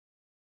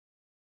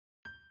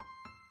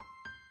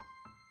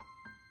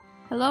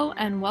Hello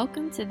and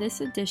welcome to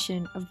this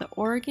edition of the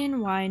Oregon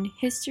Wine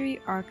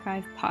History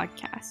Archive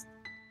podcast.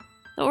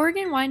 The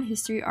Oregon Wine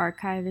History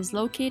Archive is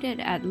located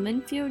at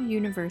Linfield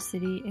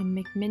University in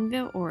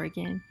McMinnville,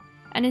 Oregon,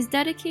 and is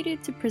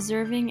dedicated to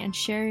preserving and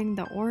sharing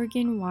the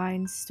Oregon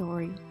wine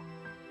story.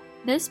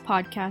 This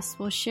podcast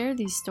will share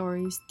these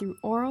stories through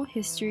oral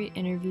history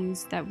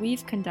interviews that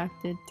we've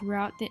conducted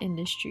throughout the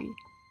industry.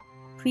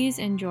 Please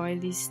enjoy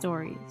these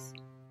stories.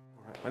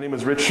 My name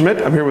is Rich Schmidt.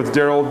 I'm here with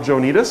Darryl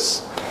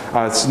Joannides.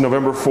 It's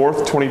November 4th,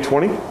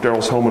 2020.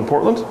 Darryl's home in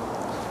Portland.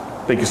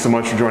 Thank you so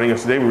much for joining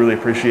us today. We really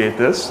appreciate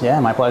this. Yeah,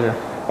 my pleasure.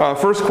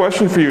 First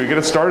question for you to get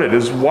us started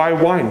is why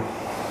wine?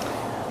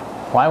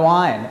 Why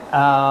wine?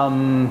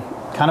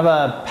 Kind of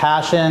a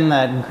passion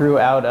that grew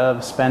out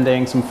of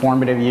spending some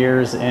formative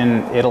years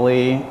in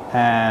Italy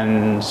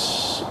and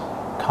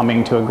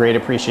coming to a great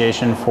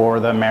appreciation for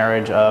the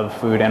marriage of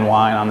food and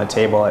wine on the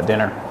table at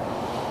dinner.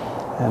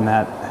 And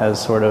that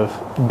has sort of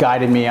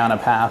guided me on a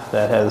path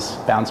that has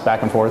bounced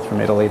back and forth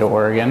from Italy to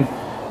Oregon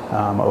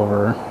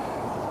over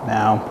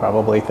now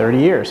probably 30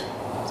 years.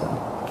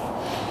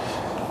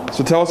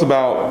 So tell us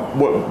about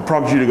what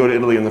prompted you to go to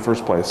Italy in the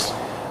first place.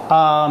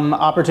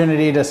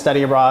 Opportunity to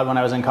study abroad when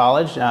I was in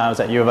college. I was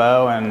at U of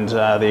O, and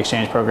the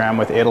exchange program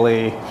with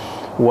Italy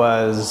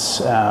was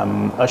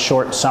a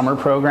short summer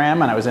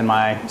program, and I was in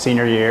my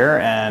senior year,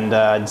 and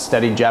I'd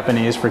studied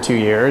Japanese for 2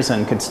 years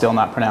and could still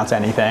not pronounce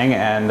anything,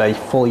 and a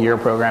full year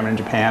program in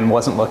Japan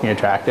wasn't looking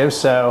attractive,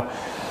 so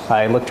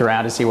I looked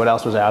around to see what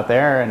else was out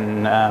there,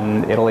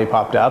 and Italy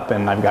popped up,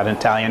 and I've got an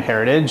Italian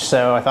heritage,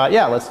 so I thought,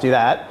 yeah, let's do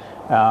that.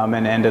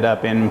 And ended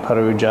up in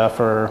Perugia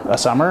for a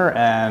summer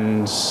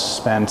and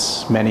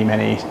spent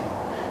many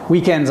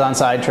weekends on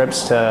side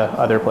trips to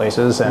other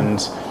places, and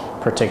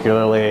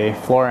particularly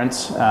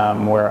Florence,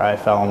 where I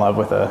fell in love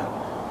with a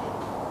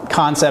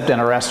concept and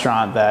a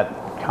restaurant that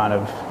kind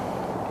of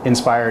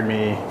inspired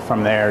me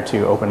from there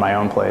to open my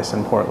own place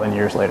in Portland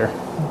years later.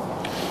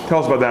 Tell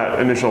us about that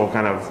initial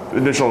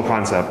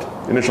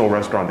concept, initial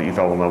restaurant that you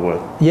fell in love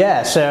with.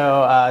 Yeah,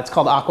 so it's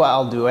called Acqua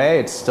al Due.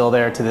 It's still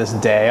there to this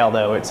day,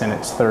 although it's in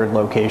its third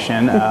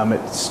location.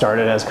 It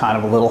started as kind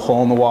of a little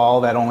hole in the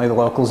wall that only the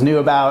locals knew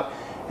about,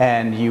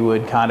 and you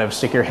would kind of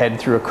stick your head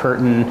through a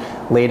curtain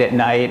late at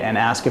night and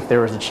ask if there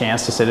was a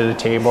chance to sit at a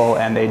table,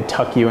 and they'd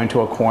tuck you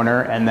into a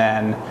corner, and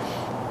then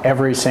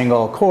every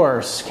single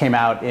course came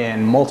out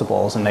in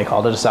multiples, and they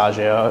called it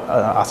Assaggio,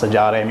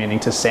 assaggiare, meaning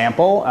to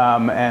sample,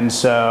 and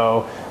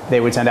so they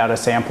would send out a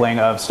sampling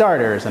of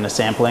starters and a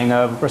sampling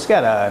of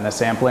bruschetta and a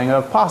sampling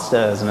of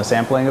pastas and a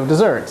sampling of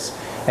desserts.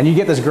 And you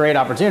get this great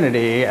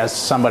opportunity as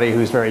somebody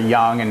who's very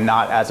young and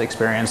not as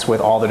experienced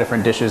with all the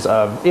different dishes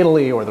of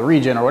Italy or the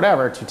region or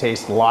whatever to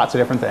taste lots of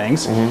different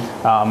things.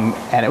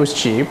 And it was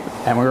cheap,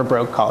 and we were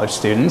broke college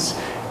students,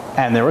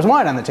 and there was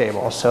wine on the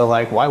table. So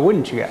like, why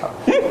wouldn't you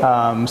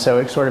go? So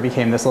it sort of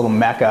became this little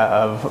mecca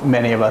of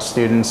many of us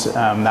students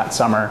that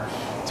summer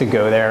to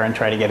go there and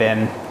try to get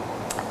in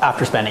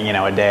after spending,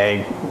 a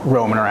day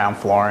roaming around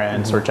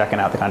Florence or checking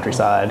out the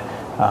countryside.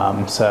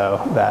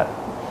 So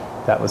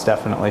that was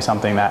definitely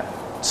something that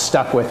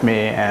stuck with me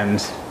and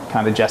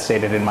kind of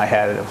gestated in my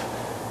head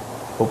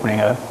of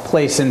opening a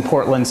place in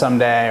Portland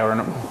someday or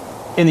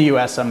in the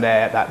US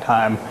someday at that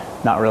time,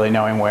 not really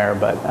knowing where,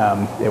 but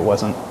it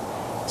wasn't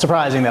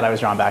surprising that I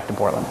was drawn back to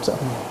Portland. So.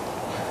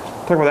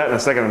 Talk about that in a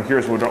second. I'm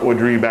curious what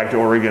drew you back to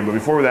Oregon. But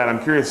before that,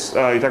 I'm curious,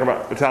 you talk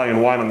about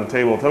Italian wine on the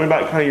table. Tell me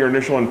about kind of your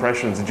initial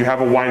impressions. Did you have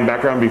a wine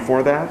background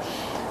before that?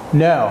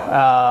 No.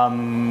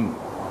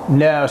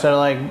 So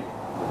like,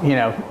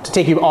 to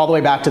take you all the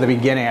way back to the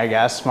beginning, I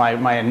guess,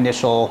 my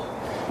initial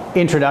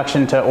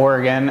introduction to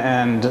Oregon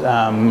and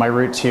my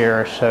roots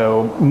here.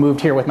 So moved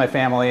here with my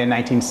family in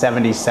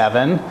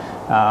 1977.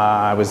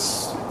 I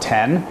was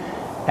 10,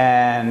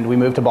 and we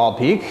moved to Bald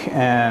Peak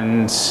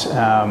and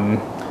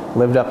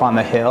lived up on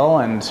the hill,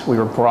 and we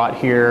were brought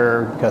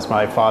here because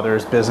my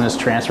father's business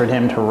transferred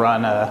him to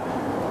run a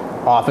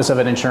office of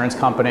an insurance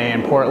company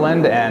in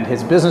Portland, and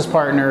his business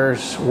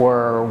partners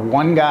were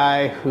one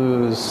guy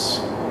whose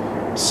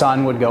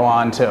son would go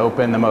on to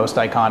open the most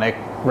iconic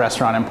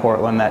restaurant in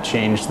Portland that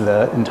changed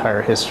the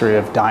entire history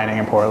of dining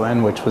in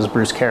Portland, which was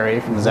Bruce Carey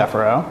from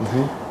Zeffiro.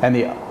 And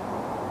the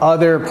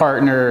other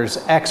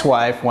partner's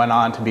ex-wife went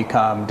on to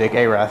become Dick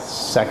Areth's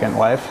second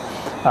wife,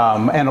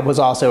 and was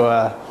also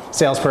a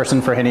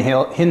salesperson for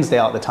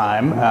Hinsdale at the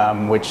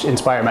time, which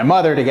inspired my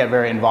mother to get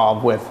very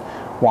involved with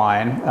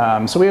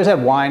wine. So we always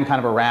had wine kind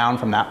of around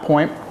from that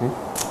point.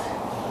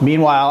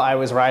 Meanwhile, I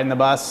was riding the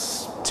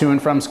bus to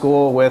and from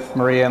school with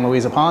Maria and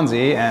Louisa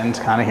Ponzi and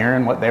kind of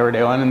hearing what they were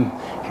doing and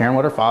hearing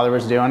what her father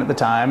was doing at the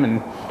time,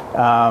 and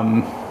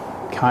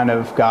kind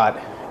of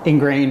got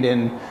ingrained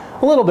in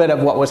a little bit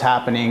of what was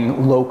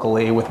happening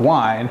locally with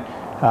wine.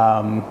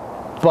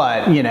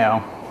 But,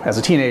 as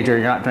a teenager,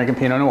 you're not drinking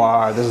Pinot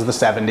Noir. This is the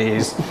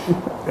 70s,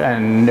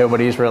 and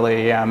nobody's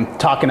really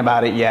talking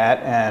about it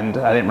yet, and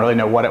I didn't really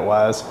know what it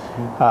was.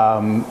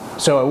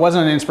 So it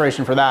wasn't an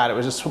inspiration for that. It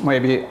was just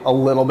maybe a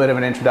little bit of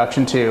an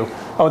introduction to,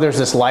 there's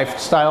this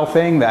lifestyle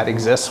thing that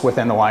exists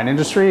within the wine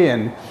industry,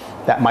 and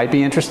that might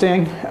be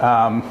interesting.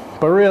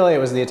 But really, it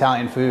was the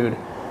Italian food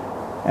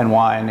and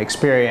wine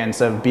experience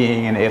of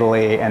being in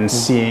Italy and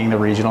seeing the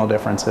regional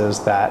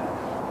differences that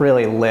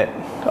really lit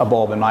a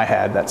bulb in my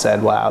head that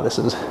said, wow, this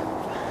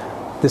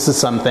is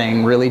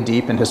something really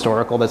deep and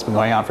historical that's been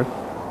going on for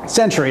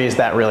centuries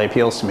that really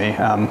appeals to me.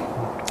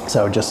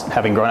 So just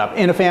having grown up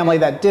in a family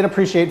that did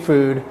appreciate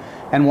food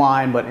and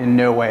wine, but in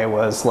no way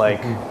was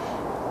like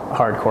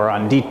hardcore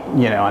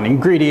on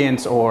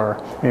ingredients,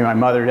 or my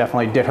mother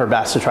definitely did her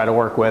best to try to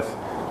work with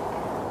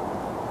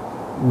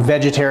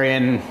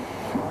vegetarian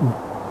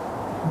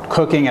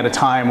cooking at a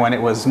time when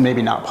it was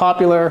maybe not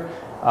popular,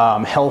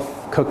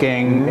 health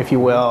cooking, if you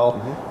will,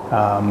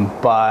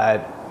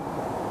 but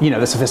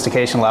the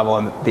sophistication level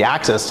and the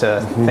access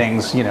to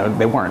things,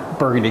 they weren't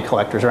Burgundy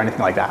collectors or anything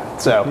like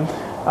that. So,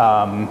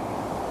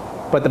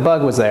 but the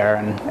bug was there,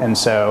 and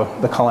so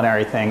the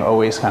culinary thing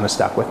always kind of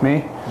stuck with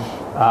me.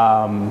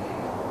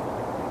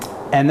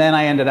 And then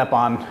I ended up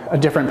on a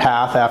different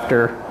path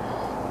after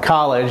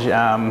college.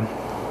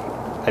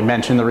 I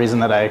mentioned the reason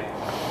that I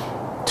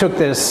took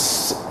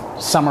this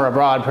summer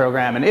abroad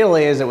program in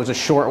Italy is it was a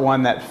short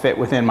one that fit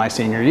within my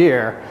senior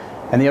year.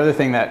 And the other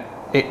thing that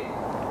it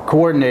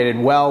coordinated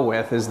well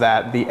with is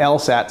that the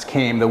LSATs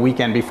came the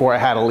weekend before I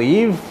had to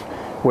leave,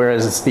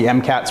 whereas the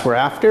MCATs were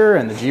after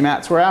and the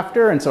GMATs were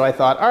after. And so I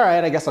thought, all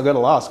right, I guess I'll go to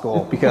law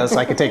school because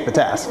I could take the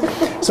test.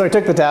 So I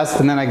took the test,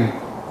 and then I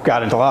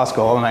got into law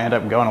school, and I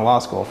ended up going to law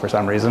school for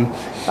some reason.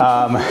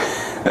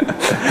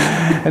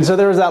 And so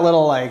there was that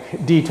little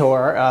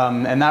detour,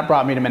 and that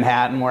brought me to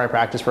Manhattan, where I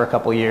practiced for a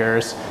couple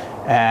years.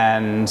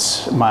 And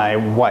my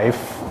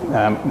wife,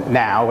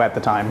 now at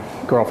the time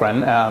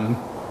girlfriend,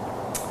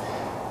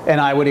 and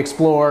I would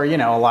explore,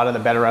 a lot of the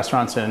better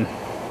restaurants in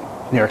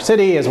New York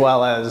City, as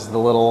well as the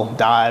little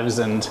dives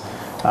and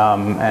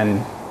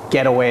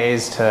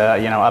getaways to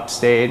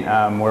upstate,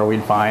 where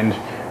we'd find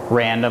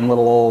random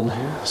little old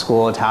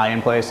school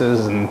Italian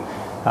places, and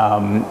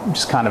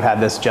just kind of had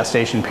this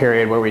gestation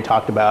period where we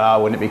talked about,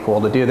 oh, wouldn't it be cool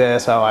to do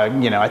this? Oh,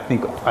 I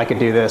think I could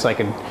do this. I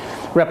could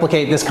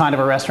replicate this kind of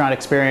a restaurant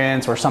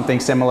experience or something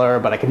similar,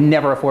 but I could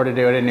never afford to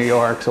do it in New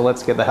York, so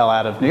let's get the hell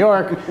out of New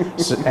York.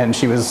 And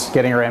she was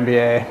getting her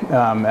MBA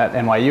at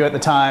NYU at the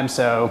time,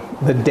 so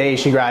the day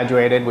she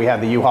graduated, we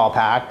had the U-Haul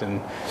packed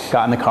and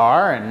got in the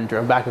car and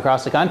drove back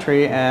across the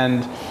country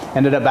and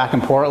ended up back in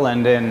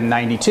Portland in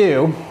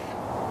 '92.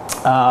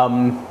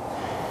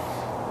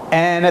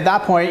 And at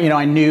that point,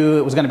 I knew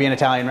it was going to be an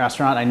Italian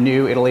restaurant. I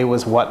knew Italy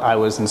was what I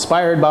was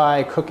inspired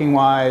by,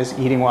 cooking-wise,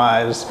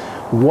 eating-wise.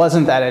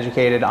 Wasn't that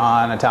educated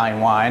on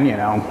Italian wine.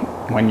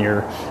 When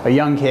you're a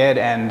young kid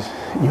and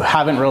you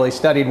haven't really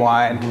studied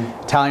wine,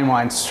 Italian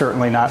wine's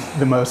certainly not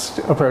the most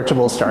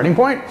approachable starting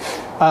point.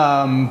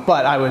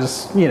 But I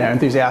was,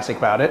 enthusiastic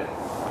about it.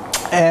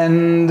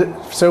 And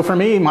so for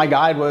me, my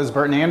guide was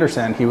Burton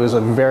Anderson. He was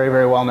a very,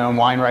 very well-known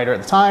wine writer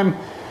at the time.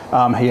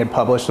 He had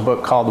published a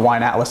book called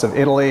Wine Atlas of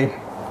Italy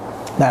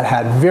that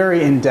had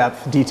very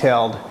in-depth,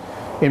 detailed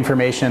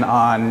information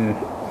on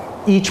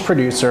each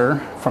producer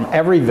from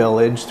every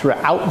village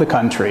throughout the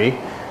country,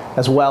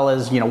 as well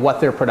as what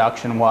their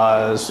production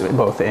was,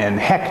 both in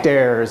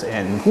hectares,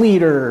 in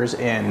liters,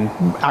 in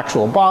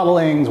actual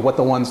bottlings, what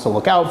the ones to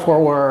look out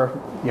for were,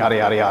 yada,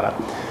 yada, yada.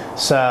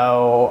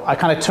 So I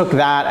kind of took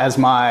that as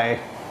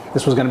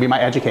this was going to be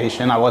my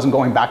education. I wasn't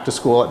going back to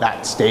school at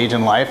that stage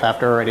in life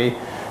after already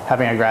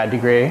having a grad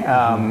degree.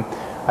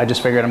 I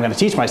just figured I'm going to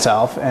teach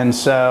myself, and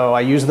so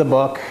I used the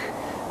book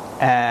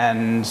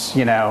and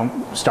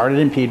started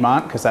in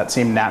Piedmont because that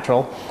seemed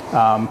natural.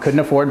 Couldn't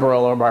afford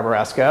Barolo or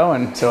Barbaresco,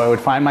 and so I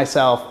would find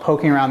myself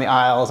poking around the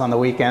aisles on the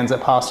weekends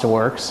at Pasta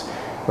Works,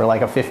 where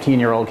like a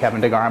 15-year-old Kevin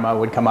DeGarmo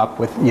would come up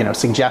with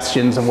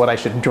suggestions of what I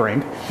should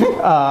drink.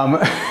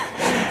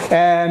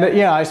 And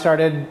I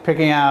started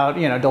picking out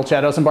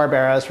Dolcettos and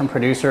Barberas from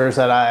producers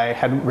that I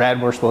had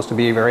read were supposed to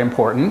be very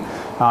important.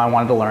 I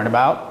wanted to learn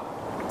about.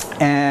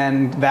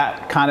 And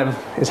that kind of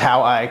is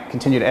how I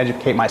continued to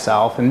educate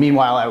myself. And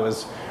meanwhile, I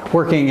was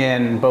working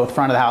in both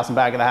front of the house and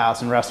back of the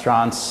house in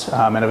restaurants,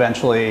 and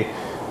eventually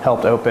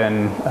helped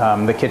open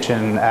the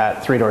kitchen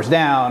at Three Doors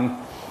Down,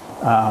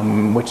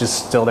 which is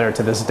still there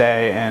to this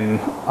day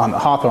on the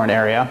Hawthorne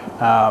area.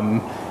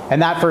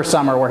 And that first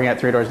summer working at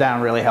Three Doors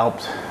Down really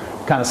helped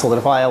kind of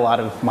solidify a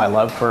lot of my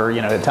love for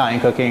Italian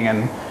cooking,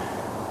 and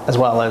as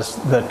well as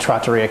the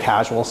trattoria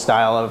casual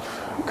style of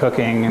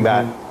cooking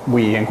that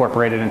we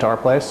incorporated into our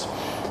place.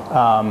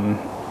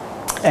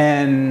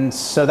 And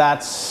so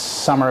that's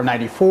summer of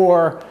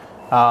 '94.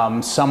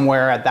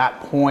 Somewhere at that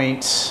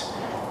point,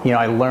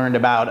 I learned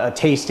about a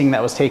tasting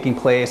that was taking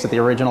place at the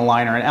original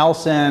Liner in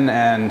Elson,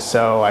 and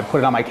so I put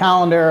it on my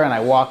calendar and I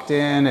walked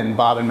in, and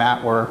Bob and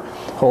Matt were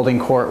holding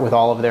court with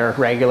all of their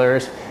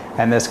regulars,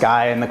 and this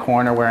guy in the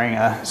corner wearing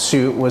a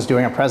suit was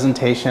doing a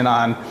presentation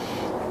on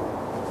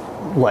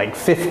like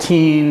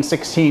 15,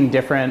 16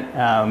 different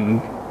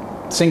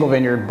single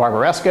vineyard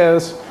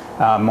Barbarescos,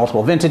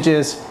 multiple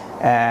vintages,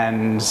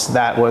 and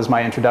that was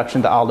my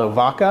introduction to Aldo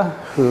Vaca,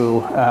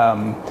 who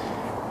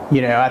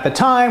at the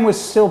time was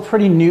still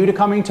pretty new to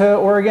coming to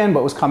Oregon,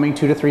 but was coming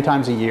 2 to 3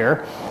 times a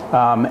year.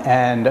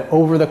 And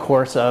over the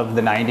course of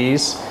the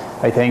 90s,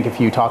 I think if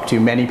you talk to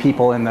many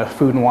people in the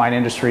food and wine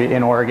industry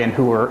in Oregon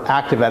who were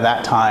active at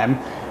that time,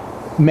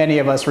 many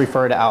of us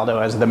refer to Aldo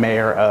as the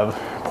mayor of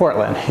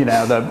Portland,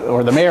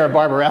 or the mayor of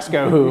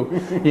Barbaresco,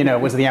 who,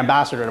 was the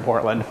ambassador to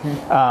Portland.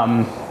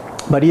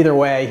 But either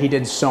way, he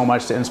did so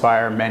much to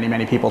inspire many,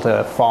 many people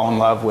to fall in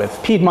love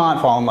with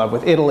Piedmont, fall in love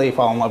with Italy,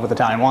 fall in love with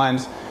Italian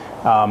wines.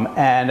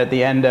 And at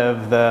the end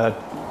of the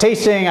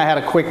tasting, I had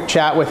a quick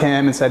chat with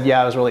him and said,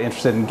 I was really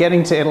interested in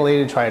getting to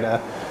Italy to try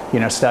to,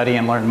 study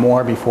and learn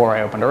more before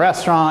I opened a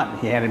restaurant.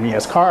 He handed me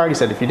his card. He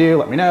said, if you do,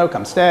 let me know,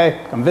 come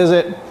stay, come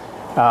visit.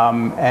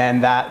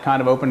 And that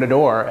kind of opened a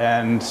door.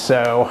 And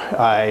so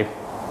I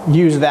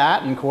used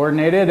that and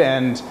coordinated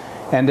and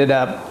ended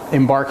up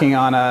embarking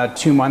on a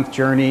 2-month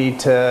journey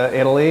to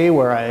Italy,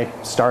 where I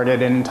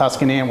started in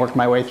Tuscany and worked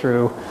my way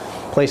through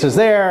places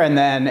there, and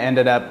then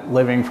ended up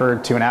living for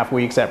 2.5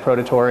 weeks at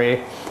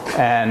Produttori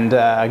and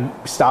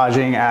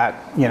staging at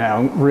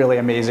really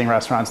amazing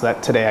restaurants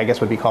that today I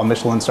guess would be called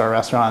Michelin star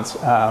restaurants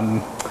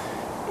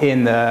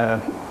in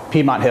the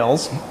Piedmont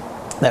Hills.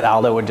 That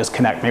Aldo would just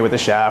connect me with the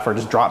chef or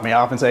just drop me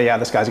off and say,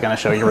 this guy's going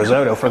to show you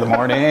risotto for the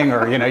morning,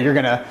 or you're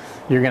going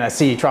to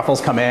see truffles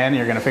come in,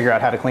 you're going to figure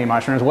out how to clean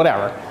mushrooms,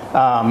 whatever.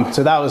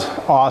 So that was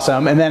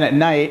awesome. And then at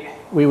night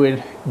we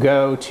would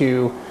go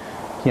to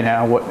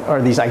what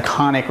are these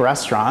iconic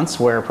restaurants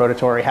where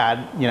Produttori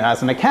had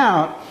as an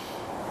account.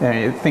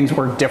 Things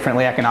work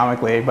differently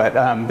economically, but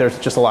there's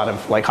just a lot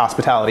of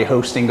hospitality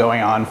hosting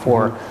going on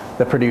for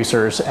the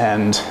producers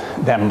and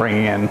them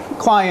bringing in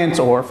clients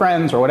or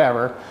friends or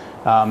whatever.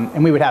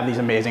 And we would have these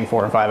amazing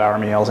 4 and 5 hour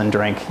meals and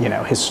drink,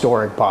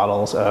 historic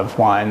bottles of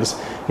wines.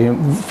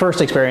 First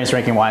experience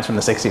drinking wines from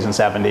the 60s and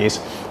 70s.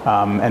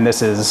 And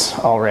this is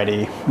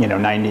already,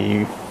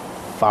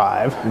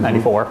 95,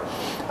 94.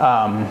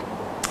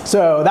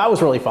 So that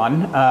was really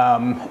fun.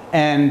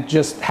 And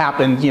just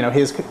happened,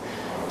 his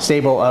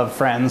stable of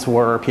friends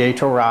were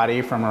Pietro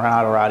Ratti from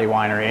Renato Ratti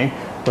Winery,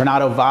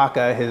 Renato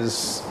Vacca,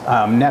 his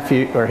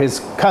nephew or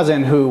his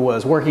cousin, who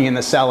was working in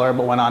the cellar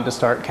but went on to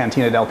start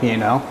Cantina del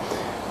Pino.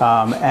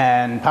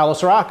 And Paolo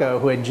Sirocco,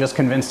 who had just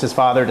convinced his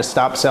father to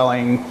stop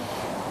selling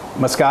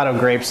Moscato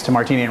grapes to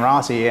Martini and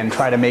Rossi and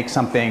try to make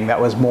something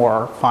that was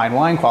more fine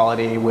wine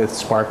quality with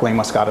sparkling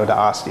Moscato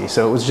d'Asti.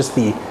 So it was just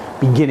the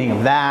beginning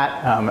of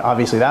that.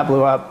 Obviously that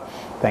blew up,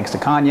 thanks to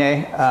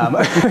Kanye.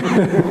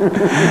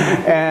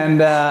 And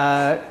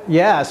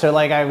so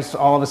I was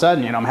all of a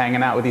sudden, I'm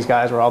hanging out with these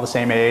guys. We're all the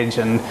same age,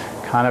 and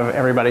kind of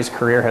everybody's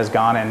career has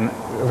gone in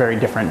very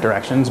different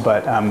directions,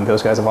 but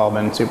those guys have all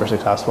been super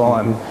successful,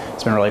 and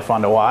it's been really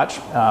fun to watch.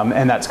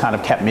 And that's kind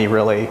of kept me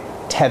really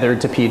tethered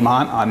to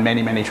Piedmont on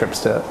many, many trips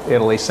to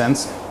Italy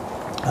since.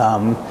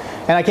 And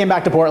I came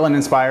back to Portland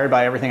inspired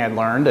by everything I'd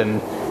learned, and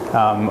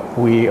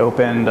we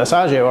opened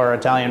Assaggio, our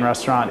Italian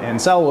restaurant in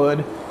Selwood,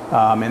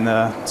 in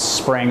the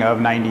spring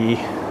of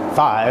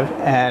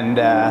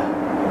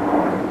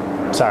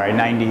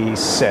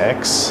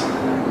 96,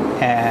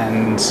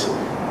 and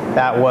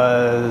that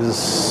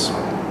was,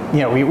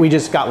 we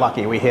just got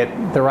lucky. We hit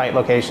the right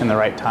location, the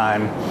right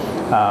time,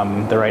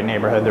 the right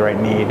neighborhood, the right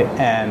need,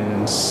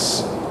 and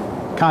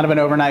kind of an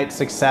overnight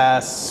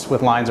success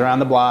with lines around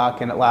the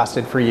block, and it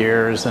lasted for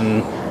years,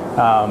 and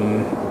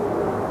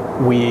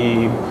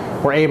we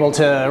were able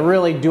to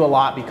really do a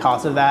lot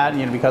because of that.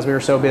 Because we were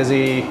so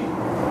busy,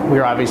 we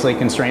were obviously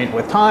constrained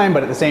with time,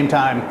 but at the same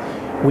time,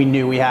 we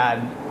knew we had,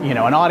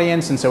 an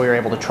audience, and so we were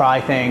able to try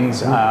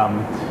things.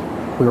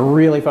 We were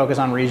really focused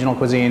on regional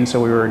cuisine,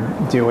 so we were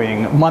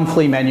doing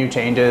monthly menu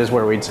changes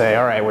where we'd say,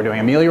 all right, we're doing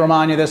Emilia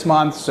Romagna this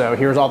month, so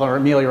here's all the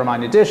Emilia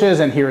Romagna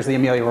dishes, and here's the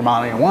Emilia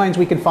Romagna wines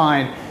we could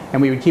find,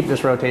 and we would keep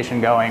this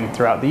rotation going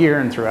throughout the year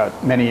and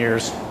throughout many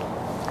years,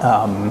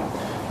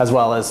 as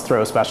well as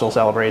throw special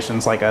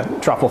celebrations like a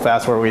truffle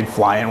fest where we'd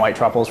fly in white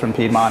truffles from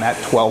Piedmont at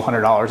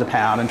 $1,200 a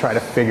pound and try to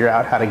figure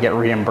out how to get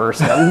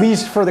reimbursed, at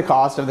least for the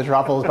cost of the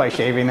truffles, by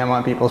shaving them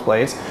on people's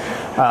plates,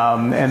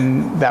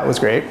 and that was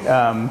great.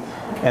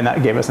 And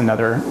that gave us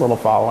another little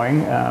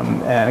following.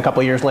 And a couple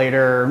of years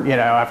later,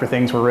 after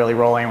things were really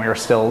rolling, we were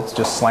still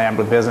just slammed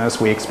with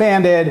business, we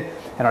expanded.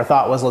 And our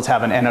thought was, let's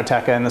have an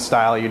enoteca in the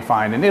style you'd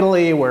find in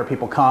Italy, where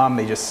people come,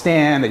 they just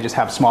stand, they just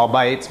have small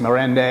bites,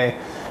 merende,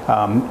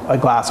 a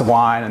glass of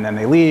wine, and then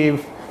they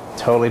leave.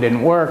 Totally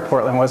didn't work.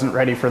 Portland wasn't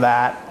ready for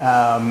that.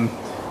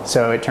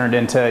 So it turned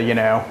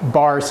into,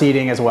 bar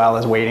seating as well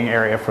as waiting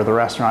area for the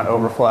restaurant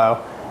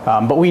overflow.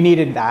 But we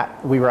needed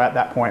that. We were at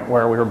that point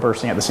where we were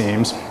bursting at the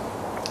seams.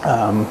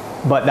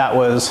 But that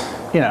was,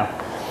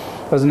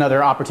 was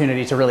another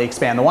opportunity to really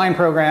expand the wine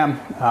program.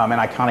 And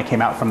I kind of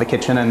came out from the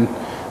kitchen, and,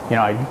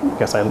 I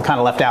guess I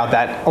kind of left out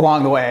that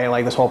along the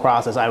way, this whole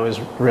process, I was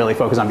really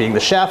focused on being the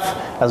chef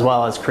as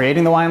well as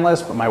creating the wine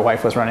list, but my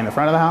wife was running the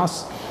front of the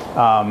house.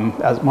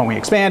 When we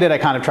expanded, I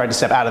kind of tried to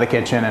step out of the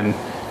kitchen and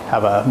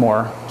have a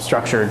more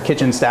structured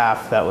kitchen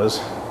staff that was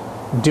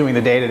doing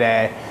the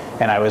day-to-day.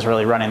 and I was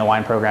really running the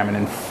wine program and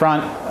in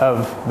front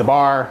of the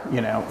bar,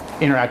 you know,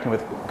 interacting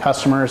with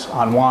customers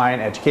on wine,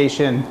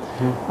 education.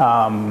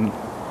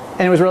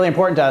 And it was really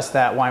important to us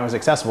that wine was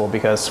accessible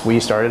because we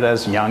started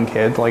as young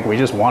kids, like we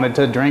just wanted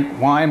to drink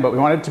wine, but we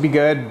wanted it to be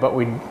good, but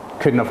we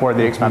couldn't afford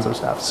the expensive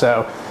stuff.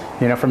 So,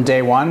 you know, from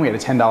day one, we had a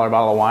 $10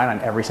 bottle of wine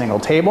on every single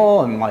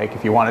table, and like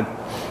if you wanted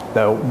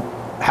the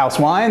house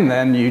wine,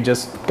 then you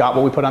just got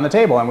what we put on the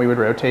table, and we would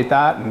rotate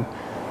that, and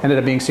ended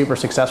up being a super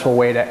successful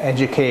way to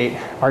educate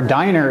our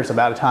diners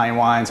about Italian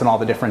wines and all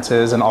the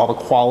differences and all the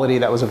quality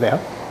that was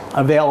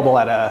available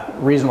at a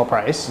reasonable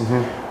price.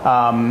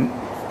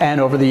 And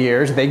over the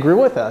years, they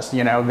grew with us.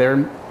 You know,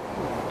 their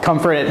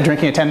comfort at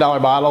drinking a $10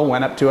 bottle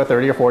went up to a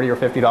 $30 or $40 or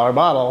 $50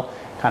 bottle,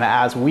 kind of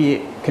as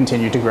we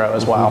continued to grow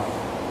as well.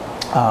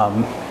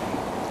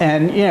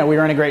 And you know, we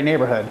were in a great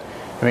neighborhood.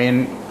 I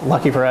mean,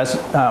 lucky for us,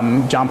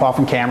 John Paul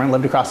from Cameron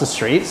lived across the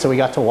street, so we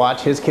got to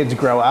watch his kids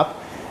grow up.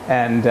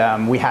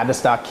 And we had to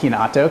stock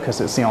Chinato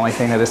because it's the only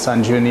thing that his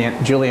son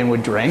Julian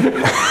would drink.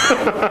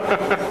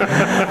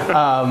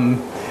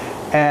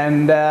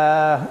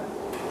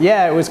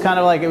 Yeah, it was kind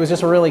of like, it was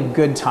just a really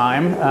good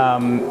time.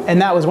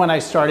 And that was when I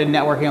started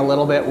networking a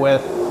little bit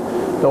with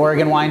the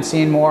Oregon wine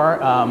scene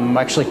more.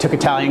 I actually took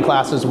Italian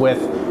classes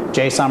with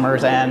Jay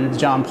Summers and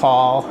John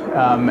Paul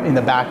in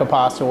the back of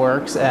Pasta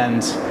Works,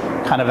 and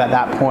kind of at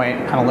that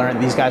point kind of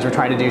learned these guys were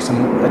trying to do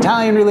some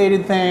Italian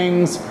related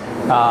things,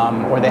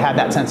 or they had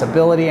that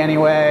sensibility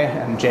anyway,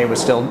 and Jay was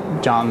still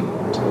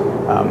John's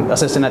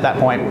assistant at that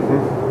point.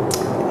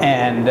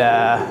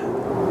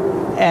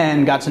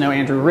 And got to know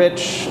Andrew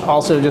Rich,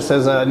 also just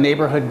as a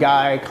neighborhood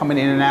guy coming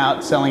in and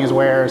out, selling his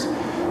wares.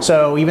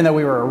 So even though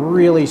we were a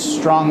really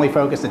strongly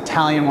focused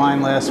Italian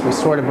wine list, we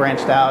sort of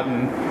branched out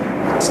and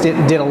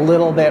did a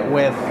little bit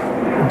with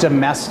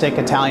domestic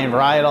Italian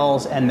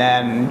varietals, and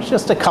then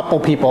just a couple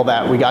people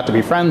that we got to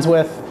be friends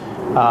with.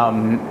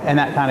 And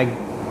that kind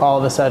of all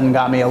of a sudden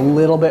got me a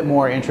little bit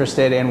more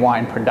interested in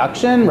wine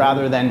production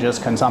rather than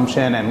just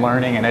consumption and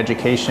learning and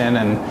education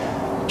and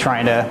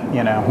trying to,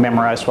 you know,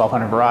 memorize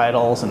 1,200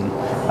 varietals. And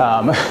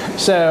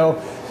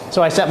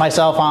so I set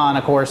myself on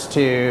a course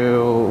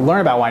to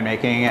learn about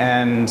winemaking,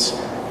 and,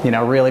 you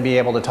know, really be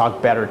able to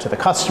talk better to the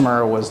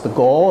customer was the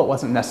goal. It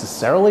wasn't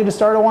necessarily to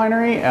start a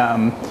winery,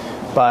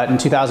 but in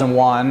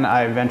 2001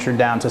 I ventured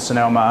down to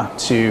Sonoma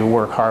to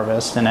work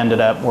harvest and ended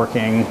up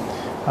working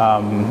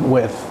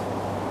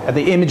at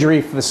the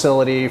imagery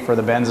facility for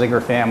the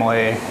Benziger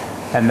family,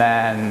 and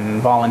then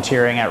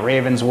volunteering at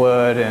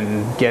Ravenswood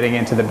and getting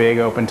into the big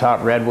open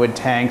top redwood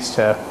tanks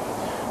to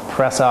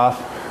press off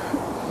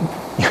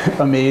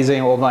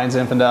amazing old vine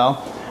Zinfandel.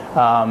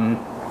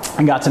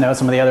 And got to know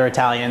some of the other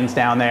Italians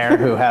down there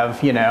who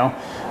have, you know,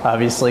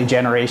 obviously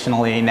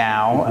generationally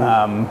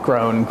now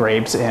grown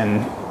grapes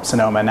in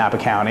Sonoma and Napa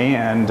County,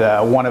 and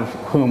one of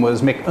whom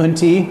was Mick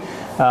Unti,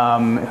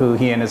 who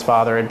he and his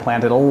father had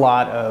planted a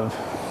lot of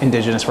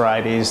indigenous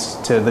varieties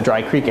to the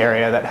Dry Creek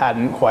area that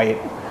hadn't quite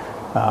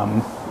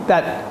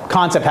that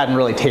concept hadn't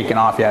really taken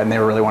off yet, and they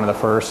were really one of the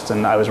first,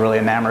 and I was really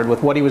enamored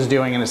with what he was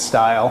doing in his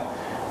style.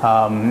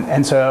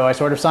 And so I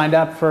sort of signed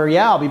up for,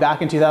 yeah, I'll be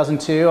back in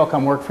 2002, I'll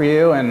come work for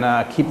you and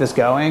keep this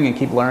going and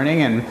keep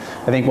learning, and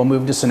I think we'll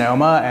move to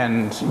Sonoma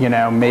and, you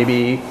know,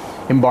 maybe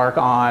embark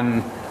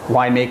on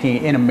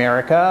winemaking in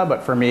America.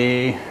 But for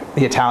me,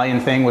 the Italian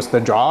thing was the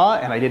draw,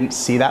 and I didn't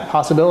see that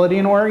possibility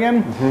in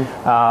Oregon.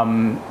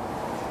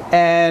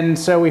 And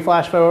so we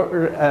flash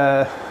forward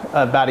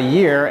about a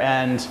year,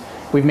 and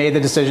we've made the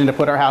decision to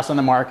put our house on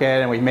the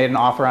market, and we've made an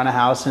offer on a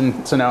house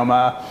in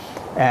Sonoma,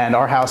 and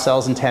our house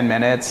sells in 10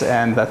 minutes,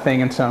 and the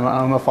thing in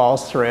Sonoma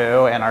falls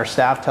through, and our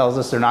staff tells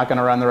us they're not going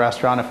to run the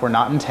restaurant if we're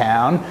not in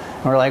town.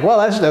 And we're like, well,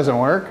 that just doesn't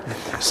work.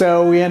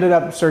 So we ended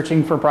up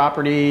searching for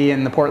property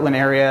in the Portland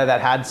area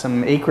that had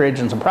some acreage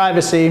and some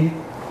privacy,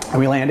 and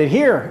we landed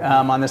here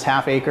on this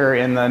half acre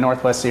in the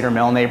Northwest Cedar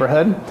Mill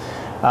neighborhood.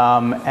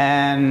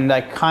 And I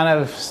kind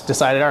of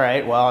decided, all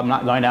right, well, I'm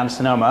not going down to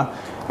Sonoma.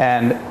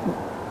 And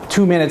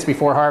 2 minutes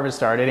before harvest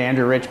started,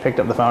 Andrew Rich picked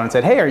up the phone and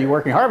said, hey, are you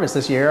working harvest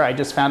this year? I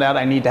just found out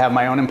I need to have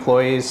my own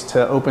employees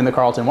to open the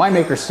Carlton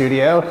Winemakers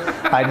Studio.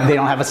 They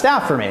don't have a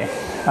staff for me.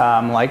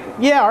 I'm like,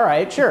 yeah, all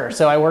right, sure.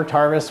 So I worked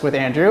harvest with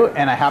Andrew,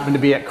 and I happened to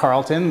be at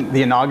Carlton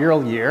the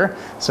inaugural year.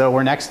 So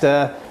we're next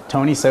to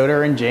Tony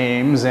Soder and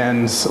James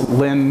and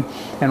Lynn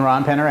and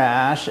Ron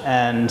Penner-Ash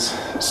and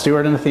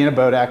Stuart and Athena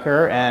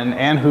Bodecker and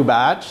Ann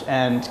Hubach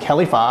and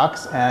Kelly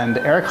Fox and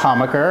Eric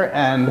Homaker,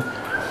 and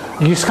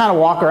you just kind of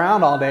walk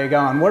around all day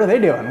going, what are they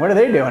doing? What are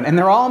they doing? And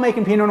they're all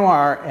making Pinot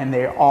Noir, and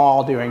they're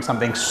all doing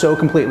something so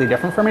completely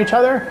different from each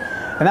other.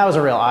 And that was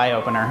a real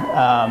eye-opener.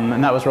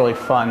 And that was really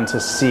fun to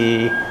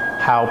see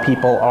how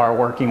people are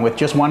working with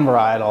just one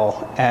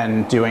varietal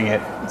and doing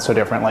it so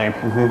differently.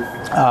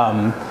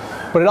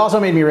 But it also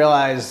made me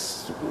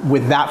realize,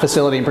 with that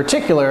facility in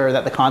particular,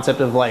 that the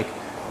concept of like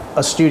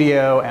a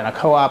studio and a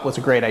co-op was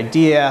a great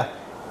idea.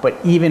 But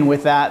even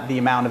with that, the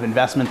amount of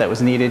investment that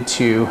was needed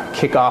to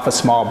kick off a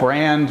small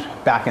brand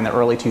back in the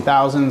early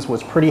 2000s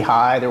was pretty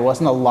high. There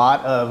wasn't a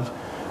lot of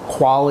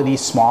quality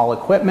small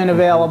equipment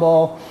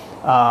available.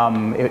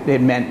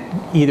 it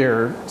meant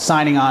either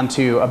signing on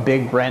to a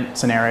big rent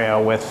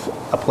scenario with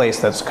a place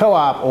that's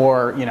co-op,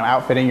 or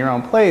outfitting your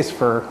own place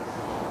for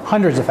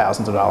hundreds of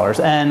thousands of dollars.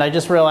 And I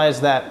just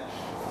realized that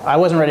I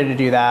wasn't ready to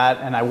do that,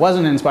 and I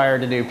wasn't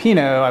inspired to do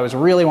Pinot. I was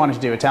really wanting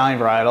to do Italian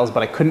varietals,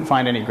 but I couldn't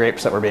find any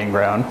grapes that were being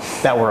grown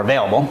that were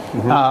available.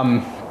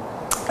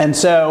 And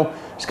so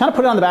just kind of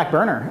put it on the back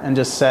burner and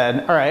just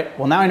said, all right,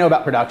 well, now I know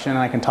about production and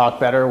I can talk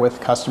better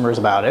with customers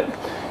about it.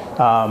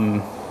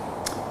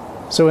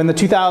 So in the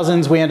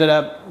 2000s, we ended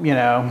up,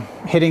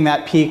 hitting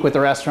that peak with the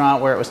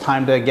restaurant where it was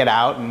time to get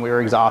out, and we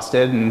were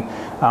exhausted,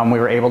 and we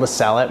were able to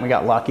sell it, and we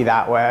got lucky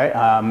that way.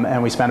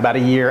 And we spent about a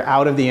year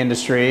out of the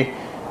industry,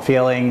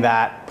 feeling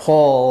that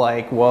pull,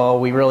 like, well,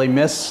 we really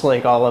miss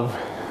all of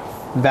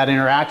that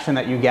interaction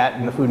that you get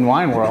in the food and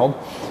wine world.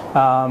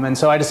 And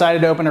so I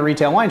decided to open a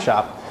retail wine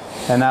shop.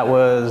 And that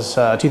was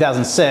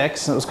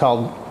 2006. It was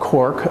called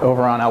Cork,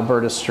 over on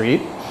Alberta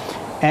Street.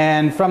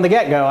 And from the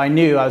get-go, I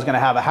knew I was going to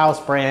have a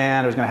house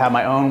brand. I was going to have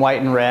my own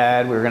white and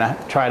red. We were going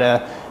to try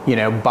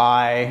to,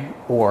 buy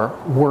or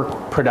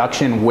work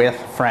production with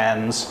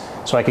friends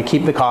so I could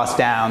keep the cost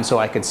down, so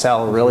I could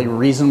sell really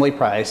reasonably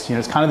priced.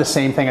 It's kind of the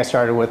same thing I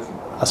started with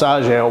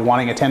Assaggio,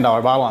 wanting a $10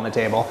 bottle on the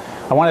table.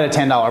 I wanted a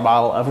 $10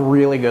 bottle of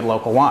really good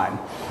local wine.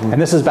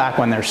 And this is back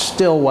when there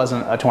still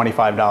wasn't a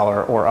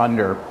 $25 or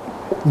under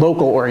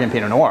local Oregon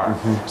Pinot Noir.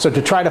 So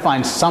to try to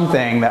find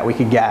something that we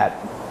could get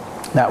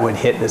that would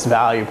hit this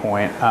value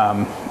point,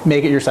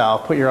 make it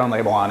yourself, put your own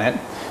label on it,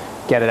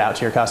 get it out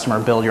to your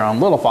customer, build your own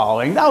little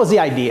following. That was the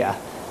idea.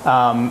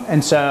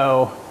 And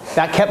so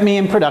that kept me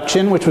in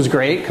production, which was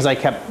great because I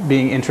kept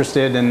being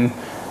interested in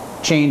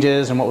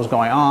changes and what was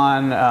going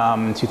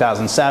on. In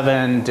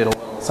 2007, did a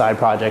little side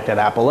project at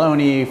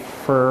Apolloni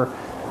for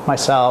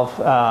myself.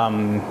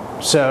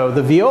 So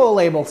the Viola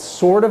label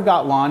sort of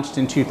got launched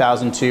in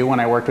 2002 when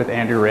I worked with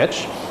Andrew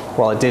Rich.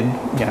 Well, it did,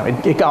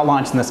 it got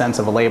launched in the sense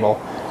of a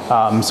label.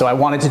 So I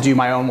wanted to do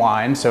my own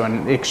wine. So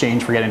in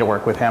exchange for getting to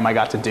work with him, I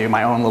got to do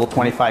my own little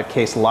 25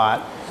 case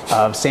lot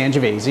of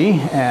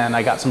Sangiovese, and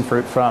I got some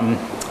fruit from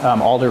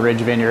Alder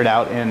Ridge Vineyard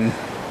out in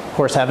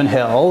Horsehaven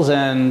Hills,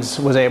 and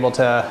was able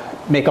to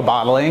make a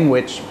bottling,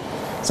 which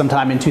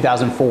sometime in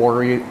 2004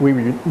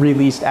 we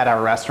released at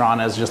our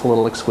restaurant as just a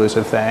little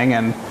exclusive thing.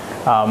 And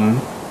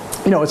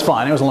it was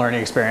fun. It was a learning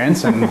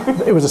experience, and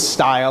it was a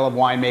style of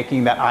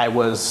winemaking that I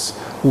was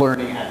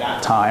learning at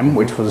that time,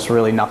 which was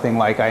really nothing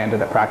like I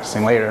ended up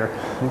practicing later.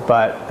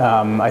 But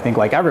I think,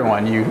 like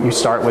everyone, you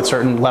start with a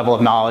certain level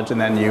of knowledge and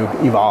then you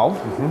evolve.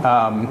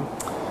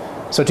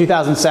 So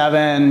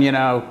 2007,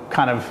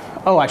 kind of,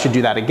 I should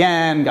do that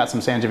again. Got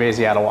some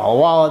Sangiovese out of Walla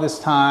Walla this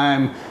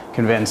time.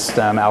 Convinced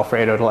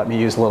Alfredo to let me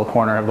use a little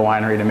corner of the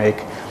winery to make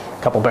a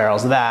couple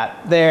barrels of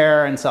that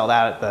there and sell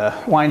that at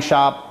the wine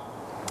shop.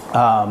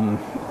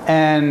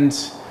 And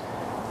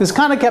this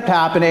kind of kept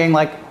happening,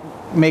 like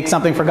make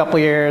something for a couple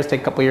years,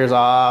 take a couple years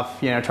off,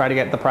 try to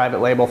get the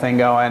private label thing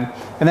going.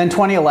 And then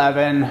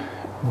 2011,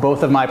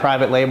 both of my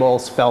private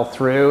labels fell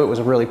through. It was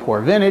a really poor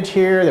vintage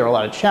here. There were a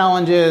lot of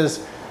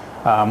challenges.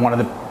 One of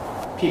the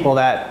people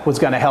that was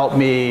going to help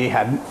me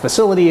had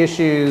facility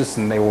issues,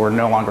 and they were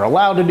no longer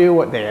allowed to do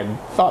what they had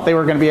thought they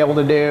were going to be able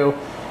to do.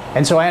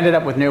 And so I ended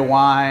up with no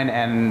wine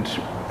and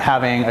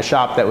having a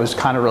shop that was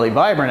kind of really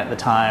vibrant at the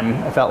time.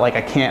 I felt like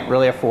I can't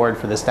really afford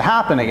for this to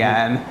happen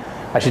again.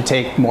 I should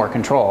take more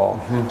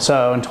control.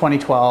 So in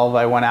 2012,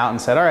 I went out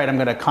and said, all right, I'm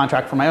going to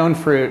contract for my own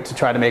fruit to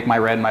try to make my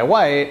red and my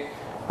white.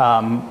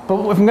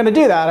 But if I'm going to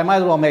do that, I might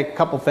as well make a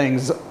couple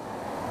things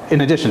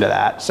in addition to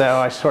that. So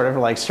I sort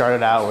of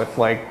started out with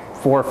 4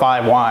 or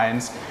 5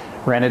 wines,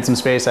 rented some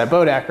space at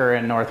Bodecker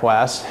in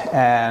Northwest,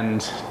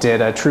 and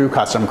did a true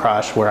custom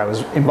crush where I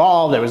was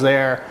involved. I was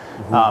there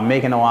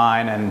making the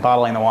wine and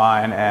bottling the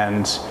wine,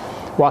 and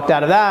walked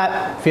out of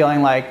that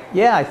feeling like,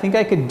 yeah, I think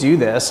I could do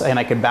this, and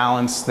I could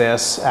balance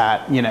this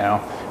at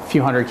a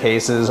few hundred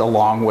cases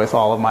along with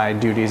all of my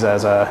duties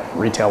as a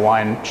retail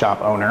wine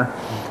shop owner,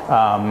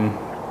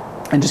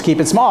 and just keep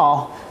it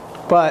small.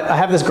 But I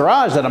have this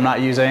garage that I'm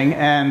not using,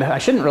 and I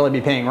shouldn't really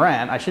be paying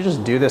rent. I should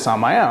just do this on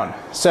my own.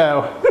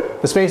 So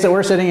the space that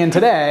we're sitting in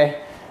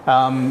today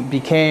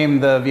became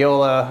the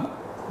Viola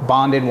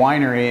bonded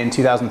winery in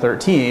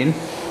 2013.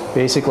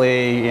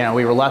 Basically,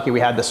 we were lucky we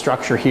had the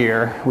structure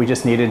here. We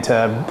just needed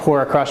to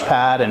pour a crush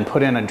pad and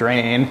put in a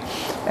drain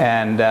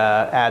and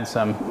add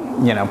some,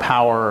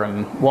 power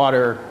and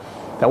water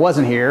that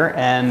wasn't here,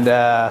 and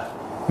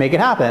make it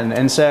happen.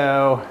 And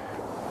so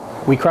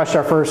we crushed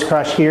our first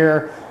crush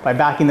here by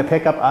backing the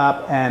pickup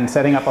up and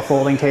setting up a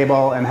folding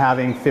table and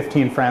having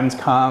 15 friends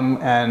come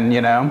and,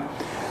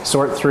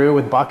 sort through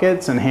with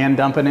buckets and hand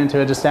dump it into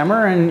a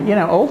destemmer, and,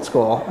 old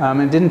school.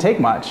 It didn't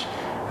take much.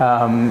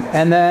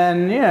 And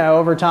then,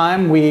 over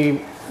time,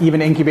 we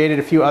even incubated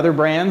a few other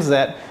brands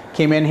that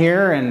came in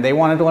here, and they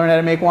wanted to learn how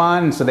to make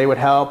wine, and so they would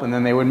help, and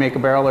then they would make a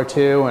barrel or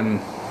two. And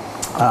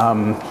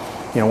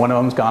one of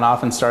them's gone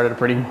off and started a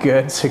pretty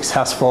good,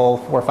 successful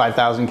 4,000 or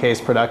 5,000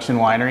 case production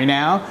winery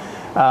now.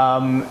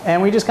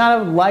 And we just kind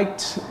of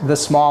liked the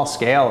small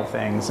scale of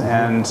things,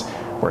 and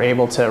were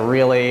able to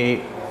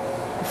really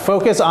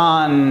focus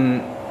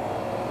on,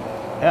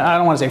 I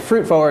don't want to say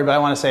fruit forward, but I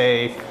want to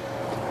say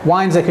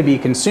wines that could be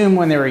consumed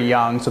when they were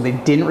young, so they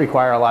didn't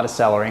require a lot of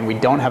cellaring. We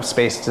don't have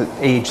space to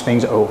age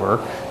things over.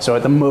 So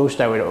at the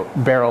most, I would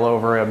barrel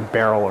over a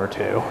barrel or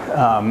two.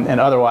 And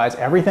otherwise,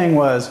 everything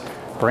was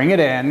bring it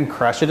in,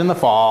 crush it in the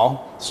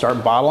fall,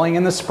 start bottling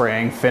in the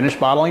spring, finish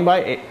bottling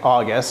by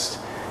August,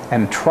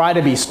 and try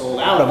to be sold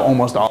out of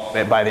almost all of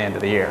it by the end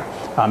of the year.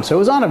 So it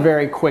was on a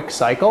very quick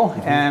cycle,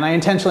 and I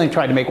intentionally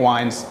tried to make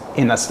wines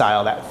in a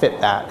style that fit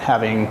that,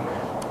 having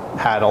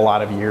had a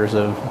lot of years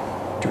of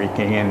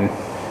drinking and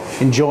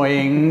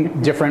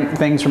enjoying different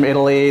things from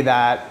Italy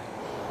that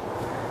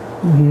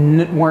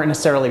weren't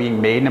necessarily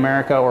being made in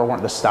America or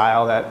weren't the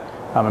style that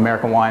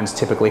American wines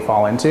typically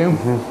fall into.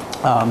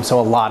 So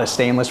a lot of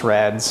stainless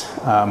reds.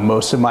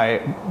 Most of my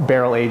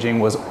barrel aging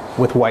was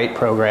with white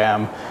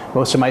program.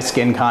 Most of my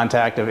skin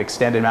contact of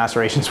extended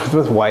macerations was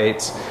with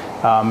whites.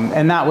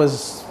 And that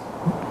was,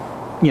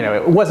 you know,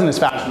 it wasn't as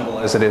fashionable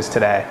as it is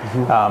today.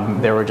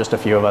 There were just a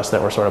few of us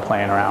that were sort of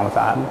playing around with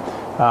that.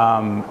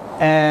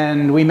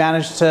 And we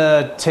managed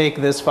to take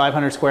this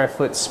 500 square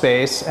foot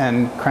space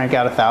and crank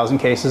out 1,000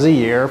 cases a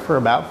year for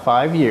about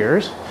 5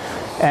 years.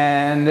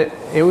 And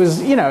it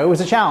was, you know, it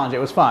was a challenge. It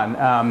was fun.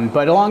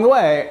 But along the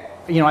way,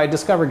 you know, I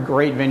discovered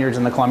great vineyards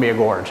in the Columbia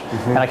Gorge.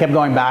 And I kept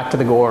going back to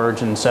the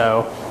gorge. And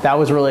so that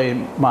was really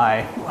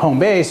my home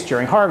base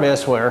during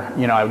harvest, where,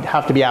 you know, I would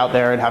have to be out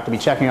there. I'd have to be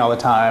checking all the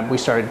time. We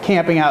started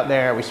camping out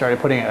there. We started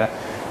putting a,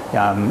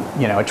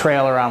 you know, a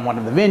trail around one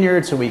of the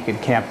vineyards so we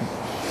could camp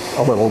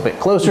a little bit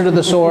closer to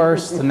the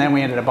source. And then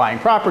we ended up buying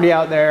property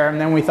out there.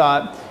 And then we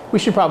thought we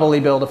should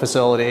probably build a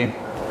facility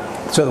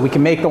so that we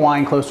can make the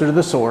wine closer to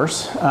the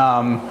source.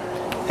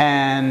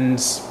 And,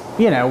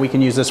 you know, we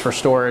can use this for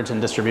storage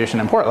and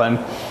distribution in Portland.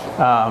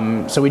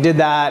 So we did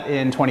that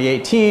in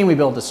 2018. We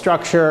built a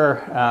structure,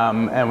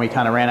 and we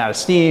kind of ran out of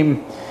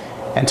steam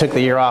and took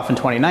the year off in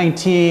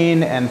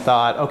 2019 and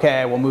thought,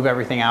 okay, we'll move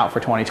everything out for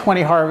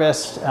 2020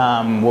 harvest.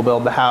 We'll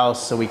build the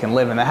house so we can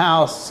live in the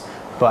house.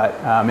 But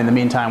in the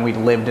meantime, we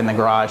lived in the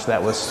garage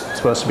that was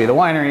supposed to be the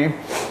winery.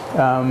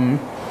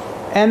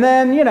 And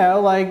then, you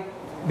know, like,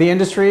 the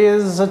industry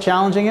is a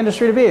challenging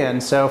industry to be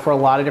in. So for a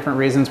lot of different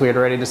reasons, we had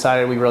already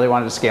decided we really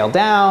wanted to scale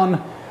down,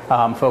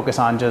 focus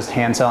on just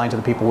hand selling to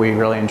the people we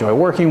really enjoy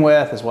working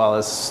with, as well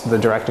as the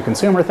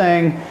direct-to-consumer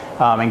thing,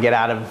 and get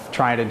out of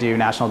trying to do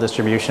national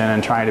distribution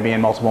and trying to be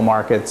in multiple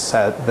markets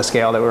at the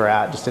scale that we were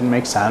at. Just didn't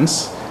make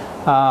sense.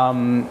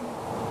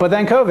 But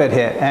then COVID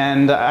hit,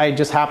 and I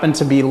just happened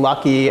to be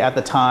lucky at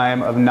the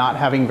time of not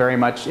having very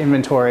much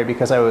inventory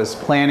because I was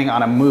planning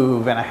on a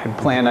move and I had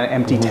planned on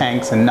empty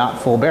tanks and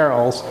not full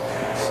barrels.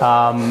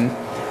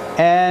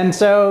 And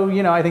so,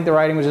 you know, I think the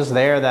writing was just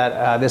there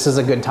that this is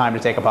a good time to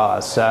take a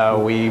pause. So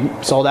we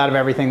sold out of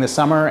everything this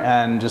summer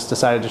and just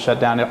decided to shut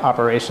down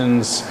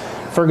operations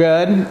for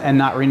good and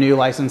not renew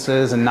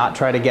licenses and not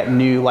try to get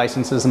new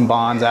licenses and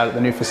bonds out at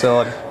the new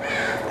facility.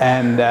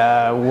 And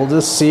we'll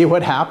just see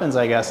what happens,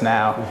 I guess,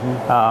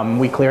 now.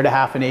 We cleared a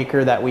half an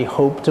acre that we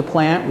hope to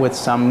plant with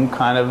some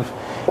kind of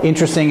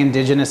interesting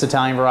indigenous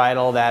Italian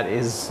varietal that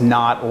is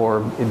not or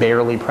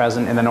barely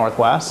present in the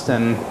Northwest.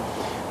 And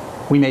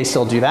we may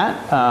still do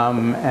that.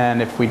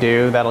 And if we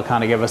do, that'll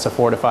kind of give us a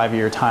 4 to 5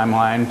 year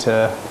timeline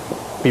to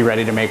be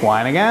ready to make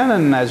wine again.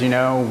 And as you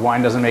know,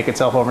 wine doesn't make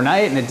itself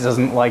overnight, and it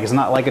doesn't, like, it's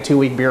not like a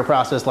 2-week beer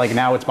process, like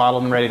now it's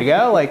bottled and ready to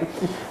go. Like,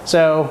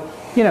 so,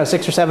 you know,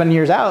 6 or 7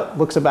 years out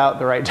looks about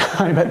the right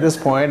time at this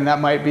point, and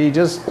that might be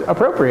just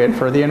appropriate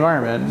for the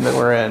environment that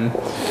we're in.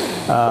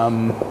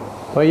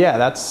 But yeah,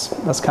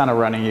 that's kind of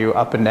running you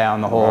up and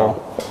down the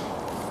whole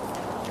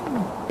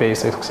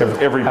basics of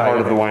every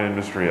part of the wine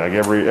industry, like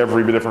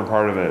every different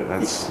part of it.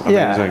 That's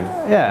amazing.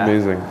 Yeah.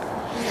 Amazing.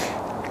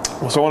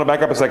 So I want to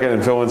back up a second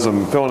and fill in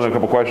a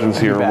couple questions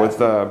here with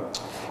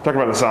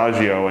talking about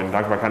Assaggio and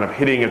talking about kind of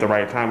hitting at the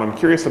right time. I'm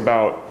curious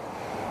about,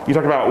 you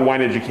talked about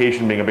wine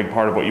education being a big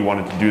part of what you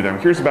wanted to do there. I'm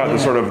curious about the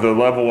sort of the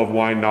level of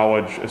wine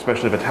knowledge,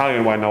 especially of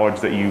Italian wine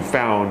knowledge, that you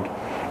found,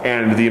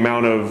 and the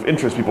amount of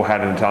interest people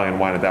had in Italian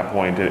wine at that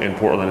point in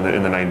Portland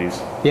in the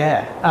 90s.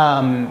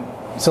 Yeah.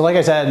 So like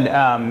I said,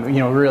 you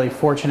know, really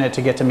fortunate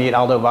to get to meet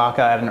Aldo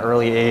Vaca at an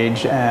early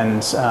age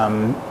and,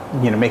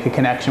 you know, make a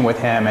connection with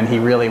him. And he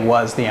really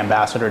was the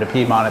ambassador to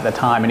Piedmont at the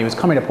time. And he was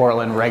coming to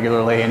Portland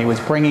regularly, and he was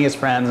bringing his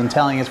friends and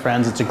telling his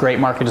friends it's a great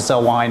market to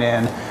sell wine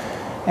in.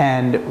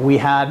 And we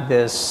had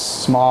this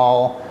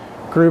small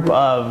group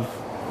of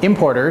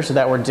importers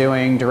that were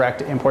doing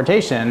direct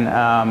importation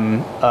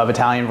of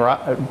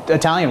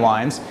Italian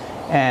wines.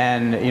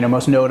 And, you know,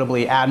 most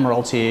notably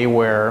Admiralty,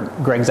 where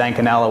Greg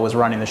Zancanella was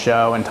running the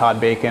show and Todd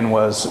Bacon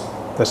was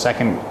the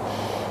second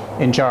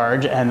in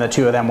charge, and the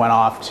two of them went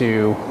off to,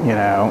 you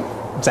know,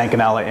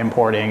 Zancanella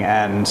importing,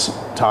 and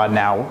Todd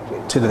now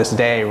to this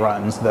day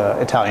runs the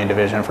Italian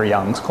division for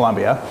Young's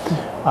Columbia.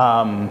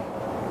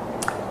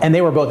 And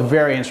they were both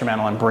very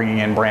instrumental in bringing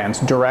in brands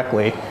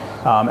directly.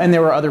 And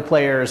there were other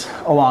players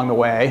along the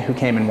way who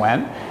came and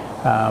went.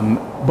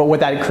 But what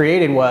that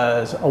created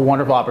was a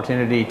wonderful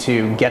opportunity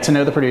to get to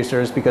know the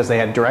producers because they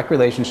had direct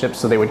relationships,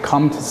 so they would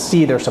come to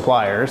see their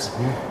suppliers,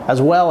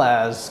 as well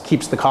as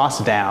keeps the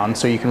cost down,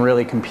 so you can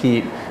really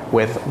compete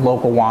with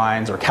local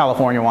wines, or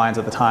California wines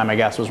at the time, I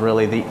guess, was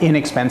really the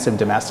inexpensive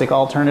domestic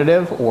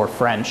alternative, or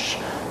French.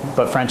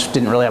 But French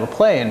didn't really have a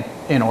play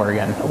in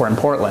Oregon or in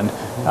Portland.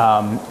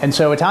 And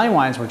so Italian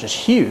wines were just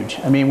huge.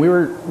 I mean, we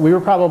were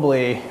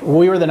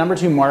the number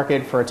 2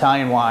 market for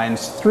Italian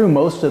wines through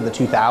most of the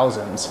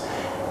 2000s.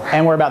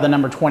 And we're about the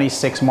number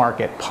 26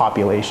 market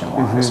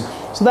population-wise.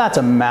 So that's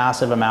a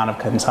massive amount of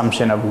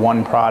consumption of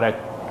one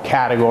product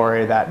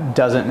category that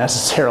doesn't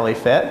necessarily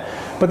fit.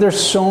 But there's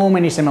so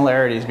many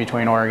similarities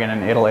between Oregon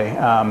and Italy,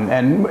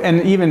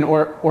 and even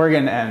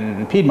Oregon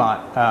and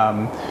Piedmont,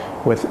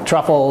 with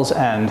truffles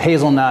and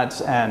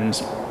hazelnuts, and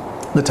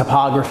the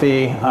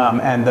topography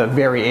and the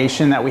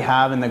variation that we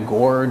have in the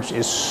gorge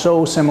is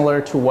so similar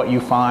to what you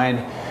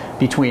find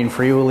between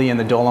Friuli and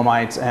the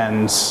Dolomites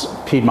and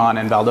Piedmont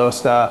and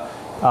Valdosta.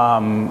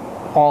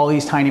 All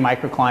these tiny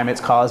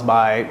microclimates caused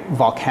by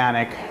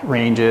volcanic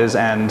ranges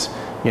and,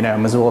 you know,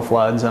 Missoula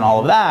floods and all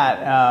of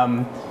that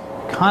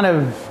kind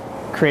of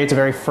creates a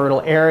very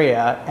fertile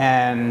area,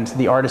 and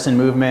the artisan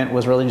movement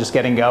was really just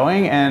getting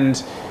going.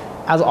 And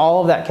as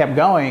all of that kept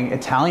going,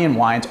 Italian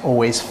wines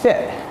always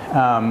fit.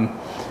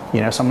 You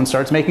know, someone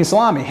starts making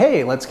salami.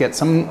 Hey, let's get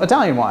some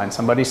Italian wine.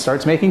 Somebody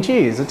starts making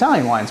cheese.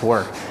 Italian wines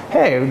work.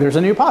 Hey, there's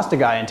a new pasta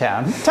guy in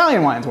town.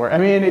 Italian wines work. I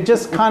mean, it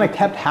just kind of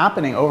kept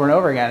happening over and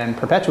over again and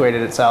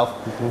perpetuated itself.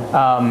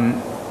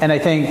 And I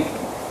think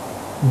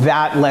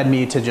that led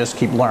me to just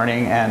keep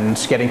learning and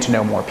getting to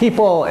know more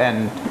people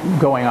and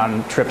going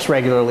on trips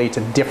regularly to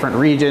different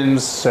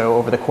regions. So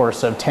over the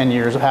course of 10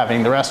 years of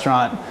having the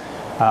restaurant,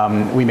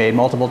 we made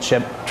multiple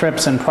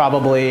trips, and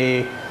probably,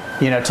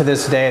 you know, to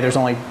this day, there's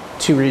only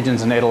 2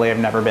 regions in Italy I've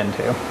never been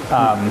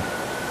to.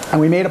 And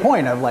we made a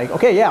point of like,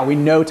 okay, yeah, we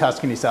know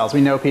Tuscany sells,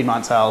 we know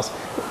Piedmont sells,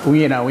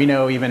 we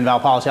know even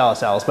Valpolicella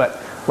sells, but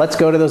let's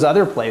go to those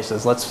other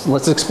places.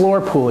 Let's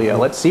explore Puglia.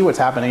 Let's see what's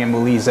happening in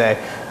Molise.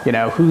 You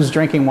know, who's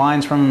drinking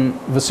wines from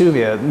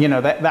Vesuvia, you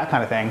know, that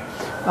kind of thing.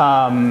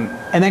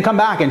 And then come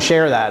back and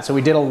share that. So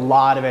we did a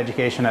lot of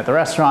education at the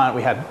restaurant.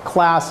 We had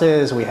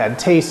classes, we had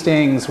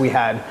tastings, we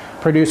had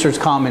producers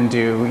come and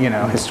do, you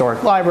know,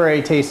 historic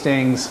library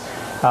tastings.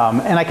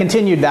 And I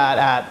continued that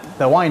at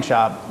the wine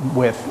shop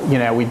with, you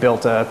know, we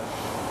built a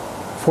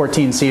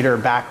 14-seater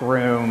back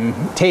room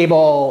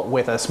table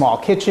with a small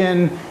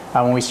kitchen.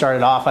 When we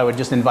started off, I would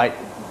just invite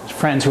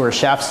friends who were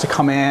chefs to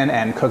come in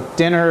and cook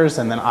dinners,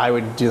 and then I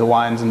would do the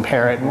wines and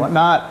pair it and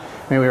whatnot.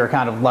 I mean, we were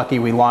kind of lucky.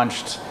 We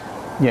launched,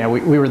 you know,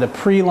 we were the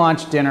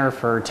pre-launch dinner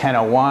for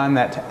 1001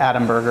 that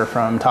Adam Berger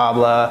from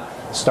Tabla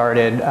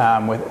started,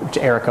 with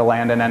Erica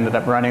Landon ended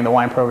up running the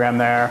wine program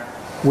there.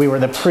 We were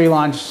the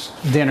pre-launch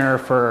dinner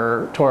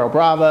for Toro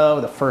Bravo.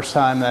 The first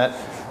time that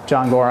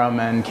John Gorham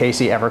and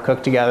Casey ever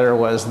cooked together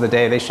was the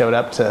day they showed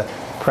up to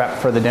prep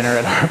for the dinner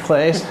at our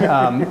place.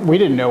 We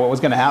didn't know what was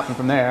going to happen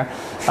from there.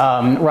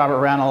 Robert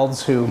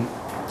Reynolds, who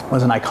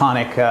was an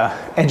iconic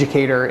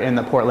educator in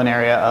the Portland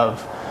area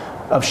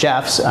of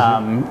chefs,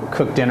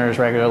 cooked dinners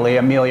regularly.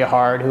 Amelia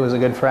Hard, who was a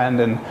good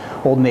friend and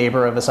old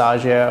neighbor of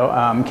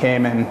Assaggio,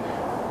 came and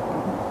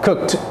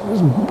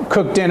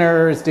cooked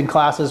dinners, did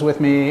classes with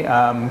me.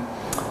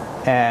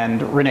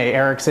 And Renee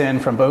Erickson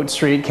from Boat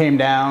Street came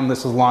down.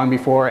 This was long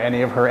before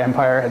any of her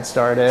empire had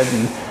started.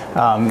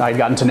 And I'd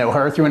gotten to know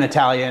her through an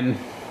Italian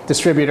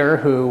distributor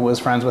who was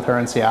friends with her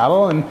in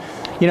Seattle. And,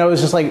 you know, it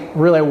was just like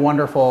really a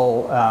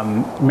wonderful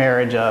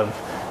marriage of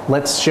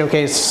let's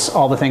showcase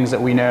all the things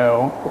that we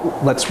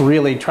know. Let's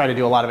really try to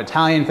do a lot of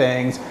Italian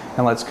things,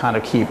 and let's kind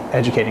of keep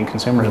educating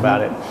consumers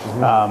about it.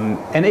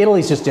 And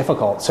Italy's just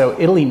difficult. So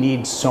Italy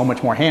needs so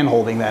much more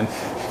hand-holding than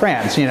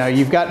France. You know,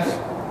 you've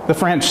got the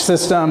French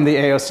system, the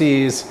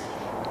AOCs,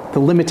 the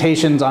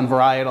limitations on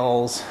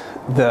varietals,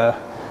 the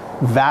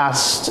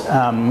vast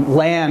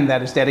land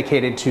that is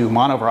dedicated to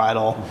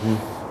monovarietal.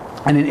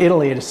 And in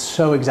Italy, it is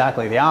so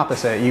exactly the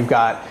opposite. You've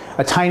got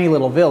a tiny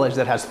little village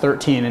that has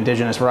 13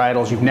 indigenous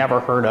varietals you've never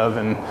heard of,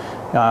 and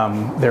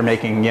they're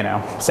making, you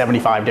know,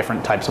 75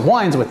 different types of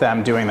wines with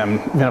them,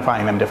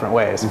 vinifying them different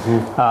ways.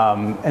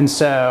 And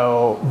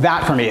so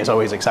that for me is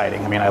always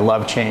exciting. I mean, I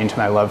love change,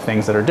 and I love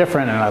things that are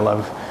different, and I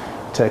love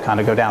to kind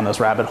of go down those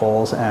rabbit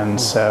holes. And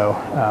so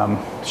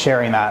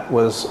sharing that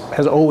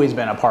has always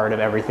been a part of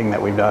everything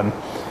that we've done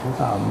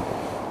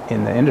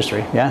in the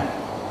industry. Yeah.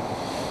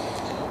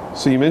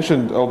 So you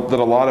mentioned that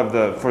a lot of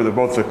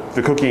both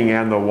the cooking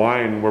and the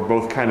wine were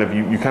both kind of,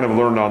 you kind of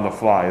learned on the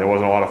fly. There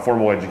wasn't a lot of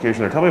formal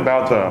education there. Tell me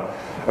about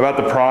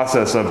the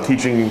process of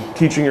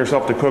teaching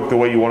yourself to cook the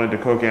way you wanted to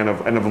cook, and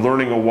of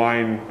learning a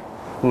wine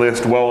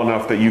list well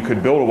enough that you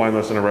could build a wine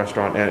list in a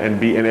restaurant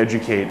and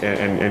educate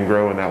and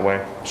grow in that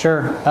way.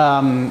 Sure.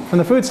 From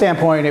the food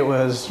standpoint, it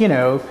was, you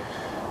know,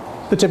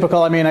 the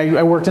typical. I mean,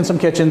 I worked in some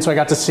kitchens, so I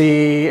got to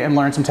see and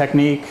learn some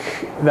technique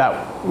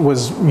that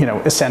was, you know,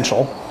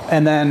 essential.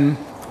 And then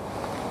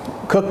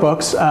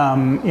cookbooks,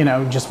 you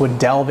know, just would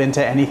delve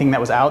into anything that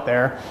was out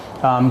there.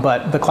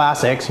 But the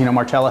classics, you know,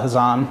 Marcella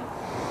Hazan,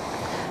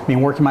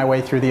 mean, working my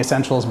way through the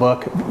Essentials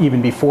book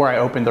even before I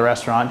opened the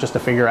restaurant just to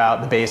figure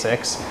out the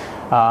basics.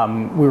 We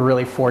were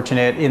really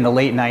fortunate in the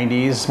late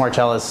 90s.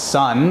 Marcella's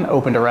son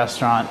opened a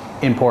restaurant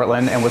in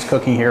Portland and was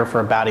cooking here for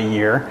about a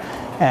year.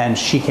 And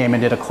she came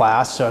and did a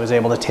class, so I was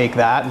able to take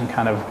that and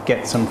kind of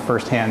get some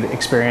firsthand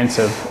experience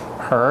of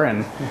her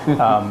and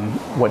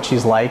what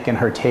she's like and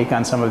her take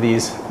on some of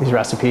these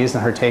recipes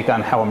and her take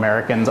on how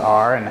Americans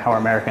are and how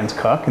Americans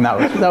cook, and that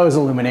was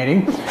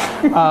illuminating.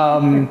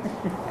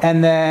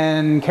 And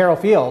then Carol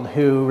Field,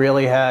 who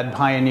really had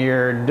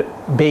pioneered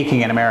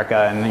baking in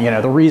America,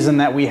 and the reason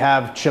that we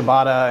have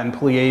ciabatta and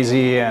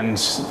pugliese and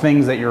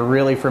things that you're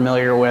really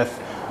familiar with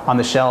on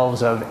the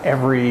shelves of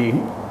every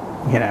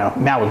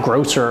now a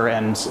grocer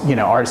and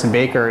artisan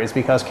baker is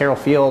because Carol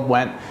Field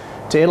went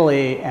to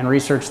Italy and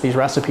researched these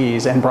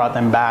recipes and brought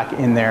them back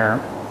in their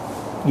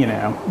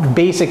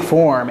basic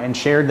form and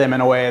shared them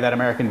in a way that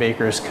American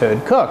bakers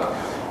could cook.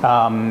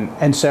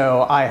 And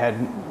so I had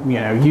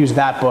used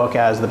that book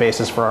as the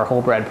basis for our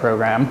whole bread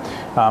program.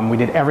 We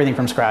did everything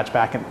from scratch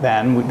back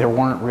then. There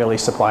weren't really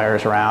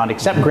suppliers around,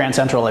 except Grand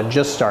Central had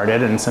just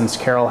started, and since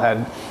Carol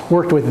had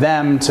worked with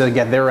them to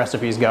get their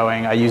recipes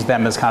going, I used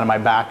them as kind of my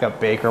backup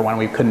baker when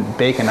we couldn't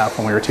bake enough,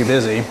 when we were too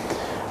busy.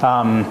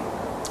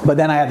 But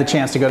then I had the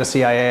chance to go to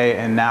CIA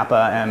in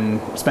Napa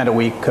and spend a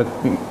week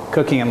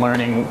cooking and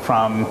learning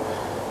from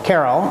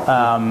Carol,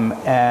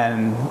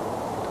 and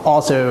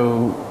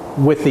also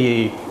with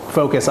the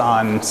focus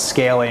on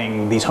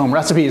scaling these home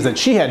recipes that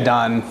she had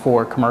done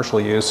for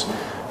commercial use,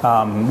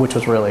 which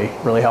was really,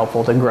 really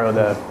helpful to grow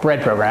the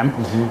bread program.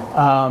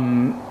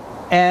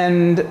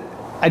 And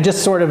I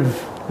just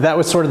that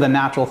was sort of the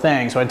natural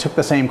thing. So I took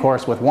the same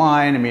course with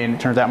wine. I mean, it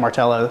turns out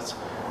Marcella's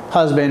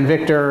husband,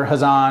 Victor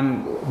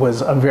Hazan,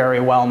 was a very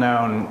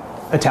well-known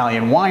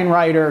Italian wine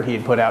writer. He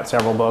had put out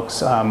several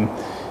books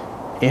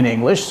in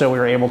English, so we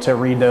were able to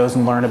read those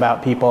and learn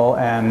about people.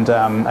 And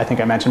I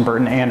think I mentioned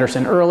Burton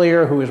Anderson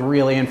earlier, who was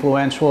really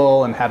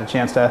influential, and had a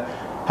chance to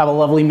have a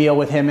lovely meal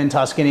with him in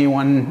Tuscany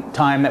one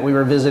time that we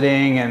were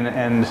visiting,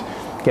 and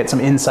get some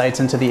insights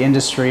into the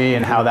industry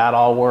and how that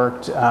all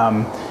worked.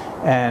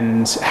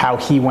 And how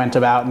he went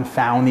about and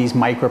found these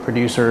micro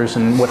producers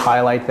and would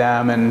highlight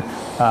them. And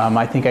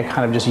I think I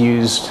kind of just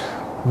used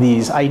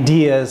these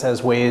ideas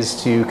as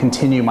ways to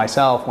continue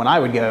myself when I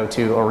would go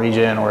to a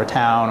region or a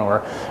town, or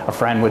a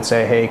friend would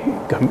say, hey,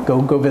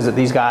 go visit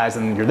these guys,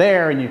 and you're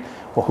there, and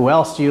well, who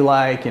else do you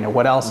like?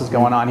 What else is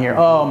going on here?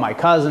 Oh, my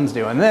cousin's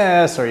doing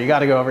this, or you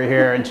got to go over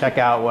here and check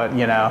out what,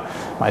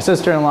 my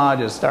sister-in-law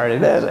just started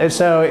this. And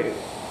so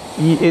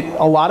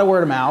a lot of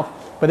word of mouth.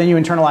 But then you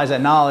internalize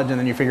that knowledge, and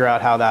then you figure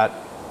out how that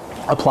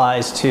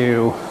applies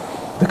to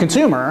the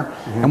consumer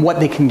and what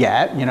they can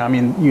get.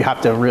 You have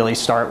to really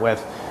start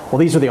with, well,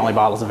 these are the only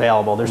bottles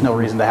available. There's no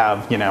reason to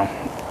have,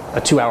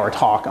 a 2-hour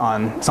talk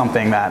on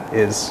something that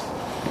is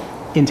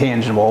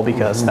intangible,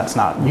 because that's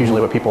not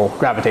usually what people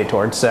gravitate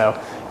towards. So,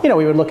 we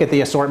would look at the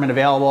assortment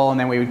available, and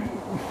then we would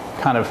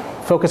kind of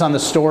focus on the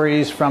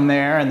stories from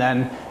there. And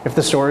then if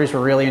the stories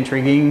were really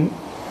intriguing,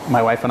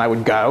 my wife and I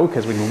would go,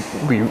 because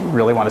we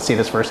really want to see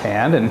this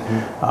firsthand, and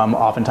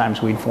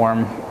oftentimes we'd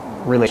form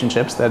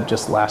relationships that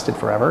just lasted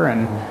forever,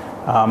 and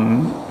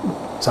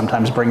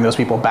sometimes bring those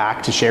people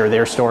back to share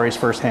their stories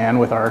firsthand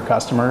with our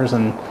customers,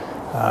 and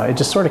it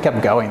just sort of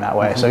kept going that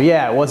way. So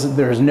yeah,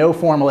 there was no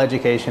formal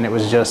education. It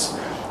was just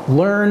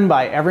learned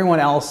by everyone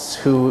else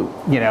who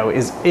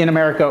is in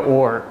America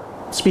or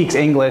speaks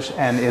English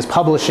and is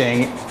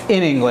publishing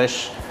in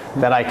English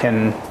that I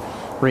can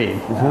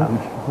read.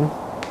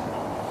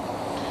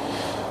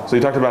 So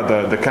you talked about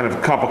the kind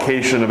of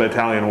complication of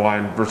Italian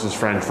wine versus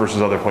French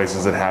versus other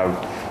places that have.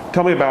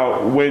 Tell me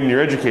about when you're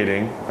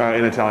educating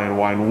in Italian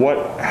wine,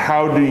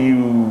 how do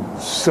you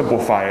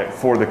simplify it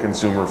for the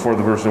consumer, for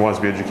the person who wants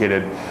to be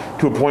educated,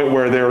 to a point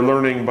where they're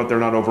learning but they're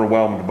not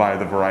overwhelmed by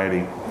the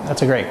variety?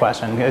 That's a great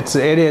question. It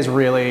is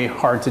really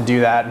hard to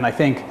do that, and I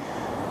think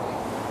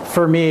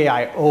for me,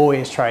 I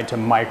always tried to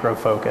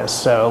micro-focus.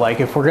 So like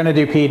if we're going to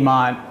do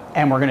Piedmont,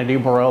 and we're going to do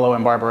Barolo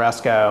and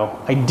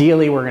Barbaresco,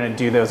 ideally we're going to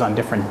do those on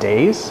different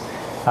days.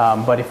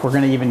 But if we're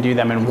going to even do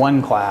them in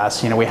one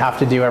class, we have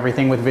to do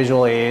everything with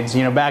visual aids.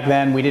 Back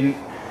then we didn't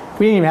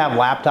even have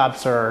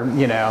laptops, or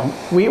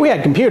we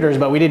had computers,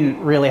 but we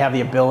didn't really have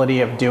the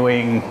ability of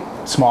doing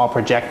small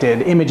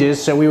projected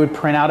images. So we would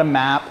print out a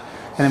map,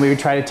 and then we would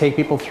try to take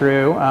people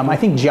through. I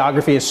think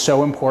geography is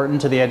so important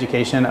to the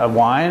education of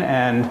wine,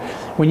 and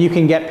when you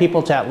can get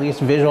people to at least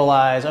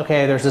visualize,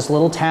 okay, there's this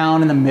little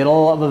town in the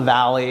middle of a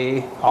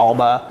valley,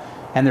 Alba,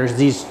 and there's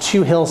these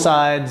two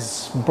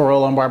hillsides,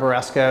 Barolo and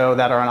Barbaresco,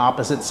 that are on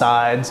opposite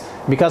sides.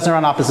 Because they're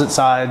on opposite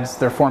sides,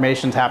 their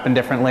formations happen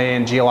differently,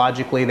 and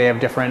geologically they have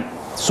different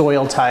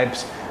soil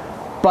types,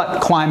 but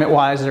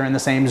climate-wise they're in the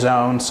same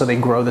zone, so they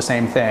grow the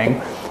same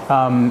thing.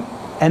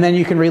 And then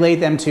you can relate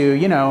them to,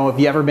 have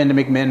you ever been to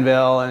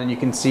McMinnville, and you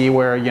can see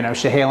where,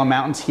 Chehalem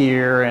Mountain's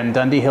here and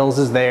Dundee Hills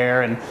is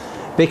there, and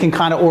they can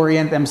kind of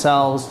orient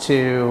themselves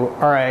to,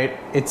 all right,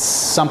 it's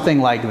something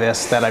like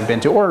this that I've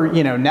been to. Or,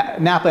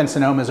 Napa and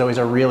Sonoma is always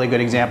a really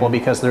good example,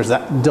 because there's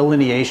that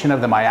delineation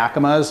of the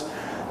Miacamas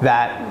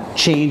that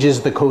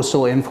changes the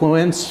coastal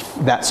influence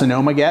that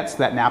Sonoma gets,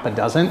 that Napa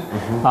doesn't.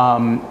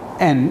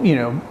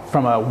 And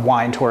from a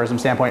wine tourism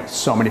standpoint,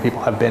 so many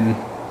people have been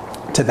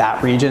to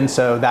that region,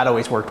 so that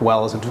always worked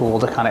well as a tool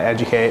to kind of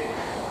educate.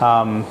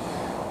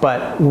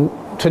 But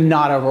to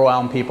not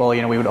overwhelm people,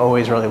 we would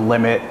always really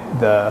limit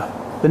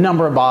the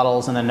number of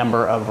bottles and the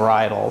number of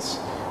varietals,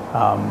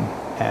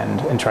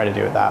 and try to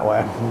do it that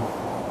way.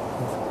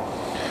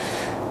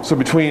 So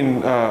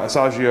between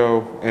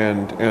Assaggio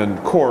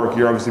and Cork,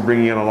 you're obviously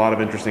bringing in a lot of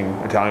interesting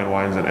Italian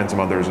wines and some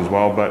others as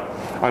well. But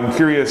I'm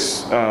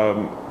curious,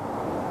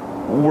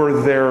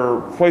 were there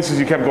places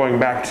you kept going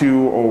back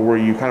to, or were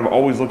you kind of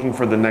always looking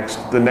for the next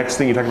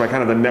thing? You talked about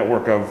kind of the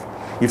network of,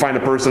 you find a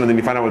person and then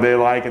you find out what they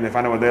like and they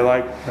find out what they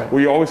like. Right.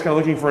 Were you always kind of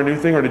looking for a new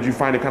thing, or did you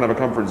find a kind of a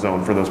comfort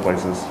zone for those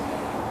places?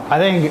 I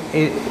think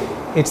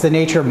it's the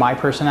nature of my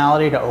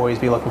personality to always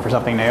be looking for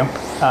something new.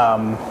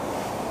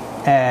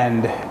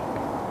 And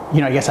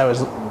I guess I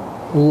was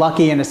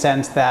lucky in a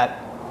sense that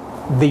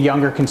the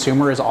younger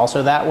consumer is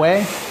also that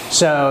way.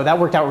 So that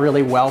worked out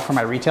really well for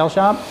my retail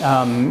shop.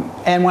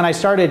 And when I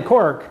started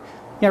Cork,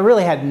 I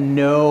really had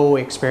no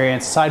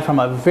experience aside from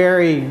a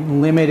very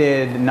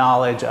limited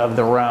knowledge of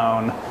the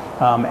Rhone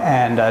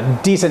and a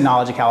decent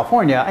knowledge of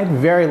California. I had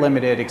very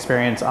limited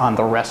experience on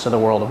the rest of the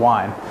world of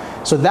wine.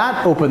 So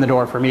that opened the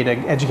door for me to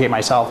educate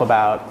myself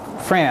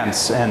about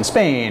France and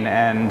Spain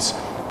and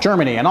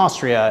Germany and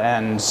Austria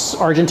and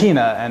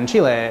Argentina and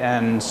Chile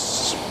and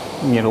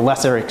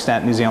lesser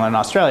extent New Zealand and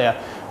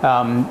Australia,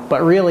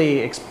 but really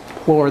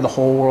explore the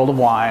whole world of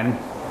wine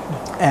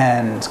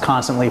and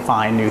constantly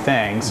find new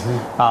things.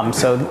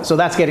 So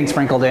that's getting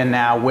sprinkled in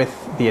now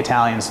with the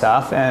Italian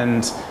stuff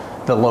and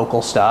the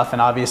local stuff.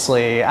 And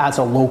obviously, as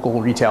a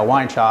local retail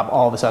wine shop,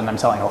 all of a sudden I'm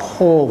selling a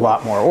whole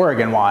lot more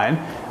Oregon wine.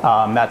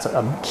 That's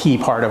a key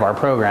part of our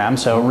program.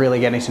 So really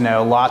getting to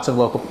know lots of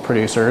local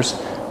producers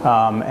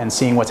and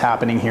seeing what's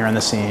happening here in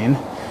the scene.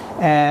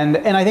 And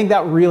I think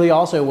that really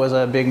also was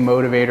a big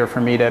motivator for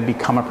me to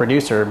become a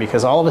producer,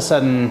 because all of a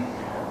sudden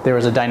there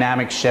was a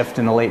dynamic shift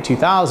in the late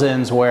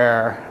 2000s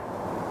where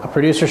a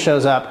producer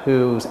shows up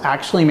who's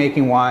actually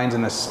making wines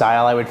in the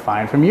style I would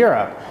find from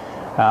Europe.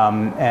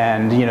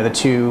 And the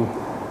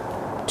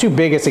two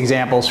biggest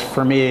examples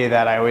for me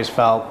that I always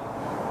felt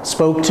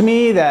spoke to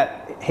me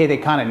that, hey, they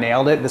kind of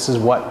nailed it, this is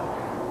what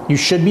you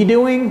should be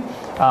doing,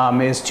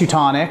 is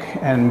Teutonic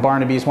and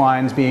Barnaby's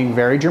wines being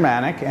very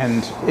Germanic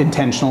and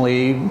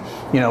intentionally,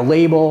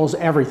 labels,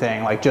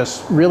 everything, like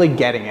just really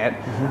getting it,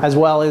 as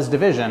well as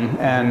Division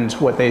and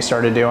what they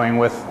started doing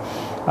with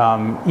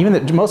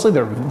even mostly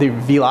the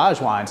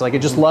village wines. Like I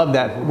just love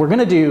that we're going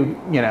to do,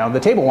 the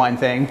table wine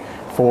thing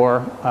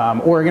for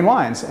Oregon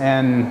wines.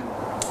 And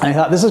I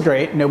thought, this is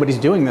great. Nobody's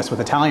doing this with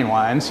Italian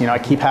wines. I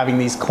keep having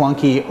these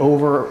clunky,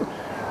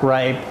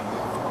 overripe,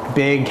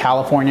 big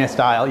California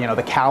style,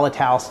 the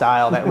Calatal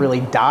style that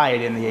really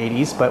died in the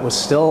 80s, but was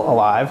still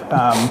alive.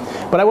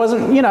 But I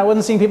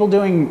wasn't seeing people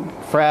doing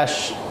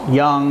fresh,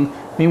 young.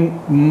 I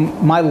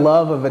mean, my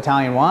love of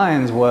Italian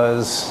wines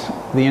was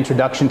the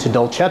introduction to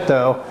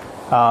Dolcetto,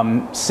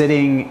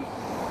 sitting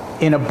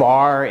in a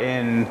bar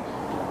in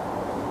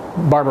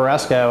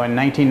Barbaresco in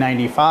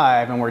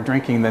 1995, and we're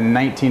drinking the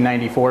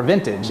 1994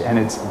 vintage, and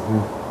it's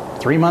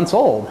 3 months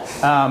old.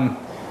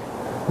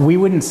 We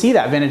wouldn't see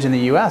that vintage in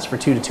the US for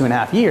 2 to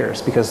 2.5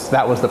 years, because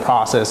that was the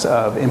process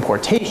of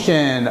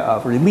importation,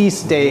 of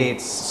release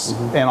dates,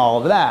 and all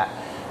of that.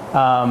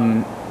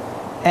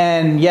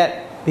 And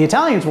yet the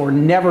Italians were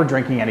never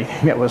drinking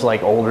anything that was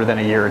like older than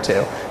a year or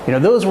two.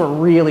 Those were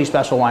really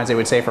special wines, they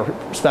would say, for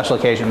special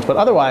occasions, but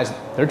otherwise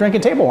they're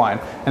drinking table wine.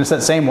 And it's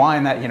that same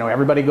wine that,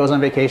 everybody goes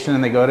on vacation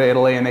and they go to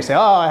Italy and they say, oh,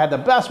 I had the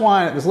best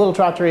wine at this little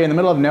trattoria in the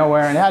middle of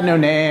nowhere and it had no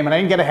name and I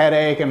didn't get a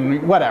headache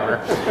and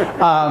whatever.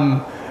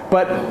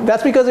 But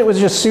that's because it was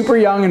just super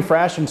young and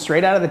fresh and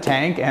straight out of the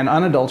tank and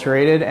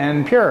unadulterated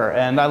and pure,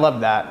 and I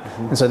loved that.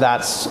 And so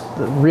that's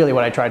really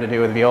what I tried to do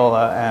with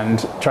Viola,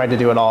 and tried to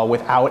do it all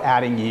without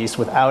adding yeast,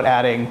 without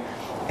adding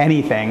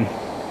anything,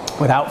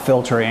 without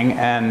filtering,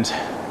 and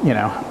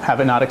have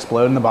it not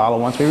explode in the bottle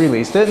once we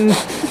released it. And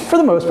for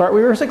the most part,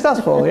 we were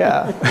successful,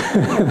 yeah.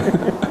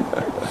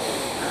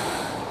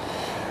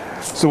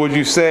 So would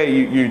you say,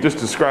 you just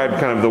described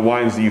kind of the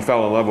wines that you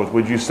fell in love with,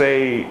 would you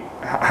say,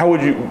 how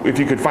would you, if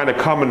you could find a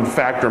common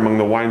factor among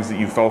the wines that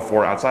you fell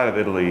for outside of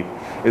Italy,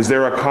 is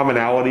there a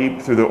commonality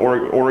through the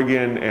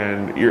Oregon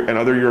and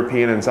other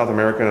European and South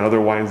American and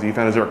other wines that you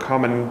found? Is there a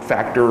common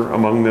factor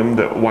among them,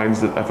 the wines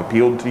that have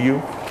appealed to you?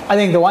 I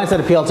think the wines that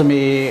appeal to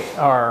me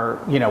are,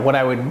 what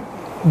I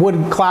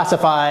would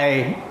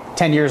classify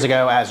 10 years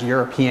ago as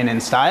European in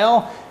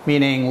style,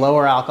 meaning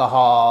lower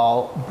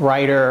alcohol,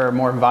 brighter,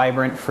 more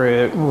vibrant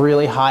fruit,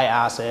 really high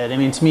acid. I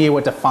mean, to me,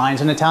 what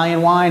defines an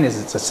Italian wine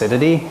is its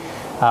acidity,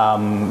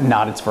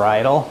 not its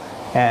varietal.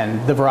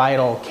 And the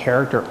varietal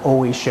character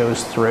always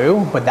shows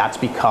through, but that's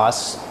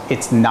because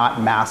it's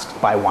not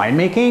masked by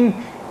winemaking.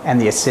 and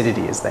the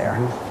acidity is there.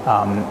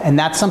 And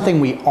that's something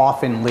we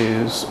often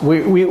lose.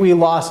 We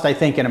lost, I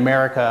think, in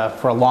America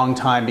for a long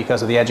time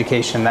because of the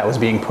education that was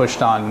being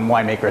pushed on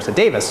winemakers at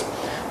Davis.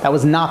 That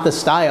was not the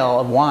style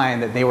of wine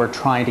that they were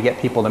trying to get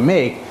people to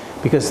make,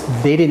 because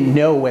they didn't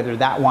know whether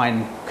that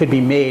wine could be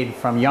made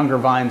from younger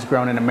vines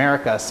grown in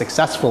America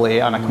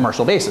successfully on a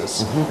commercial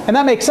basis. And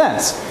that makes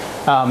sense.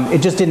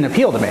 It just didn't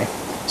appeal to me.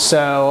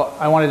 So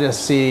I wanted to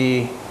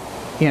see,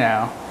 you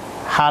know,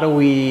 how do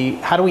we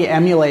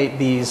emulate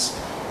these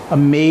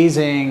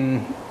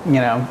amazing, you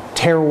know,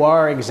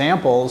 terroir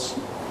examples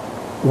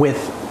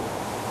with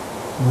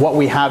what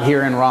we have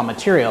here in raw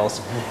materials.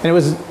 And it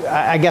was,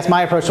 I guess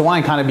my approach to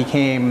wine kind of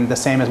became the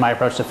same as my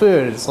approach to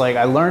food. It's like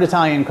I learned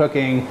Italian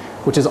cooking,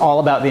 which is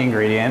all about the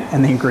ingredient,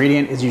 and the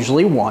ingredient is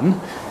usually one,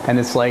 and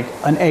it's like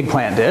an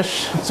eggplant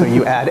dish. So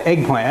you add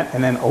eggplant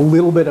and then a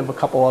little bit of a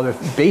couple other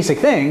basic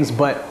things,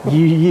 but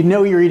you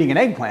know you're eating an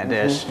eggplant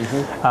dish.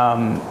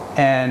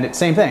 And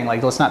same thing,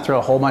 like let's not throw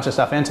a whole bunch of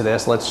stuff into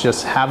this. Let's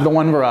just have the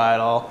one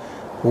varietal,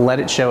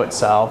 let it show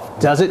itself.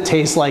 Does it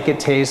taste like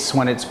it tastes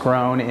when it's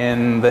grown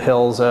in the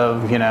hills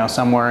of, you know,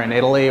 somewhere in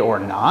Italy or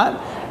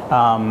not?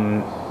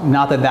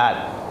 Not that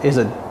that is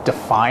a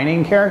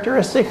defining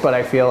characteristic, but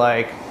I feel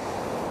like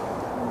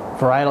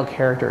varietal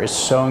character is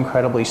so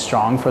incredibly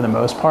strong for the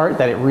most part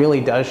that it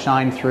really does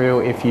shine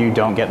through if you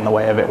don't get in the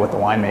way of it with the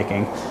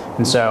winemaking.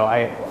 And so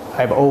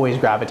I've always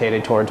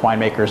gravitated towards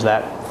winemakers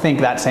that think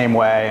that same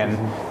way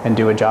and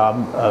do a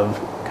job of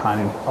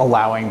kind of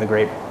allowing the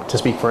grape to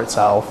speak for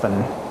itself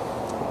and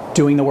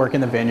doing the work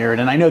in the vineyard.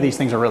 And I know these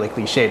things are really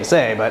cliche to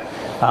say, but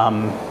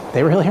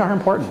they really are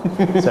important.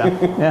 So,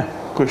 yeah.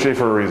 Cliche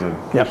for a reason.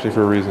 Yep. Cliche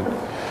for a reason.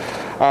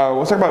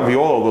 Let's talk about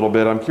Viola a little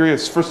bit. I'm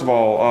curious, first of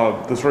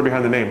all, the story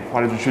behind the name.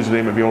 Why did you choose the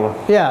name of Viola?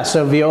 Yeah,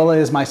 so Viola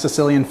is my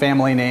Sicilian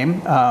family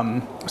name.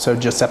 So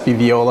Giuseppe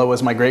Viola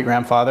was my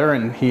great-grandfather,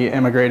 and he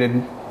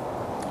immigrated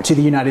to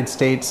the United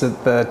States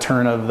at the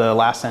turn of the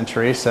last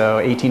century, so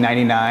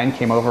 1899,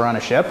 came over on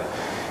a ship,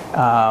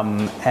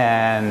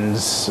 and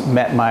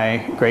met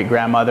my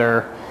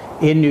great-grandmother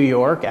in New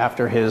York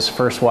after his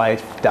first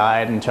wife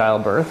died in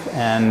childbirth,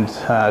 and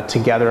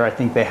together I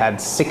think they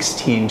had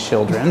 16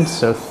 children,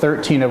 so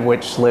 13 of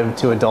which lived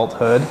to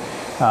adulthood.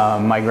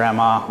 My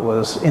grandma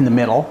was in the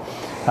middle,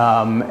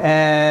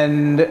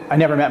 and I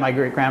never met my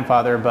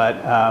great-grandfather, but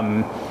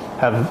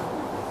have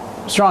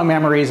strong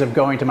memories of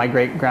going to my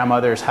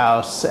great-grandmother's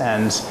house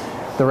and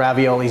the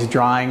raviolis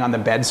drying on the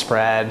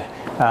bedspread,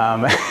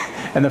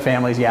 and the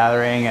families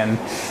gathering, and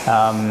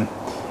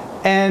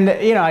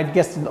you know, I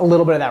guess a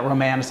little bit of that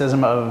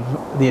romanticism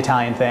of the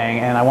Italian thing,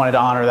 and I wanted to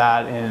honor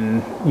that.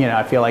 And you know,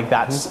 I feel like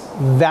that's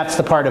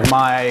the part of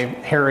my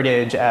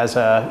heritage as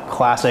a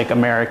classic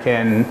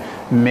American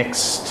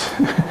mixed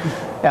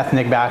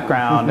ethnic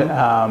background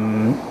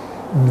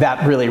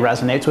that really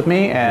resonates with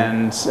me.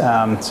 And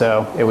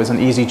so it was an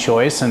easy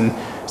choice, and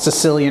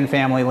Sicilian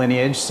family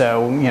lineage.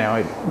 So you know,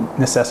 it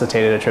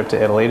necessitated a trip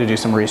to Italy to do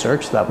some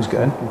research. So that was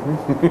good.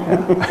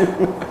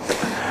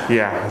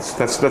 Yeah,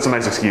 that's a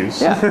nice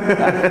excuse. Yeah.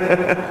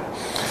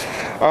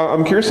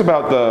 I'm curious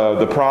about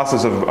the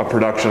process of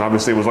production.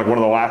 Obviously, it was like one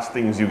of the last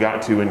things you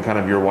got to in kind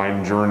of your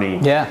wine journey.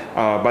 Yeah.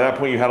 By that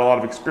point, you had a lot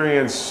of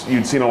experience.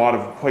 You'd seen a lot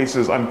of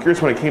places. I'm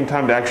curious, when it came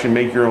time to actually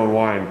make your own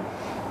wine,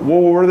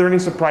 were there any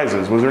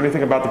surprises? Was there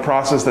anything about the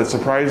process that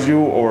surprised you,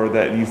 or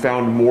that you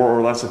found more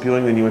or less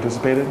appealing than you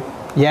anticipated?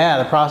 Yeah,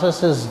 the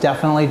process is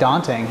definitely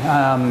daunting.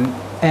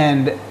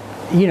 And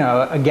you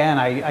know, again,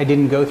 I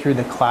didn't go through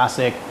the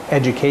classic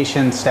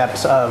education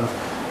steps of,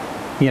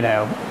 you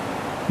know,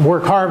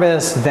 work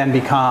harvest, then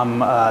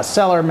become a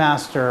cellar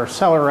master,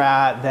 cellar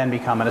rat, then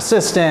become an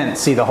assistant,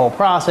 see the whole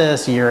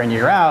process year in,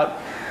 year out.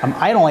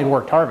 I had only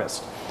worked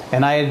harvest,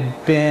 and I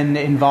had been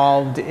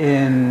involved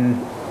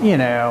in, you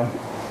know,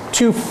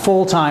 2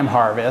 full-time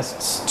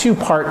harvests, 2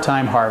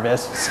 part-time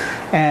harvests,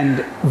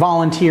 and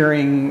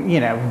volunteering, you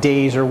know,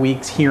 days or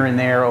weeks here and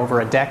there over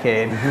a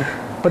decade.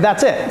 But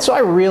that's it. So I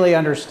really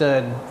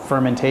understood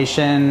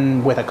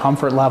fermentation with a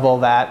comfort level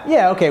that,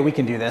 yeah, okay, we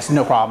can do this,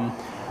 no problem.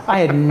 I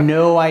had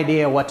no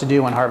idea what to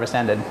do when harvest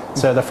ended.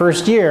 So the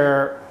first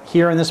year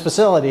here in this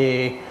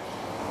facility,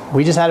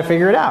 we just had to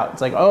figure it out.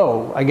 It's like,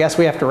 oh, I guess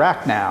we have to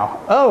rack now.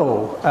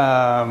 Oh,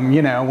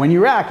 you know, when you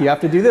rack, you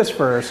have to do this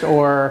first.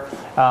 Or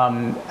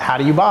how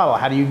do you bottle?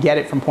 How do you get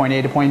it from point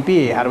A to point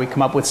B? How do we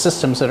come up with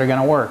systems that are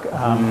going to work?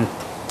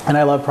 And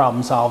I love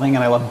problem solving,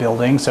 and I love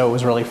building, so it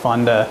was really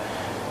fun to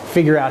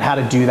figure out how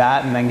to do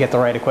that and then get the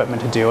right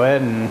equipment to do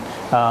it. And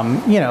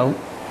you know,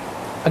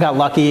 I got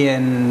lucky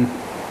in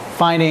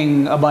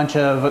finding a bunch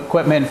of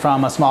equipment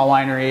from a small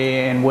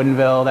winery in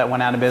Woodinville that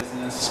went out of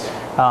business.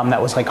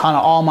 That was like kind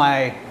of all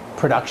my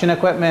production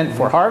equipment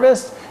for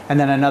harvest, and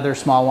then another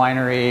small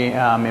winery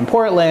in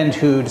Portland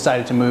who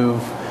decided to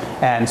move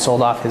and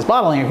sold off his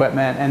bottling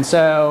equipment. And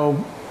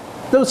so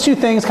those 2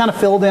 things kind of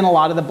filled in a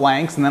lot of the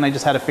blanks, and then I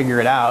just had to figure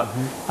it out.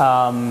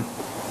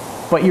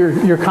 But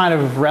you're kind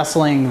of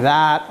wrestling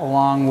that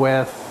along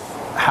with,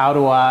 how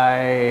do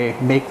I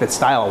make the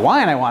style of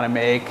wine I want to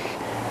make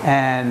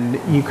and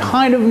you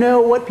kind of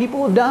know what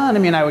people have done. I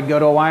mean, I would go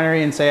to a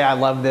winery and say, I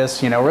love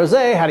this,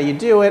 rosé, how do you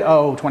do it?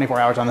 Oh, 24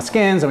 hours on the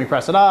skins, then we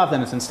press it off,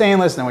 then it's in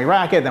stainless, then we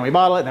rack it, then we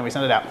bottle it, then we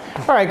send it out.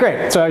 All right,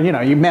 great. So,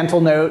 you mental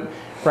note,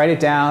 write it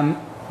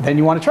down, then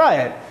you want to try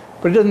it.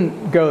 But it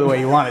doesn't go the way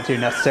you want it to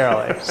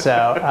necessarily. So,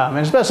 and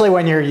especially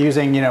when you're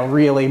using,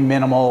 really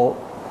minimal,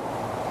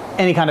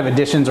 any kind of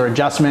additions or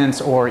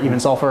adjustments or even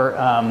sulfur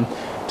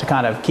to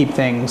kind of keep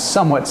things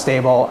somewhat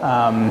stable.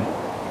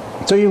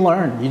 So you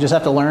learn. You just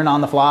have to learn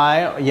on the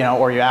fly,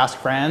 or you ask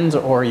friends,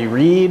 or you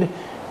read.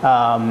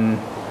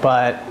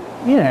 But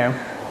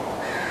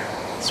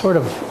sort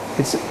of,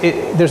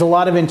 there's a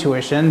lot of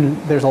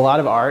intuition. There's a lot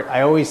of art.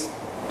 I always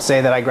say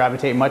that I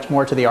gravitate much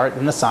more to the art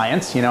than the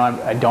science.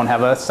 I don't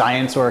have a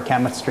science or a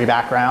chemistry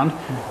background.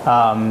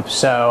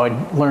 So I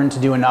learned to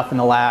do enough in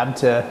the lab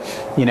to,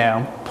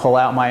 pull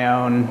out my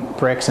own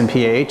bricks and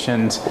pH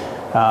and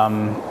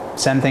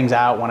send things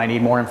out when I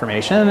need more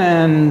information,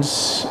 and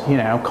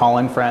call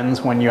in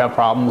friends when you have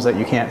problems that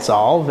you can't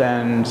solve,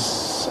 and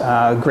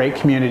great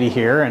community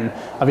here. And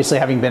obviously,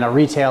 having been a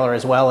retailer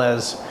as well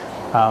as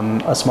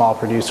a small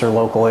producer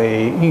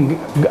locally,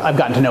 I've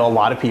gotten to know a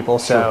lot of people,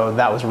 so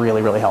that was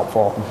really, really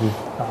helpful.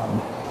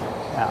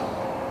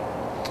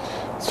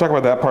 Let's talk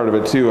about that part of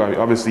it too. I mean,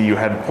 obviously, you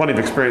had plenty of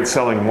experience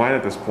selling wine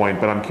at this point,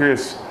 but I'm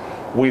curious,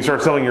 when you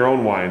start selling your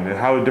own wine,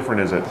 how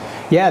different is it?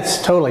 Yeah,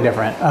 it's totally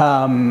different.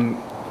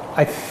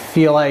 I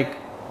feel like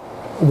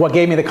what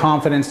gave me the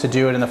confidence to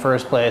do it in the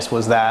first place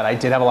was that I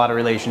did have a lot of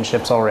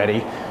relationships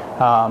already.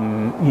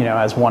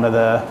 As one of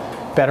the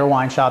better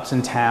wine shops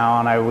in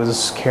town, I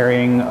was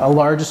carrying a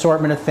large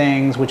assortment of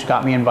things, which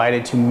got me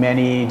invited to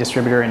many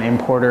distributor and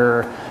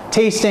importer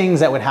tastings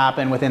that would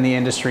happen within the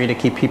industry to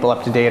keep people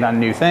up to date on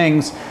new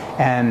things.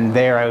 And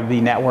there I would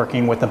be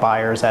networking with the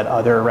buyers at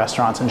other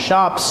restaurants and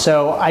shops.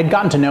 So I'd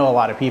gotten to know a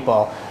lot of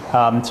people.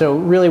 So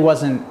it really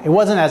wasn't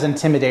as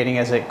intimidating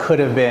as it could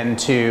have been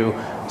to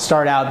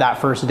start out that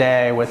first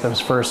day with those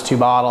first 2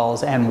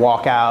 bottles and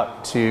walk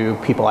out to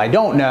people I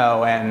don't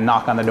know and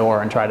knock on the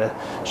door and try to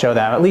show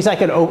them. At least I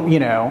could,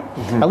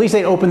 at least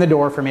they'd open the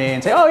door for me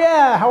and say, oh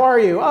yeah, how are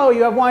you? Oh,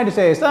 you have wine to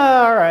taste. Oh,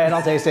 all right,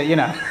 I'll taste it,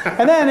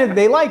 And then if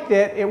they liked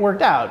it, it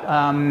worked out.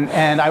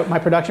 And my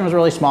production was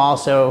really small,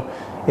 so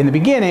in the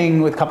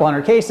beginning with a couple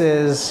hundred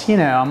cases,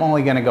 I'm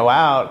only gonna go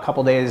out a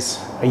couple days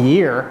a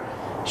year,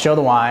 show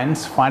the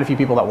wines, find a few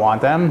people that want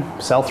them,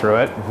 sell through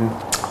it.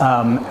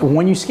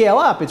 When you scale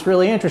up, it's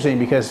really interesting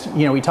because,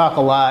 we talk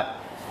a lot,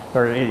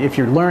 or if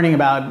you're learning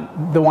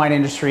about the wine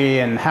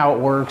industry and how it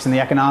works and the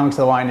economics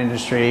of the wine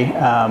industry,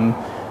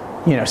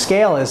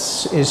 scale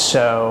is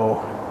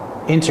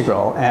so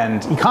integral,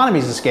 and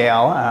economies of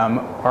scale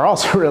are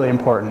also really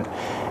important.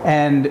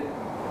 And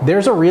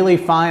there's a really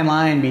fine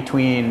line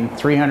between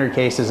 300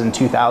 cases and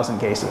 2,000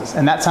 cases.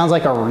 And that sounds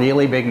like a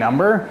really big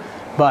number,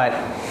 but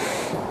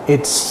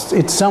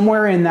it's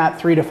somewhere in that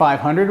 300 to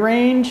 500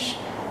 range,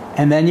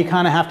 and then you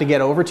kind of have to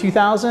get over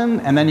 2,000,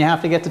 and then you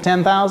have to get to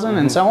 10,000,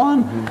 and so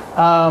on.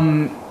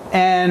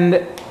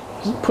 And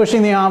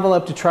pushing the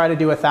envelope to try to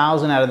do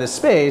 1,000 out of this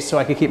space so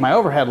I could keep my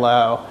overhead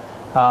low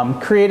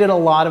created a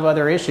lot of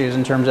other issues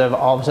in terms of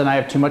all of a sudden I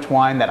have too much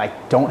wine that I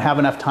don't have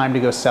enough time to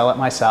go sell it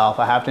myself.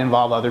 I have to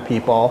involve other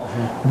people.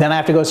 Then I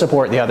have to go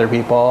support the other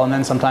people, and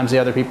then sometimes the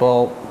other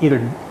people either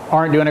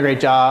aren't doing a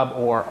great job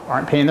or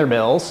aren't paying their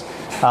bills,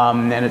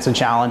 and it's a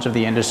challenge of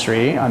the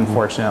industry,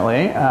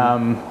 unfortunately.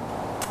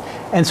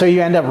 And so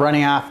you end up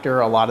running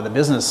after a lot of the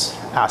business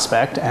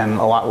aspect and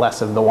a lot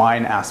less of the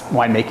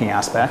winemaking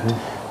aspect.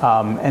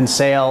 And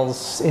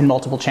sales in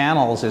multiple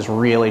channels is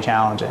really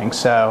challenging.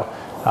 So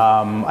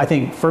I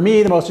think for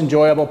me, the most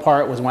enjoyable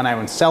part was when I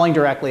was selling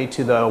directly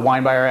to the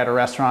wine buyer at a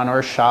restaurant or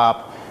a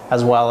shop,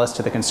 as well as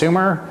to the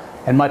consumer,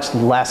 and much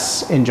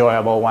less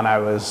enjoyable when I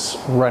was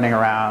running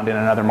around in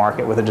another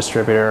market with a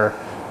distributor.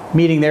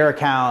 Meeting their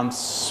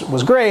accounts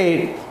was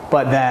great,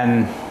 but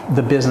then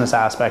the business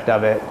aspect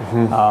of it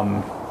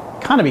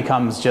kind of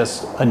becomes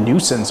just a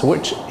nuisance,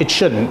 which it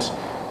shouldn't.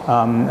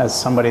 As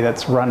somebody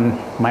that's run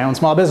my own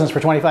small business for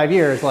 25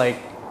 years,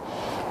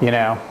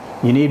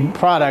 you need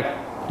product,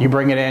 you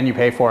bring it in, you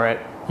pay for it,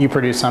 you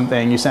produce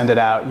something, you send it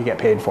out, you get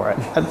paid for it.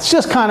 That's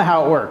just kind of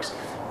how it works.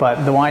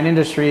 But the wine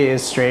industry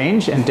is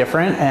strange and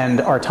different,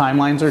 and our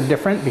timelines are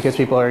different because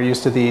people are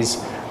used to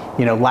these,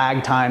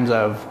 lag times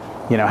of,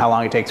 how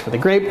long it takes for the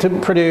grape to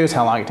produce,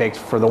 how long it takes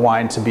for the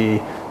wine to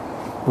be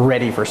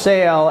ready for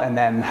sale, and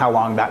then how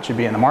long that should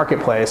be in the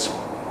marketplace.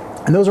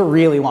 And those are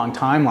really long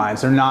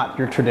timelines. They're not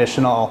your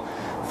traditional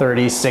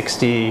 30,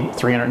 60,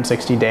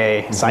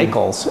 360-day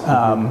cycles.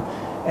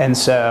 And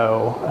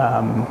so,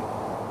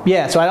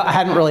 so I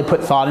hadn't really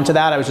put thought into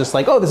that. I was just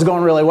like, oh, this is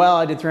going really well.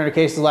 I did 300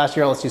 cases last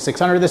year. Let's do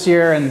 600 this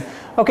year. And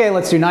okay,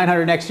 let's do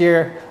 900 next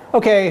year.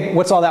 Okay,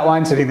 what's all that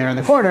wine sitting there in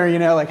the corner?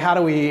 How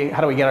do we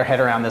get our head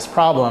around this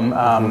problem?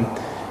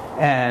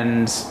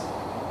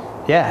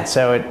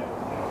 So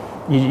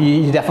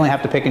you definitely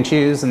have to pick and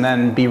choose, and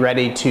then be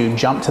ready to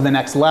jump to the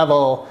next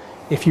level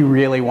if you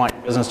really want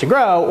your business to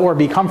grow, or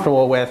be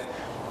comfortable with,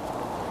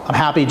 I'm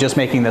happy just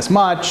making this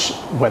much,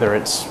 whether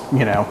it's,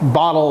 you know,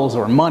 bottles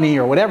or money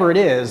or whatever it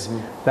is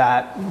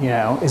that, you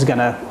know, is going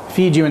to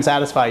feed you and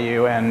satisfy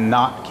you, and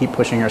not keep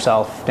pushing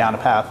yourself down a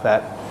path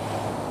that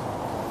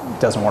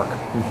doesn't work.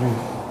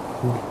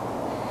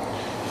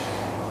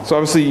 So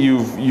obviously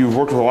you've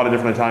worked with a lot of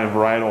different Italian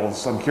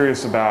varietals. I'm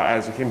curious about,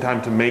 as it came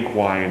time to make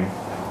wine,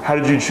 how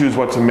did you choose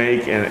what to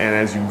make, and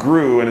as you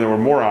grew and there were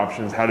more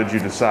options, how did you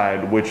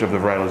decide which of the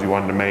varietals you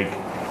wanted to make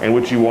and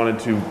which you wanted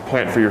to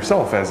plant for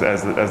yourself as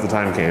the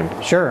time came?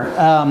 Sure.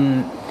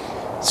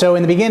 So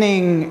in the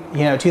beginning,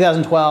 you know,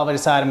 2012, I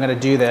decided I'm going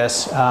to do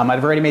this.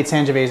 I've already made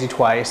Sangiovese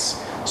twice,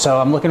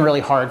 so I'm looking really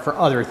hard for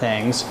other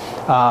things.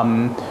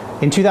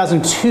 In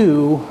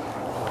 2002,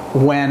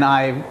 when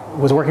I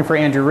was working for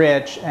Andrew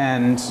Rich,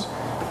 and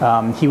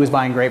he was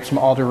buying grapes from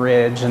Alder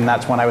Ridge, and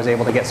that's when I was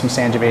able to get some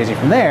Sangiovese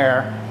from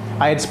there,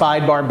 I had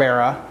spied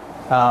Barbera.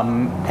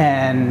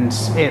 And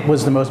it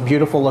was the most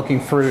beautiful looking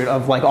fruit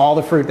of like all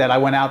the fruit that I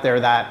went out there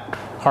that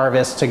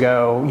harvest to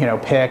go, you know,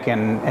 pick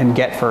and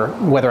get, for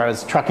whether I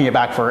was trucking it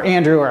back for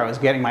Andrew or I was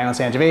getting my own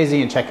Sangiovese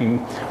and checking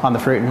on the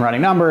fruit and running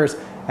numbers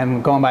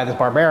and going by this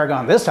Barbera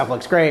going, this stuff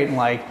looks great, and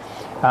like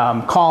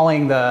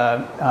calling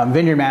the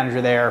vineyard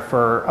manager there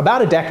for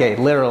about a decade,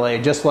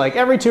 literally, just like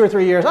every 2 or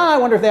 3 years, I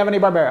wonder if they have any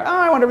Barbera,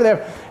 I wonder if they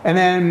have, and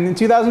then in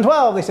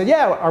 2012 they said,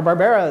 yeah, our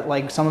Barbera,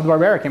 like some of the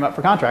Barbera came up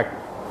for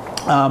contract.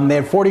 They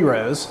have 40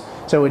 rows,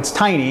 so it's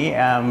tiny.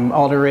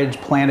 Alder Ridge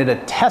planted a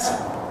test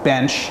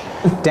bench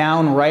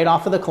down right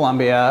off of the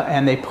Columbia,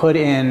 and they put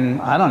in,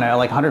 I don't know,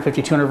 like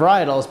 150, 200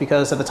 varietals,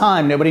 because at the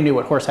time nobody knew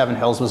what Horse Heaven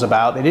Hills was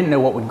about. They didn't know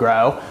what would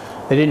grow.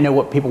 They didn't know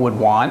what people would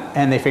want,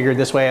 and they figured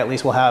this way at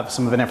least we'll have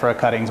some vinifera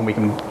cuttings and we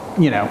can,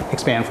 you know,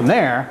 expand from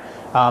there.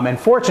 And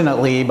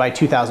fortunately, by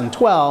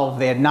 2012,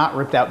 they had not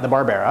ripped out the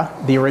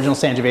Barbera. The original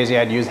Sangiovese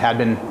I'd used had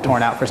been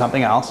torn out for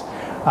something else.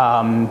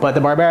 But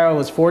the Barbera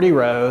was 40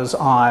 rows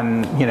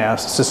on, you know,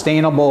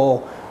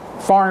 sustainable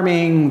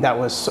farming that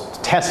was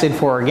tested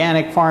for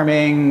organic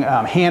farming,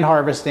 hand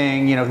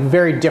harvesting, you know,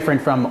 very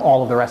different from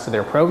all of the rest of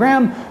their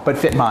program, but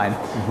fit mine.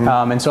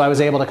 And so I was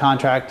able to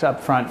contract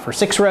up front for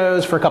 6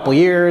 rows for a couple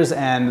years,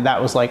 and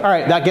that was like, all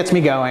right, that gets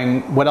me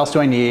going. What else do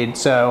I need?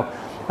 So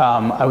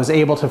I was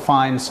able to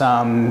find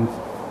some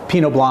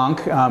Pinot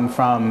Blanc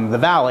from the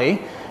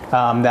Valley,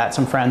 that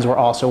some friends were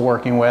also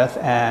working with,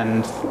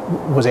 and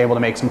was able to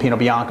make some Pinot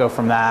Bianco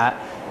from that.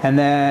 And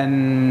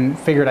then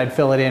figured I'd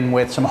fill it in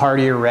with some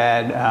hardier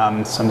red,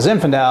 some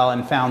Zinfandel,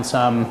 and found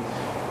some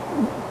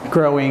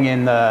growing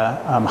in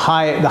the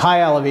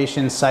high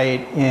elevation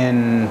site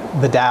in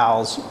the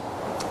Dalles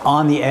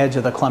on the edge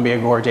of the Columbia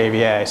Gorge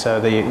AVA, so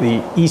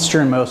the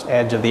easternmost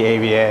edge of the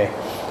AVA,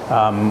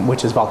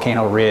 which is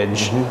Volcano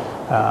Ridge.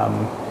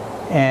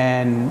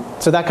 And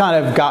so that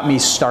kind of got me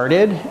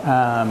started,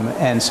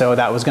 and so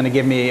that was going to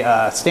give me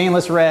a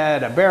stainless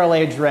red, a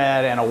barrel-aged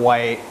red, and a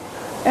white,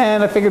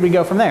 and I figured we'd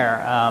go from there.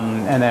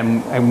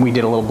 And we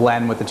did a little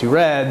blend with the 2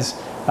 reds,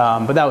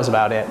 but that was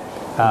about it.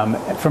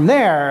 From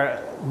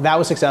there, that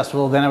was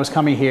successful. Then I was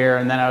coming here,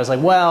 and then I was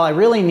like, well, I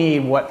really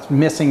need what's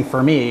missing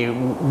for me,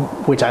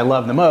 which I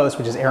love the most,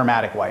 which is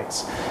aromatic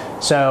whites.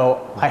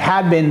 So I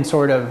had been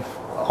sort of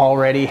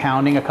already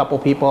hounding a couple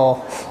people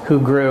who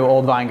grew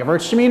Old Vine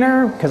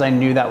Gewürztraminer, because I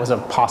knew that was a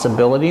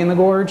possibility in the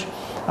gorge,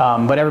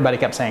 but everybody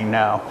kept saying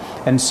no.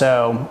 And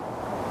so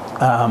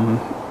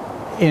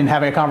in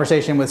having a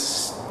conversation with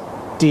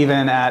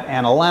Stephen at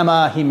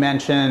Analemma, he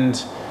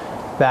mentioned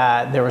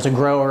that there was a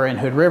grower in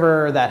Hood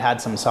River that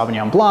had some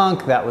Sauvignon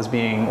Blanc that was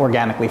being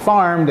organically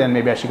farmed, and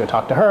maybe I should go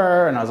talk to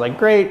her. And I was like,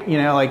 great, you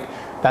know, like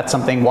that's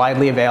something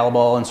widely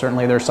available, and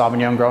certainly there's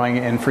Sauvignon growing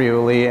in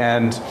Friuli,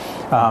 and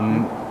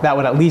that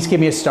would at least give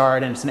me a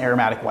start, and it's an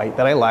aromatic white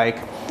that I like.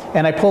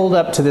 And I pulled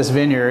up to this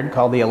vineyard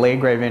called the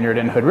Allegre Vineyard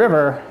in Hood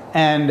River,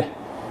 and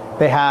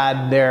they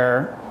had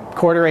their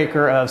 1/4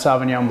 acre of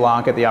Sauvignon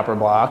Blanc at the upper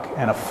block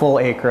and a full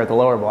acre at the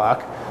lower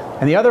block.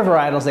 And the other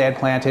varietals they had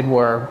planted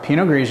were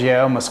Pinot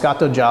Grigio,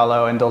 Moscato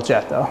Giallo, and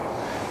Dolcetto.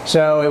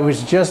 So it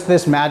was just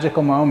this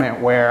magical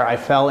moment where I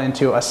fell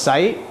into a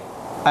site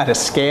at a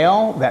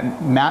scale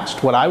that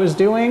matched what I was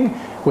doing,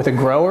 with a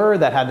grower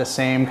that had the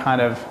same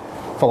kind of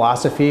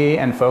philosophy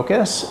and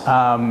focus,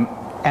 and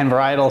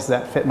varietals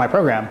that fit my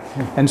program.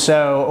 And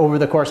so over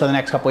the course of the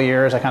next couple of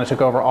years, I kind of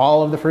took over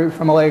all of the fruit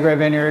from Allegre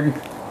Vineyard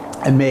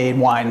and made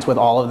wines with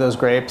all of those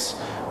grapes,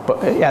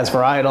 but as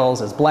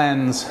varietals, as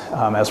blends,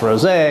 as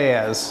rosé,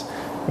 as,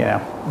 you know,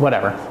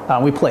 whatever.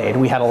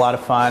 We had a lot of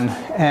fun,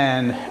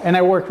 and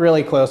I worked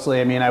really closely.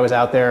 I mean, I was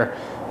out there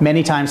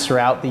many times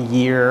throughout the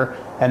year,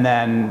 and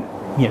then,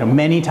 you know,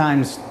 many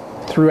times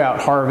throughout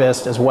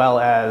harvest, as well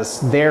as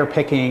they're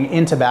picking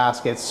into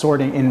baskets,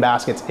 sorting in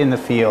baskets in the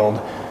field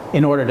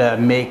in order to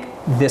make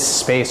this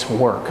space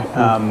work.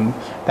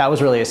 That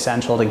was really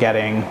essential to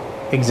getting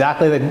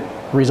exactly the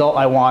result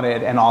I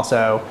wanted, and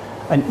also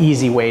an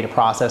easy way to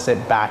process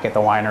it back at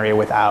the winery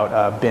without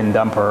a bin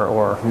dumper,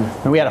 or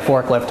we had a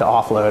forklift to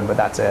offload, but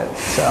that's it.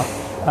 So,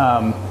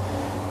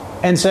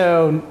 and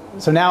so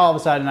now all of a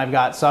sudden I've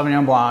got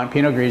Sauvignon Blanc,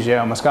 Pinot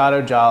Grigio,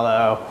 Moscato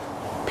Giallo.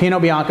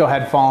 Pinot Bianco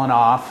had fallen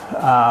off.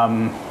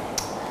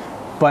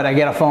 But I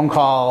get a phone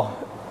call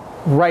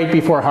right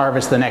before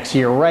harvest the next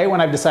year, right when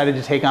I've decided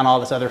to take on all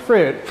this other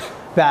fruit,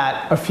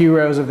 that a few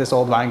rows of this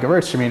old vine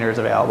Gewürztraminer is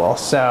available.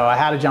 So I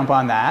had to jump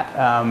on that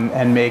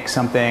and make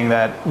something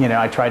that,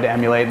 I tried to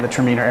emulate the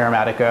Traminer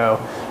Aromatico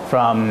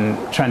from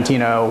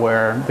Trentino,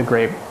 where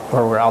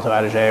Alto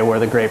Adige, where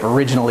the grape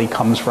originally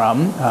comes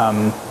from,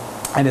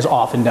 and is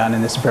often done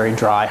in this very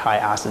dry, high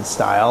acid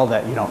style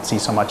that you don't see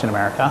so much in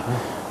America.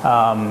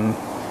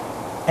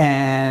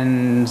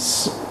 And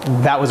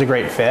that was a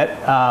great fit.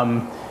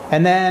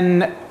 And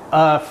then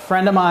a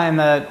friend of mine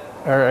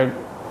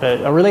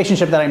a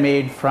relationship that I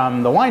made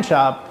from the wine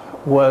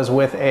shop was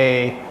with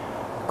a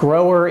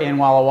grower in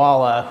Walla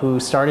Walla who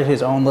started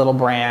his own little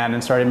brand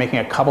and started making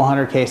a couple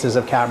hundred cases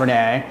of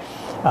Cabernet.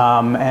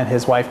 And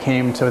his wife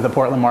came to the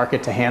Portland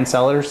market to hand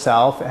sell it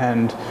herself.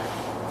 And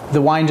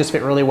the wine just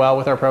fit really well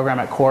with our program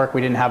at Cork.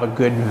 We didn't have a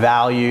good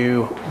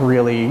value,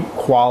 really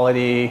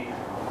quality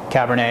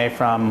Cabernet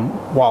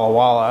from Walla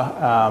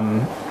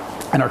Walla.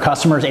 And our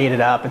customers ate it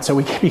up, and so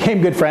we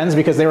became good friends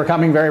because they were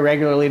coming very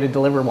regularly to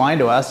deliver wine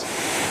to us.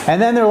 And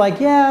then they're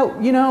like, yeah,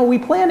 we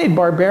planted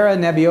Barbera,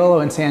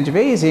 Nebbiolo, and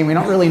Sangiovese, and we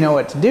don't really know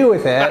what to do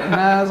with it. And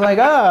I was like,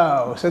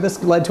 oh. So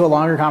this led to a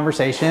longer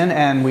conversation,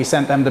 and we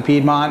sent them to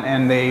Piedmont,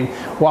 and they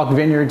walked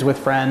vineyards with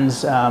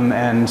friends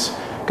and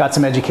got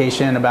some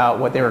education about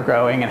what they were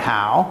growing and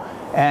how.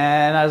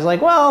 And I was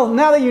like, well,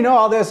 now that you know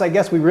all this, I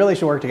guess we really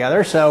should work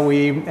together. So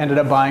we ended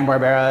up buying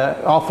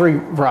Barbera, all 3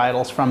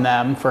 varietals from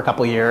them for a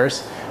couple of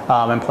years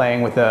and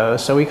playing with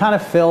those. So we kind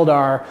of filled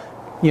our,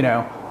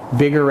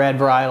 bigger red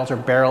varietals or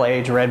barrel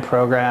aged red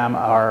program,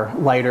 our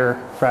lighter,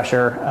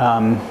 fresher,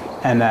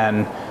 and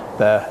then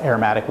the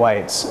aromatic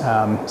whites.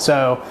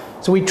 So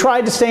we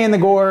tried to stay in the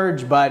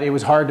gorge, but it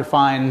was hard to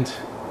find.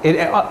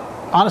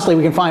 Honestly,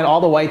 we can find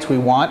all the whites we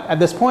want at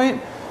this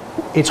point.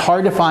 It's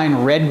hard to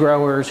find red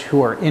growers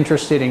who are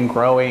interested in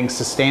growing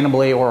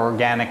sustainably or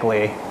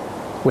organically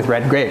with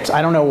red grapes.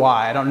 I don't know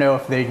why. I don't know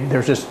if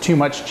there's just too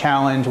much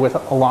challenge with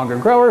a longer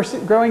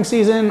growing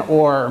season,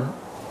 or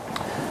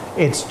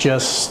it's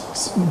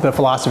just the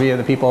philosophy of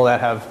the people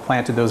that have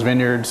planted those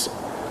vineyards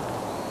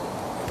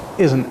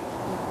isn't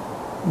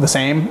the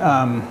same.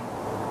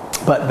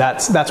 But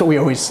that's what we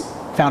always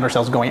found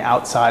ourselves going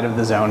outside of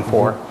the zone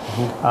for.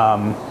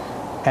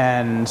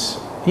 And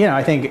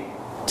I think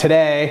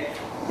today,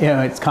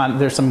 it's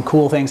there's some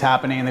cool things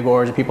happening in the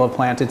gorge. People have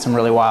planted some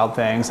really wild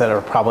things that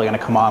are probably going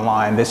to come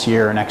online this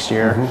year or next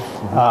year.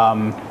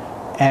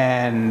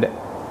 And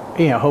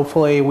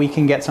hopefully we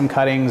can get some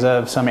cuttings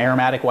of some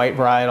aromatic white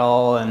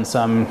varietal and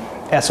some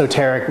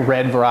esoteric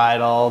red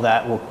varietal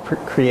that will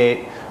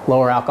create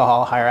lower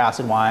alcohol, higher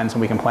acid wines,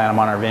 and we can plant them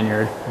on our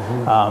vineyard.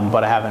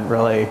 But I haven't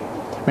really,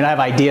 I have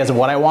ideas of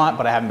what I want,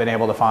 but I haven't been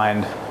able to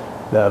find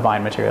the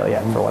vine material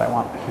yet for what I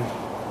want.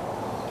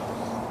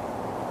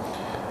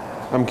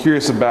 I'm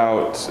curious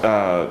about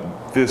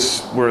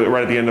this. We're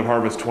right at the end of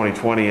harvest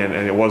 2020, and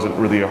it wasn't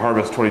really a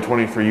harvest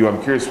 2020 for you.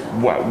 I'm curious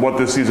what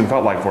this season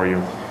felt like for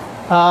you.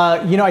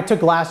 I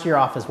took last year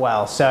off as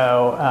well.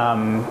 So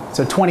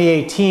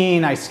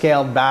 2018, I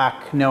scaled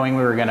back knowing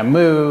we were going to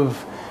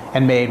move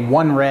and made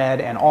 1 red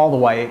and all the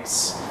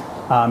whites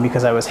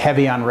because I was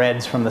heavy on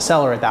reds from the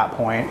cellar at that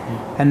point.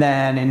 And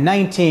then in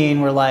 19,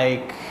 we're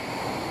like,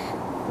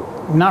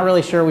 not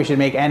really sure we should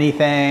make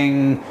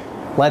anything.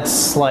 Let's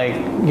so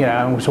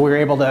we were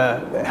able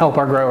to help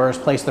our growers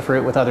place the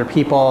fruit with other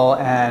people,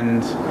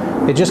 and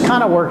it just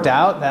kind of worked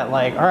out that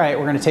all right,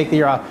 we're going to take the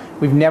year off.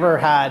 We've never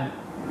had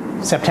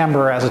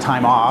September as a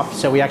time off,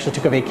 so we actually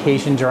took a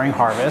vacation during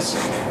harvest,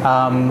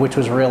 which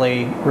was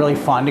really, really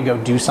fun to go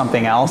do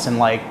something else. And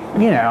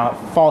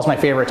fall's my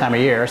favorite time of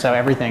year, so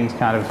everything's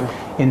kind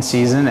of in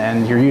season,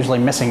 and you're usually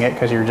missing it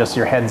because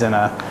your head's in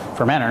a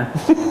fermenter.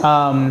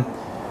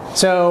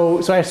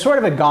 So I sort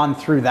of had gone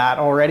through that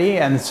already,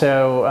 and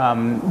so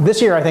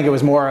this year I think it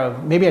was more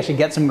of maybe I should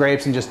get some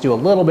grapes and just do a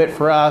little bit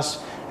for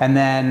us, and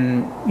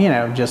then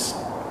just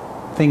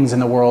things in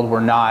the world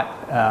were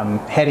not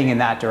heading in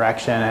that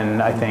direction.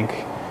 And I think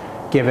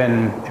we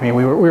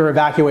were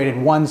evacuated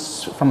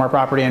once from our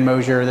property in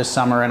Mosier this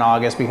summer in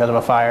August because of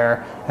a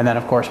fire, and then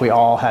of course we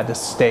all had to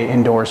stay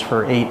indoors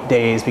for 8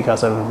 days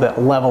because of the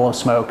level of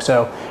smoke.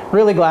 So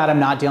really glad I'm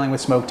not dealing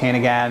with smoke taint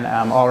again.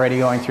 I'm already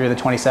going through the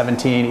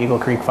 2017 Eagle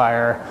Creek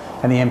fire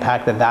and the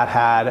impact that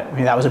had.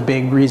 That was a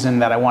big reason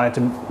that I wanted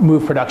to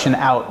move production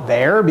out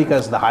there,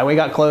 because the highway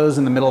got closed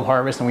in the middle of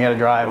harvest and we had to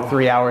drive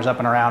 3 hours up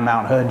and around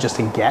Mount Hood just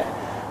to get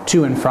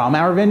to and from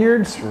our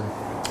vineyards.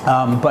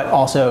 But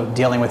also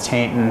dealing with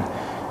taint and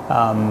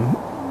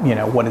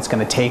what it's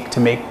going to take to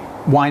make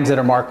wines that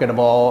are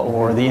marketable,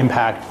 or the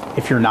impact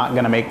if you're not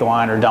going to make the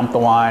wine or dump the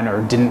wine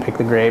or didn't pick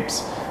the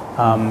grapes.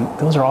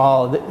 Those are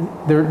all,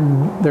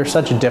 they're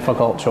such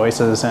difficult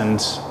choices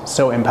and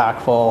so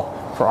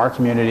impactful for our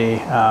community.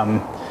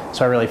 So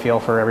I really feel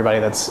for everybody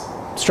that's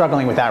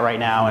struggling with that right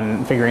now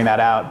and figuring that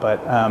out.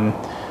 But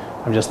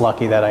I'm just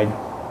lucky that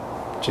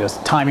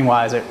timing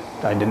wise,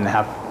 I didn't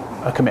have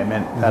a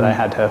commitment that I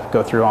had to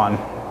go through on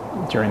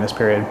during this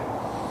period.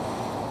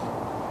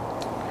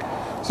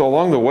 So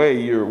along the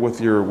way,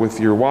 with your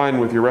wine,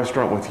 with your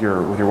restaurant, with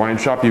your wine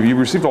shop, you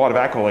received a lot of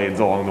accolades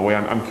along the way.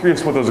 I'm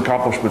curious what those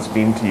accomplishments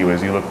mean to you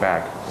as you look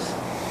back.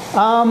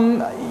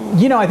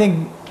 I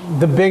think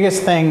the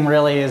biggest thing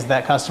really is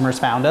that customers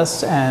found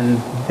us and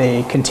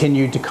they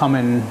continued to come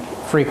and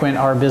frequent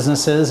our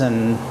businesses,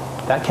 and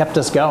that kept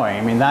us going.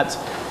 I mean, that's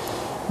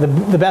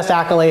the best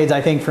accolades,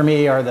 I think, for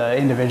me are the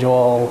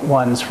individual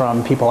ones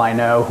from people I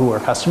know who are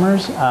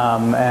customers.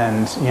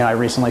 I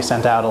recently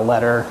sent out a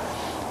letter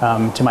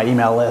to my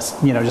email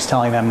list, just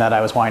telling them that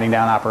I was winding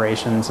down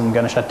operations and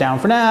going to shut down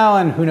for now,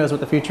 and who knows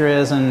what the future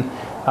is. And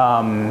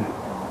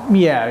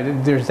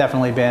there's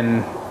definitely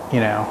been,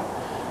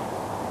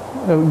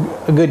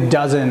 a good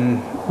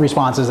dozen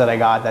responses that I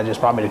got that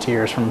just brought me to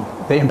tears from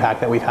the impact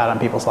that we've had on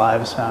people's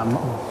lives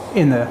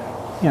in the,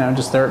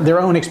 just their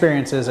own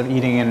experiences of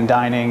eating and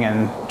dining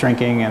and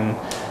drinking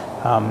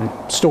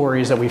and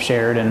stories that we've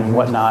shared and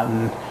whatnot.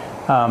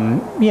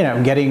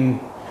 And,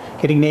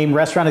 getting named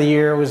Restaurant of the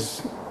Year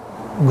was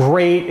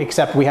great,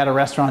 except we had a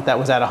restaurant that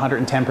was at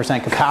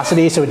 110%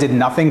 capacity, so it did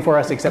nothing for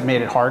us except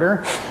made it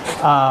harder.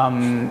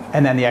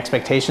 And then the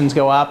expectations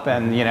go up,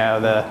 and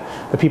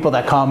the people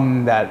that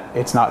come, that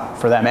it's not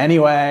for them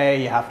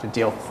anyway. You have to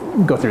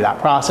go through that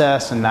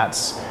process, and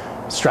that's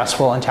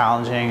stressful and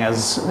challenging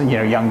as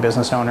young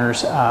business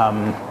owners.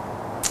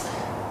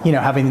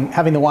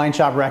 Having the wine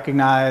shop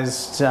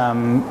recognized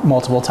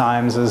multiple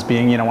times as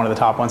being one of the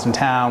top ones in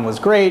town was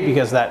great,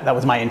 because that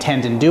was my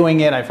intent in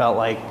doing it. I felt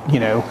like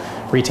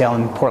retail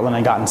in Portland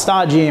had gotten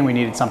stodgy, and we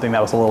needed something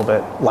that was a little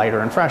bit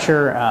lighter and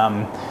fresher.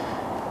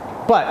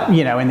 But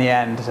in the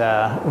end,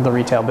 the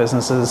retail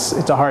business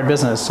it's a hard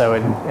business. So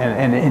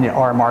and in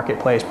our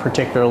marketplace,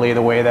 particularly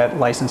the way that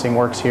licensing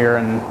works here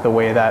and the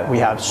way that we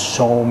have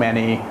so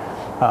many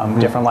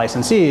different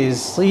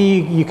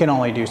licensees, you can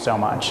only do so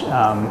much.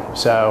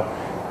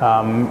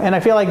 And I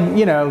feel like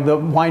the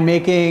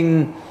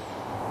winemaking.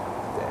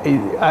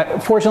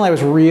 Fortunately, I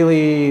was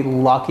really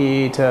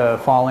lucky to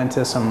fall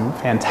into some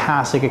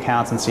fantastic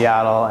accounts in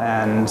Seattle,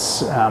 and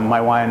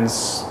my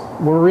wines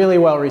were really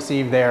well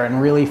received there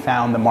and really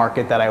found the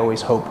market that I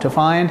always hoped to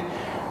find.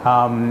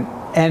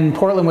 And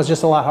Portland was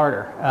just a lot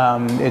harder.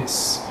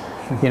 It's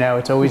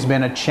always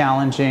been a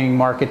challenging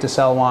market to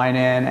sell wine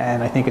in,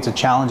 and I think it's a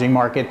challenging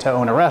market to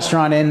own a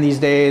restaurant in these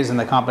days, and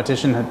the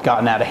competition had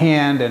gotten out of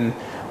hand, and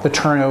the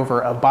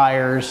turnover of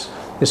buyers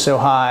is so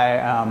high,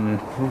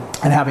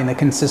 and having the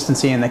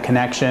consistency and the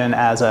connection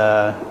as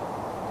a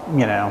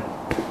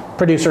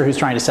producer who's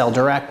trying to sell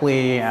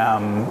directly,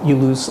 you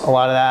lose a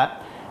lot of that,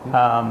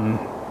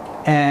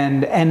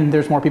 and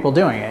there's more people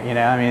doing it.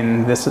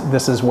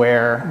 This is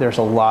where there's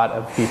a lot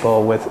of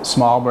people with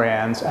small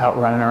brands out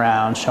running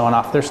around showing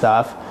off their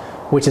stuff,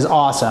 which is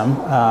awesome,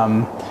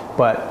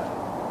 but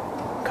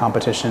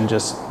competition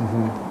just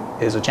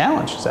is a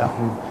challenge. So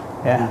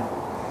yeah.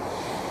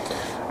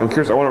 I'm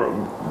curious, I want to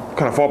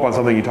kind of follow up on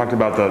something you talked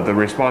about, the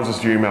responses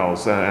to your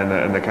emails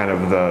and the kind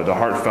of the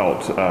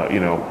heartfelt,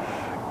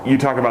 you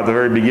talk about the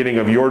very beginning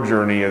of your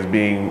journey as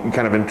being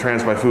kind of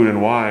entranced by food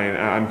and wine.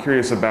 I'm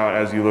curious about,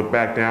 as you look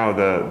back now,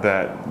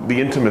 the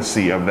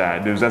intimacy of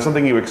that. Is that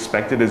something you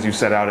expected as you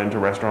set out into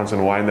restaurants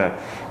and wine, that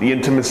the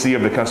intimacy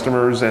of the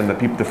customers and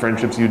the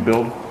friendships you'd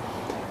build?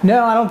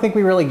 No, I don't think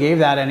we really gave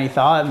that any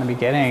thought in the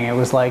beginning. It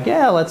was like,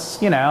 yeah, let's,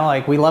 we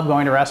love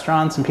going to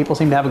restaurants, and people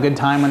seem to have a good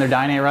time when they're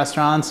dining at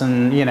restaurants,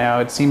 and,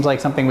 it seems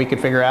like something we could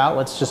figure out.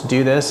 Let's just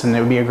do this, and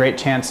it would be a great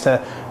chance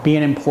to be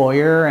an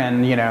employer,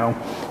 and,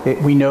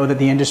 we know that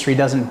the industry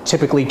doesn't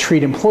typically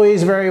treat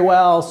employees very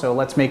well, so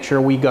let's make sure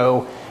we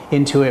go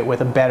into it with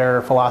a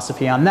better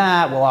philosophy on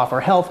that. We'll offer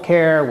health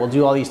care, we'll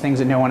do all these things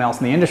that no one else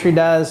in the industry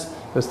does.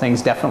 Those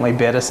things definitely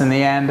bit us in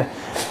the end.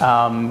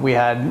 We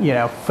had,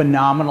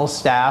 phenomenal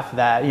staff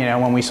that,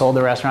 when we sold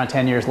the restaurant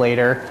 10 years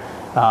later,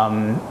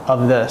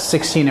 of the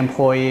 16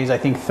 employees, I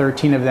think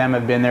 13 of them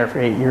have been there for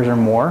 8 years or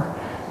more.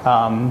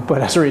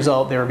 But as a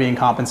result, they were being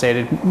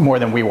compensated more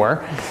than we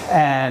were.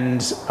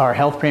 And our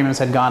health premiums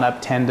had gone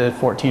up 10 to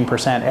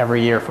 14%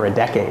 every year for a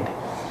decade.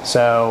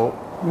 So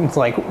it's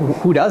like,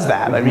 who does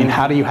that? I mean,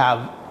 how do you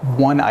have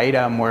one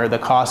item where the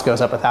cost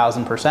goes up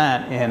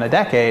 1,000% in a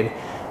decade,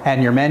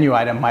 and your menu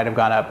item might have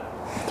gone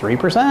up 3%,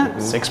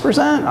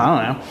 6%? I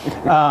don't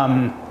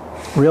know.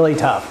 Really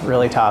tough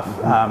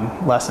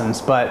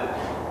lessons. But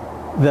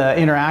the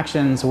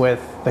interactions with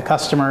the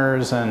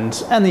customers and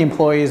the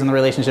employees and the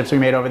relationships we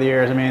made over the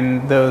years, I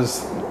mean,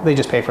 they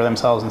just pay for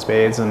themselves in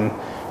spades. And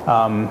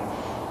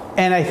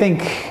I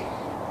think,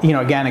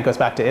 again, it goes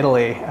back to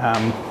Italy,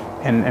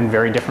 and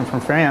very different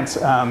from France,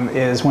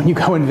 is when you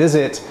go and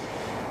visit,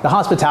 the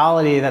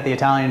hospitality that the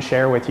Italians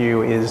share with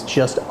you is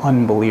just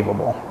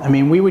unbelievable. I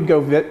mean, we would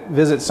go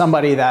visit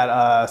somebody that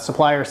a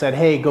supplier said,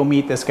 hey, go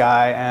meet this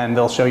guy and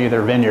they'll show you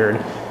their vineyard.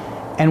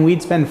 And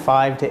we'd spend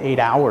 5 to 8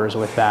 hours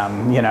with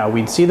them.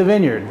 We'd see the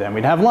vineyard, then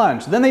we'd have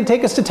lunch. Then they'd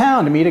take us to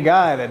town to meet a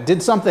guy that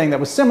did something that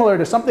was similar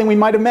to something we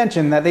might have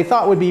mentioned that they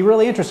thought would be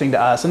really interesting to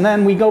us. And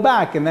then we go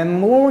back, and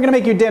then, well, we're gonna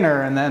make you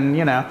dinner. And then,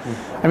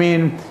 I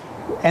mean,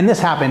 and this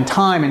happened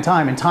time and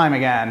time and time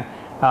again.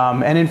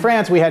 And in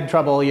France, we had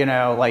trouble,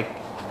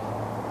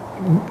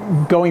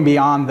 going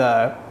beyond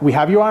we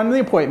have you on the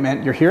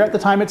appointment, you're here at the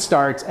time it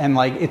starts, and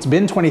like, it's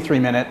been 23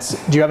 minutes,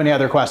 do you have any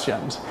other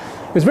questions?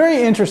 It was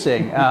very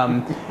interesting,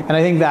 and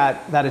I think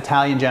that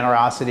Italian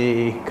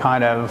generosity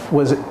kind of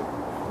was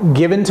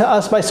given to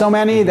us by so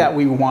many that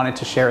we wanted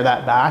to share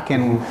that back,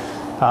 and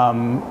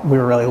we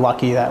were really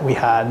lucky that we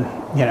had,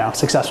 you know,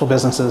 successful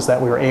businesses that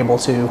we were able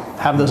to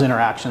have those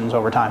interactions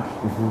over time.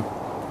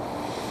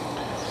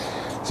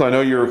 So I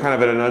know you're kind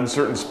of at an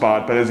uncertain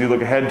spot, but as you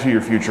look ahead to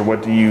your future,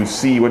 what do you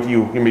see? What do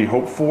you maybe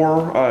hope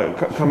for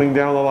coming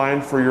down the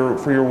line for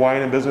your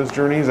wine and business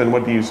journeys, and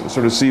what do you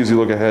sort of see as you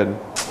look ahead?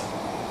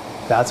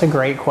 That's a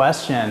great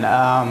question.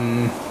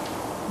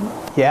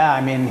 Yeah,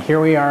 I mean, here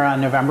we are on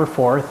November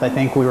 4th. I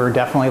think we were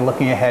definitely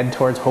looking ahead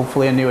towards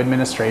hopefully a new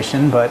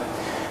administration, but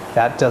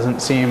that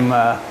doesn't seem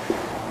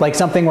like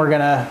something we're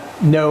gonna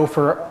know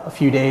for a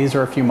few days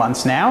or a few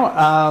months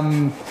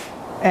now.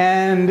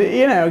 And,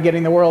 you know,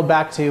 getting the world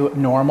back to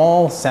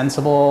normal,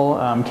 sensible,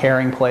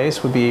 caring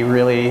place would be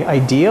really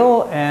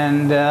ideal.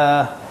 And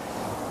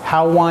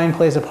how wine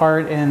plays a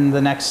part in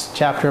the next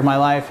chapter of my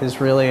life is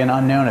really an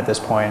unknown at this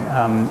point.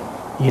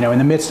 You know, in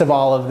the midst of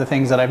all of the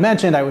things that I've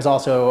mentioned, I was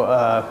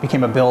also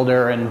became a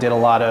builder and did a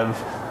lot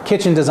of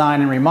kitchen design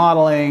and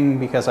remodeling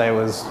because I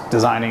was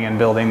designing and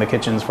building the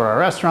kitchens for our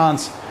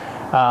restaurants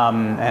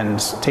and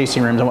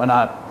tasting rooms and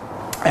whatnot.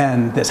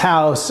 And this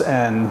house,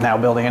 and now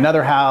building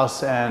another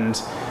house.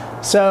 And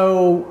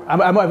so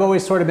I've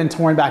always sort of been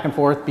torn back and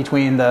forth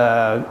between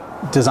the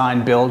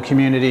design build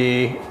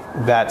community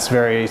that's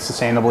very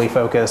sustainably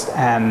focused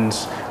and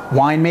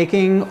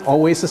winemaking,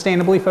 always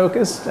sustainably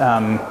focused,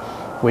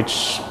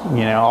 which,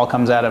 you know, all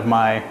comes out of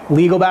my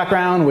legal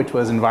background, which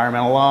was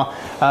environmental law.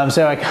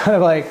 So I kind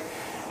of like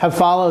have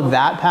followed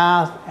that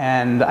path,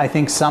 and I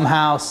think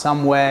somehow,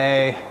 some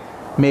way,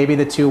 maybe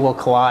the two will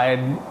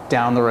collide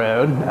down the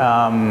road.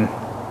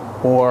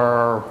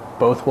 Or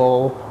both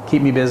will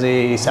keep me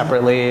busy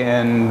separately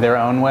in their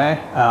own way.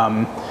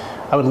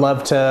 I would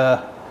love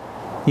to,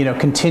 you know,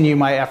 continue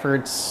my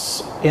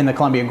efforts in the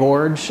Columbia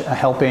Gorge,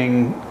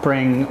 helping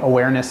bring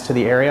awareness to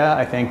the area.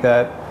 I think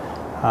that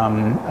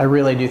I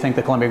really do think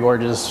the Columbia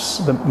Gorge is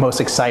the most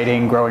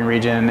exciting growing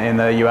region in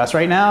the U.S.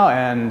 right now,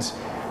 and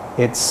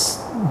it's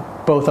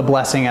both a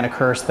blessing and a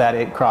curse that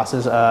it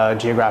crosses a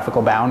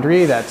geographical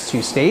boundary that's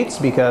two states,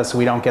 because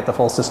we don't get the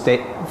full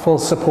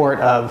support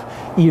of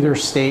either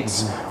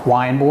state's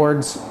wine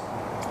boards,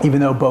 even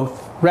though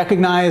both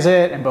recognize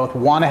it and both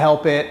want to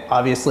help it.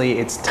 Obviously,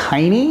 it's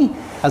tiny,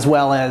 as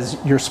well as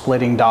you're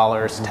splitting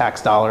dollars,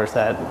 tax dollars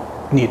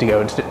that need to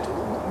go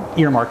to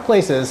earmarked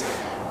places.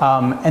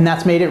 And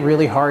that's made it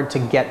really hard to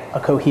get a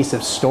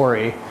cohesive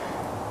story,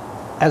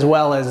 as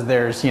well as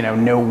there's, you know,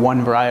 no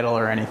one varietal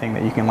or anything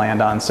that you can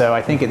land on. So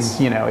I think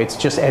it's, you know, it's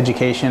just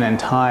education and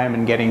time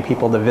and getting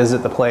people to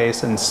visit the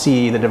place and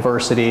see the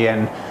diversity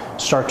and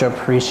start to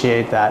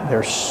appreciate that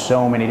there's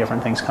so many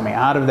different things coming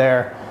out of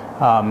there.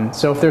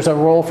 So if there's a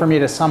role for me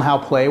to somehow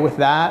play with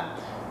that,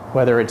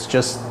 whether it's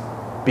just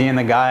being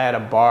the guy at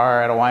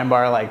a wine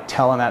bar, like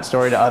telling that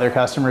story to other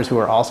customers who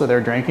are also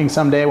there drinking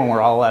someday when we're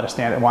all allowed to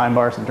stand at wine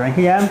bars and drink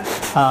again.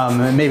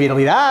 And maybe it'll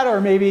be that,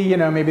 or maybe, you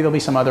know, maybe there'll be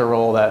some other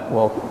role that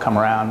will come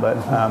around. But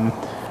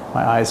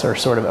my eyes are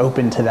sort of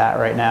open to that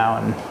right now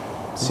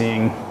and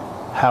seeing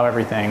how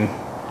everything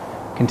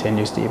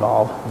continues to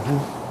evolve.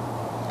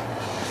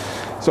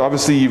 So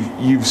obviously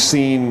you've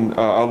seen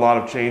a lot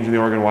of change in the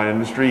Oregon wine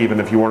industry, even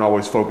if you weren't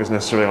always focused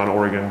necessarily on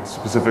Oregon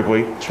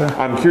specifically. Sure.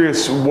 I'm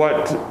curious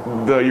what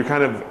your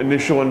kind of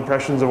initial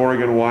impressions of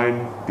Oregon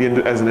wine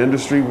as an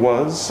industry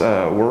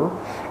were,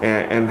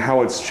 and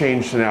how it's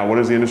changed to now. What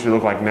does the industry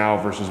look like now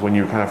versus when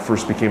you kind of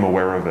first became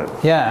aware of it?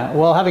 Yeah,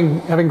 well,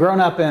 having grown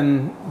up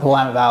in the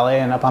Willamette Valley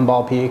and up on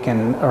Bald Peak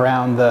and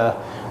around the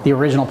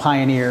original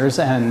pioneers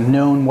and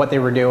known what they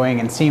were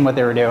doing and seen what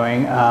they were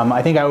doing,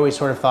 I think I always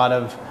sort of thought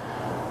of,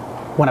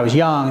 when I was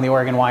young, the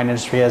Oregon wine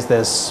industry as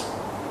this,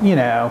 you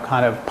know,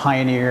 kind of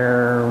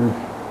pioneer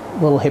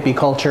little hippie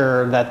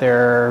culture, that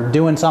they're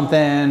doing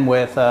something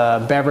with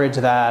a beverage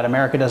that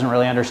America doesn't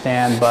really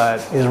understand but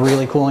is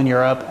really cool in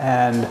Europe,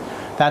 and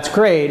that's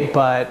great,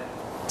 but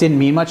didn't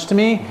mean much to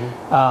me.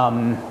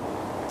 And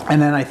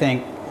then I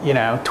think, you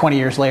know, 20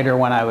 years later,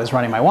 when I was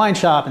running my wine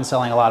shop and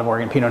selling a lot of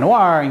Oregon Pinot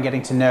Noir and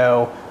getting to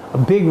know a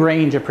big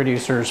range of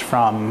producers,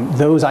 from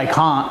those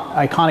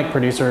iconic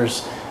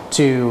producers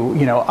to,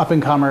 you know,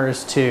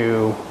 up-and-comers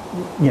to,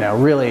 you know,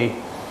 really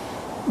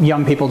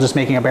young people just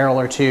making a barrel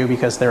or two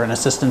because they're an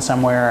assistant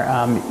somewhere,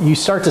 you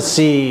start to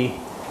see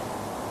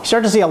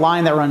a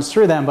line that runs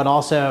through them, but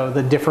also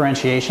the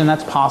differentiation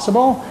that's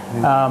possible.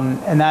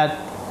 And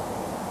that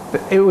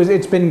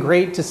it's been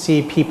great to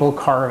see people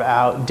carve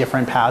out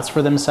different paths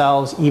for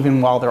themselves, even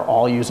while they're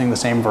all using the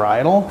same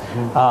varietal.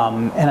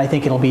 And I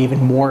think it'll be even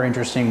more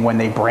interesting when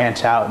they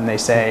branch out and they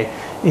say,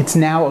 it's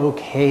now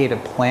okay to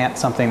plant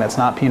something that's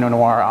not Pinot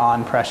Noir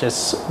on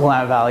precious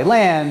Willamette Valley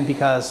land,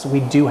 because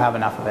we do have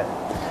enough of it.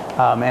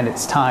 And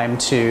it's time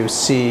to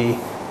see,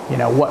 you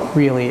know,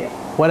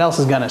 what else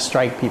is going to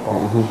strike people.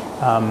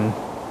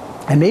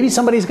 And maybe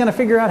somebody's going to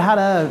figure out how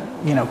to,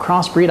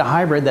 crossbreed a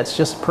hybrid that's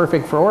just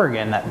perfect for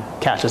Oregon that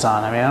catches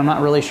on. I mean, I'm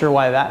not really sure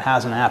why that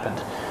hasn't happened.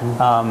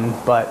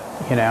 But,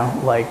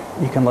 like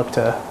you can look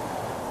to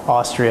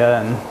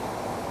Austria and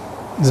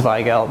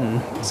Zweigelt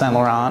and Saint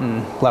Laurent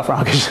and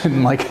Blaufränkisch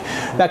and like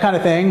that kind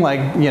of thing.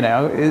 Like,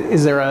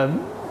 is there a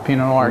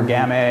Pinot Noir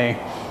Gamay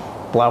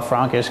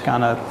Blaufränkisch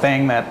kind of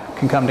thing that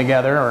can come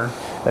together, or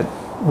that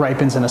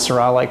ripens in a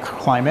Syrah-like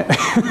climate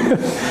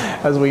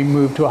as we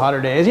move to hotter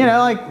days?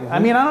 I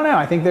don't know.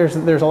 I think there's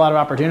a lot of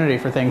opportunity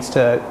for things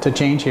to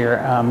change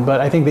here.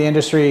 But I think the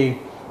industry,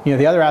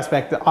 the other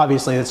aspect that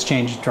obviously that's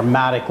changed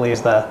dramatically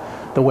is the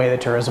way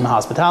that tourism and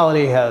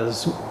hospitality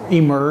has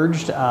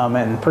emerged,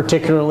 and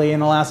particularly in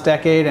the last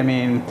decade. I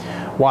mean,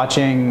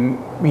 watching,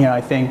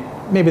 I think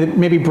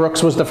maybe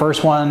Brooks was the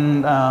first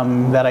one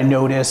that I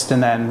noticed,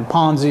 and then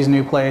Ponzi's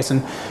new place,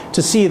 and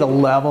to see the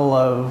level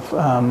of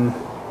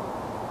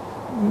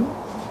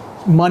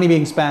money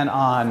being spent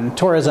on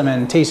tourism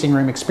and tasting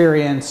room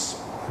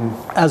experience,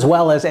 as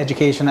well as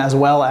education, as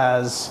well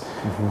as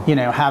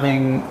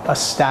having a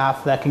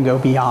staff that can go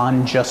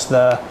beyond just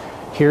the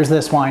here's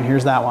this wine,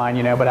 here's that wine,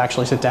 but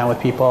actually sit down with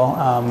people.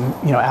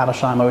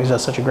 Adelsheim always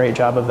does such a great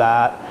job of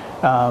that.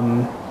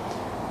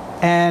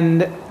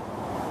 And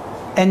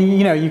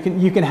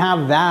you can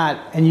have that,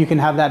 and you can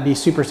have that be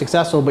super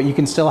successful, but you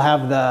can still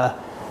have the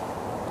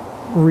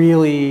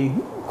really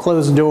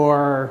closed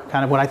door,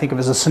 kind of what I think of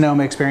as a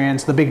Sonoma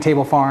experience, the big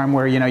table farm,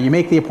 where you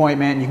make the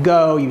appointment, you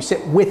go, you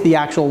sit with the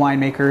actual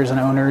winemakers and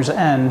owners,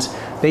 and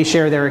they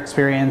share their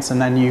experience,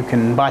 and then you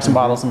can buy some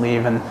bottles and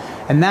leave. And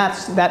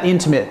that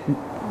intimate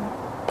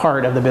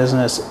part of the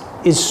business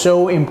is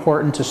so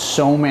important to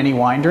so many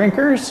wine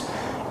drinkers,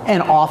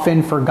 and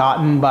often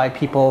forgotten by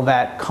people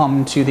that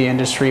come to the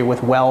industry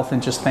with wealth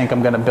and just think,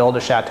 I'm going to build a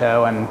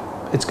chateau and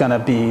it's going to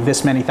be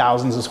this many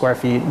thousands of square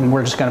feet, and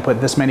we're just going to put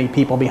this many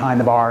people behind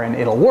the bar and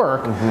it'll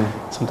work.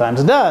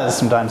 Sometimes it does,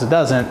 sometimes it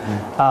doesn't.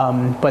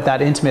 But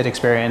that intimate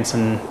experience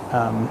and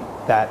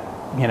that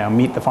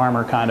meet the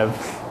farmer kind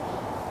of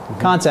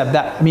concept,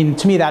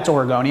 to me that's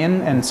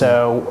Oregonian, and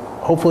so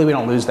hopefully we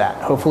don't lose that.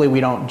 Hopefully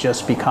we don't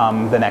just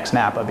become the next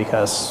Napa,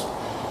 because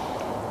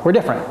we're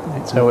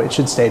different, so it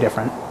should stay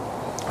different.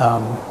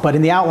 But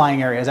in the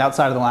outlying areas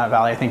outside of the Willamette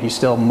Valley, I think you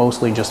still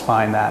mostly just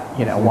find that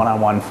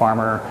one-on-one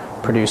farmer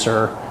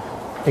producer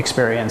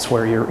experience,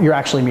 where you're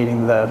actually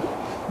meeting the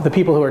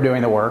people who are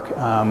doing the work,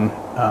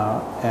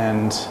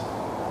 and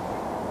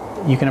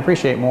you can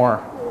appreciate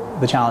more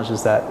the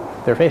challenges that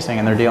they're facing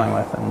and they're dealing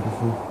with, and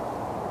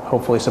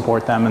hopefully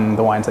support them in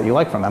the wines that you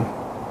like from them.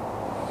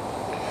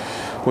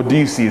 What do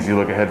you see as you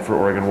look ahead for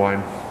Oregon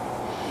wine?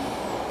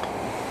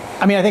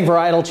 I think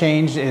varietal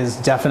change is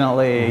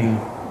definitely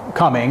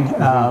coming.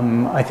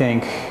 I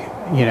think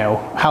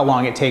how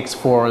long it takes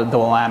for the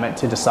Willamette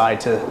to decide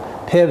to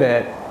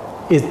pivot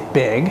is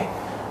big,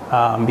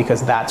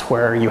 because that's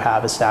where you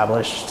have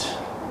established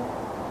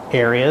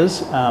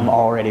areas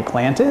already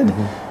planted.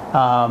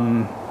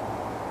 I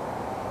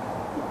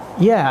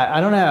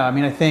don't know.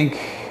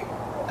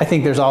 I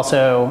think there's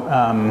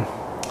also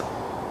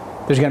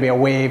there's going to be a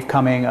wave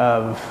coming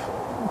of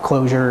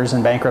closures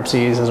and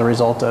bankruptcies as a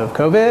result of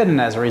COVID and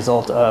as a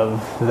result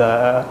of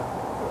the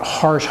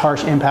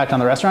harsh impact on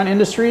the restaurant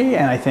industry.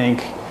 And I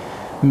think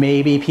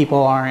maybe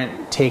people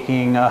aren't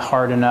taking a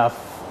hard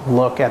enough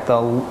look at the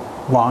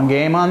long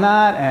game on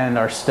that, and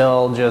are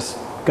still just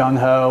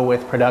gung-ho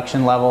with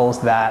production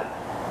levels that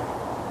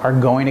are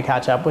going to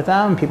catch up with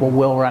them. People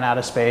will run out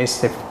of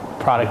space if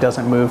product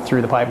doesn't move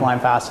through the pipeline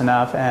fast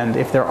enough, and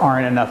if there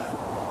aren't enough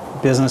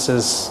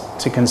businesses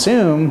to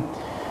consume,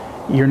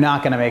 you're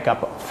not going to make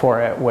up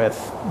for it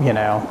with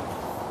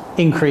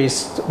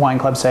increased wine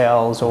club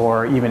sales,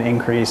 or even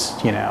increased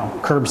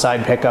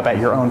curbside pickup at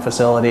your own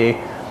facility.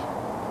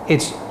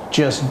 It's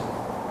just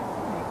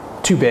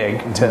too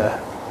big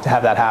to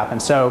have that happen.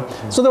 So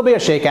there'll be a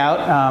shakeout,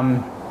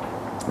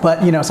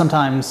 but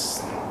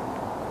sometimes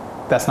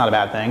that's not a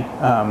bad thing.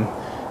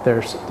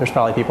 There's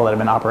probably people that have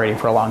been operating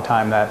for a long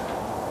time that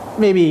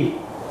maybe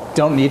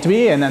don't need to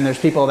be, and then there's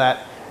people that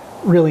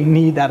really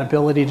need that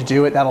ability to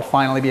do it, that'll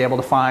finally be able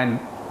to find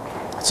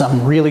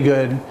some really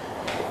good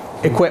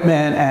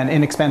equipment and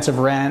inexpensive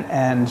rent,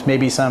 and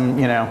maybe some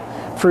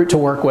fruit to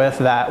work with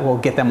that will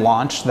get them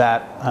launched,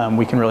 that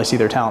we can really see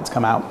their talents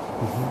come out.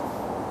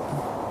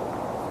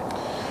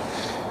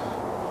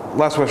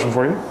 Last question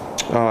for you.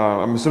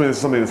 I'm assuming this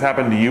is something that's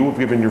happened to you,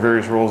 given your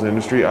various roles in the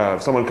industry.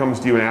 If someone comes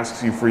to you and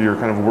asks you for your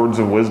kind of words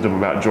of wisdom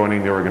about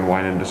joining the Oregon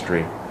wine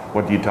industry,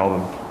 what do you tell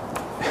them?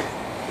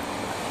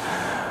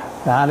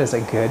 That is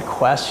a good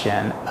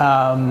question.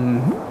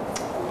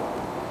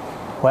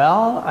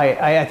 Well,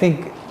 I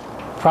think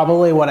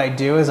probably what I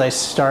do is I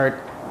start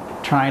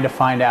trying to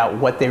find out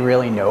what they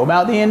really know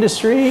about the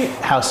industry,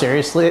 how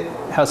serious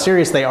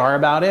they are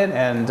about it,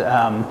 and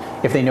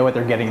if they know what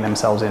they're getting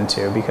themselves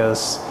into.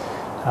 Because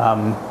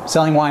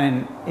selling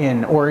wine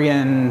in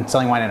Oregon,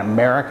 selling wine in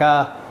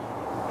America,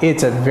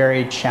 it's a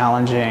very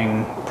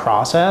challenging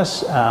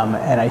process,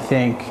 and I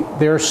think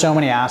there are so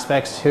many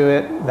aspects to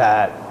it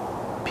that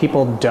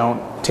people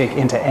don't take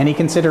into any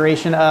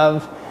consideration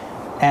of,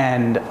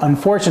 and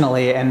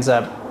unfortunately it ends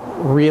up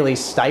really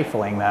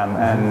stifling them.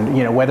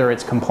 And whether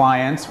it's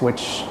compliance,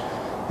 which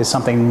is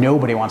something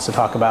nobody wants to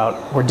talk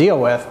about or deal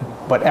with,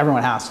 but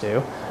everyone has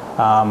to,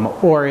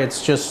 or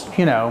it's just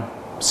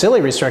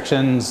silly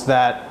restrictions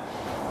that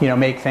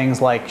make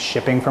things like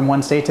shipping from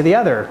one state to the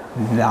other.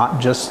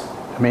 Not just,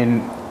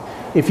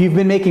 if you've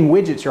been making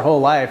widgets your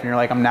whole life and you're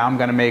like, I'm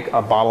going to make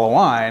a bottle of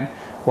wine.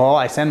 Well,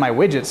 I send my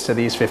widgets to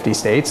these 50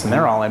 states and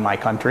they're all in my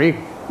country.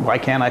 Why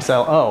can't I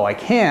sell? Oh, I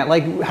can't.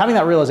 Like, having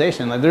that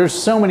realization, like, there's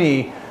so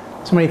many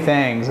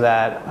things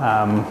that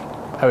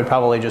I would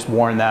probably just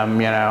warn them,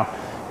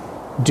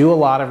 do a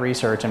lot of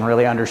research and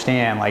really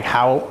understand, like,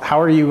 how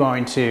are you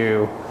going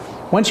to,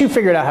 once you've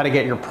figured out how to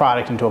get your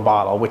product into a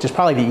bottle, which is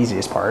probably the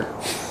easiest part,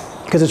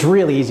 because it's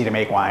really easy to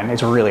make wine,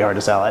 it's really hard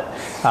to sell it.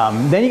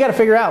 Then you got to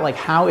figure out, like,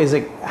 how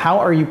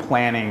are you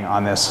planning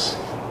on this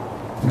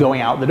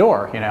going out the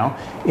door?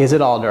 Is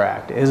it all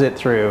direct? Is it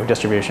through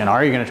distribution?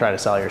 Are you going to try to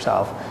sell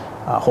yourself,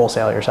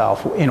 wholesale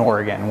yourself in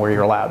Oregon where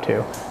you're allowed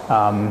to?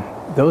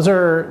 Those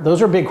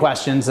are big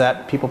questions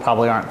that people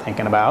probably aren't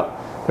thinking about.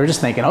 They're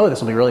just thinking, oh,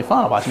 this will be really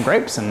fun. I'll buy some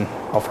grapes and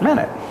I'll ferment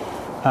it.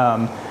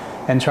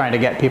 And trying to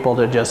get people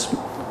to just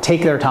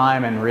take their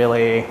time and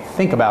really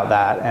think about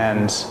that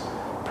and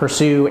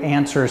pursue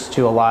answers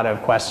to a lot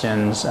of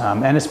questions.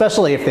 And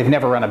especially if they've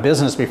never run a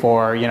business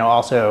before,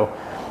 also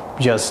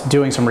just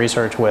doing some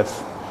research with,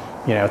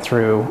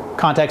 through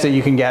contacts that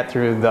you can get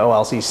through the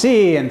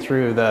OLCC and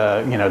through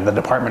the, the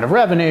Department of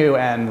Revenue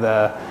and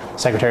the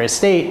Secretary of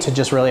State, to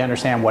just really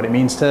understand what it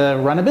means to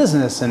run a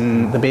business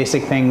and the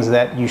basic things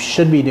that you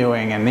should be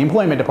doing, and the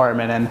employment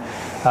department. And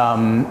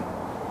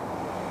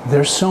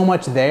there's so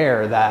much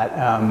there that,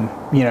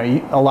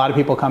 a lot of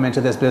people come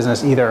into this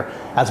business either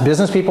as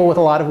business people with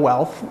a lot of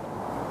wealth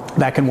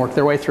that can work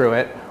their way through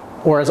it,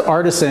 or as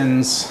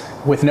artisans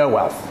with no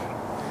wealth.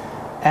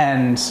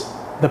 And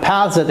the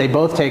paths that they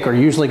both take are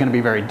usually going to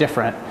be very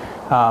different.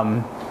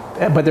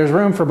 But there's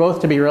room for both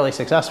to be really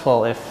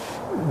successful if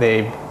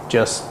they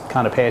just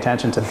kind of pay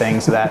attention to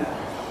things that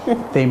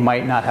they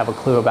might not have a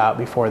clue about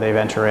before they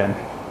venture in.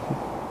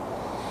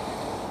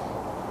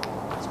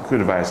 That's good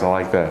advice. I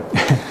like that.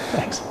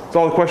 Thanks. That's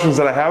all the questions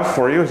that I have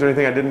for you. Is there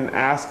anything I didn't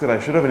ask that I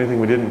should have?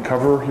 Anything we didn't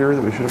cover here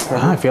that we should have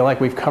covered? I feel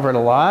like we've covered a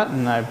lot,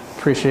 and I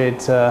appreciate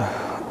the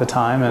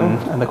time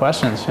and the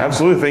questions. Yeah.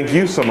 Absolutely. Thank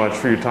you so much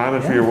for your time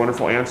and for your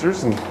wonderful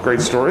answers and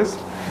great stories.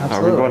 We're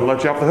going to go ahead and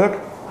let you off the hook.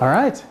 All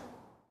right.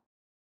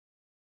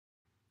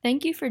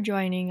 Thank you for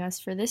joining us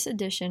for this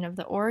edition of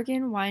the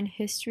Oregon Wine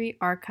History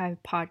Archive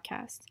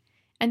podcast.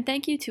 And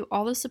thank you to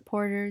all the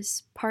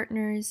supporters,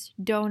 partners,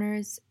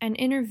 donors, and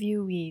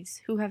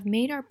interviewees who have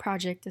made our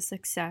project a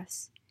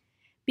success.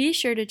 Be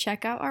sure to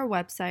check out our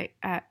website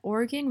at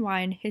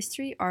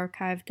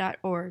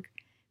OregonWineHistoryArchive.org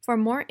for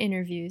more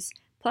interviews,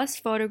 plus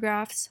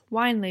photographs,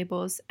 wine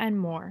labels, and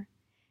more.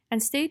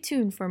 And stay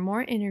tuned for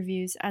more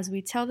interviews as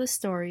we tell the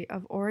story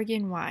of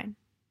Oregon wine.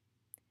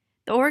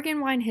 The Oregon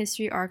Wine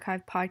History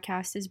Archive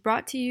podcast is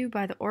brought to you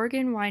by the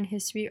Oregon Wine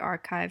History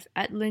Archive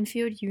at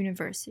Linfield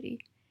University.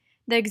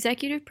 The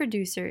executive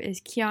producer is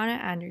Kiana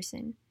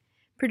Anderson.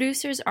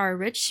 Producers are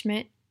Rich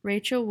Schmidt,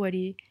 Rachel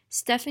Woody,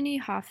 Stephanie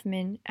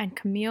Hoffman, and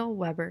Camille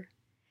Weber.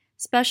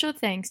 Special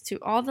thanks to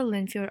all the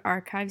Linfield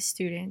Archive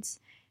students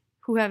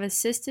who have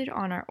assisted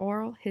on our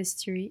oral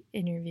history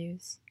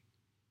interviews.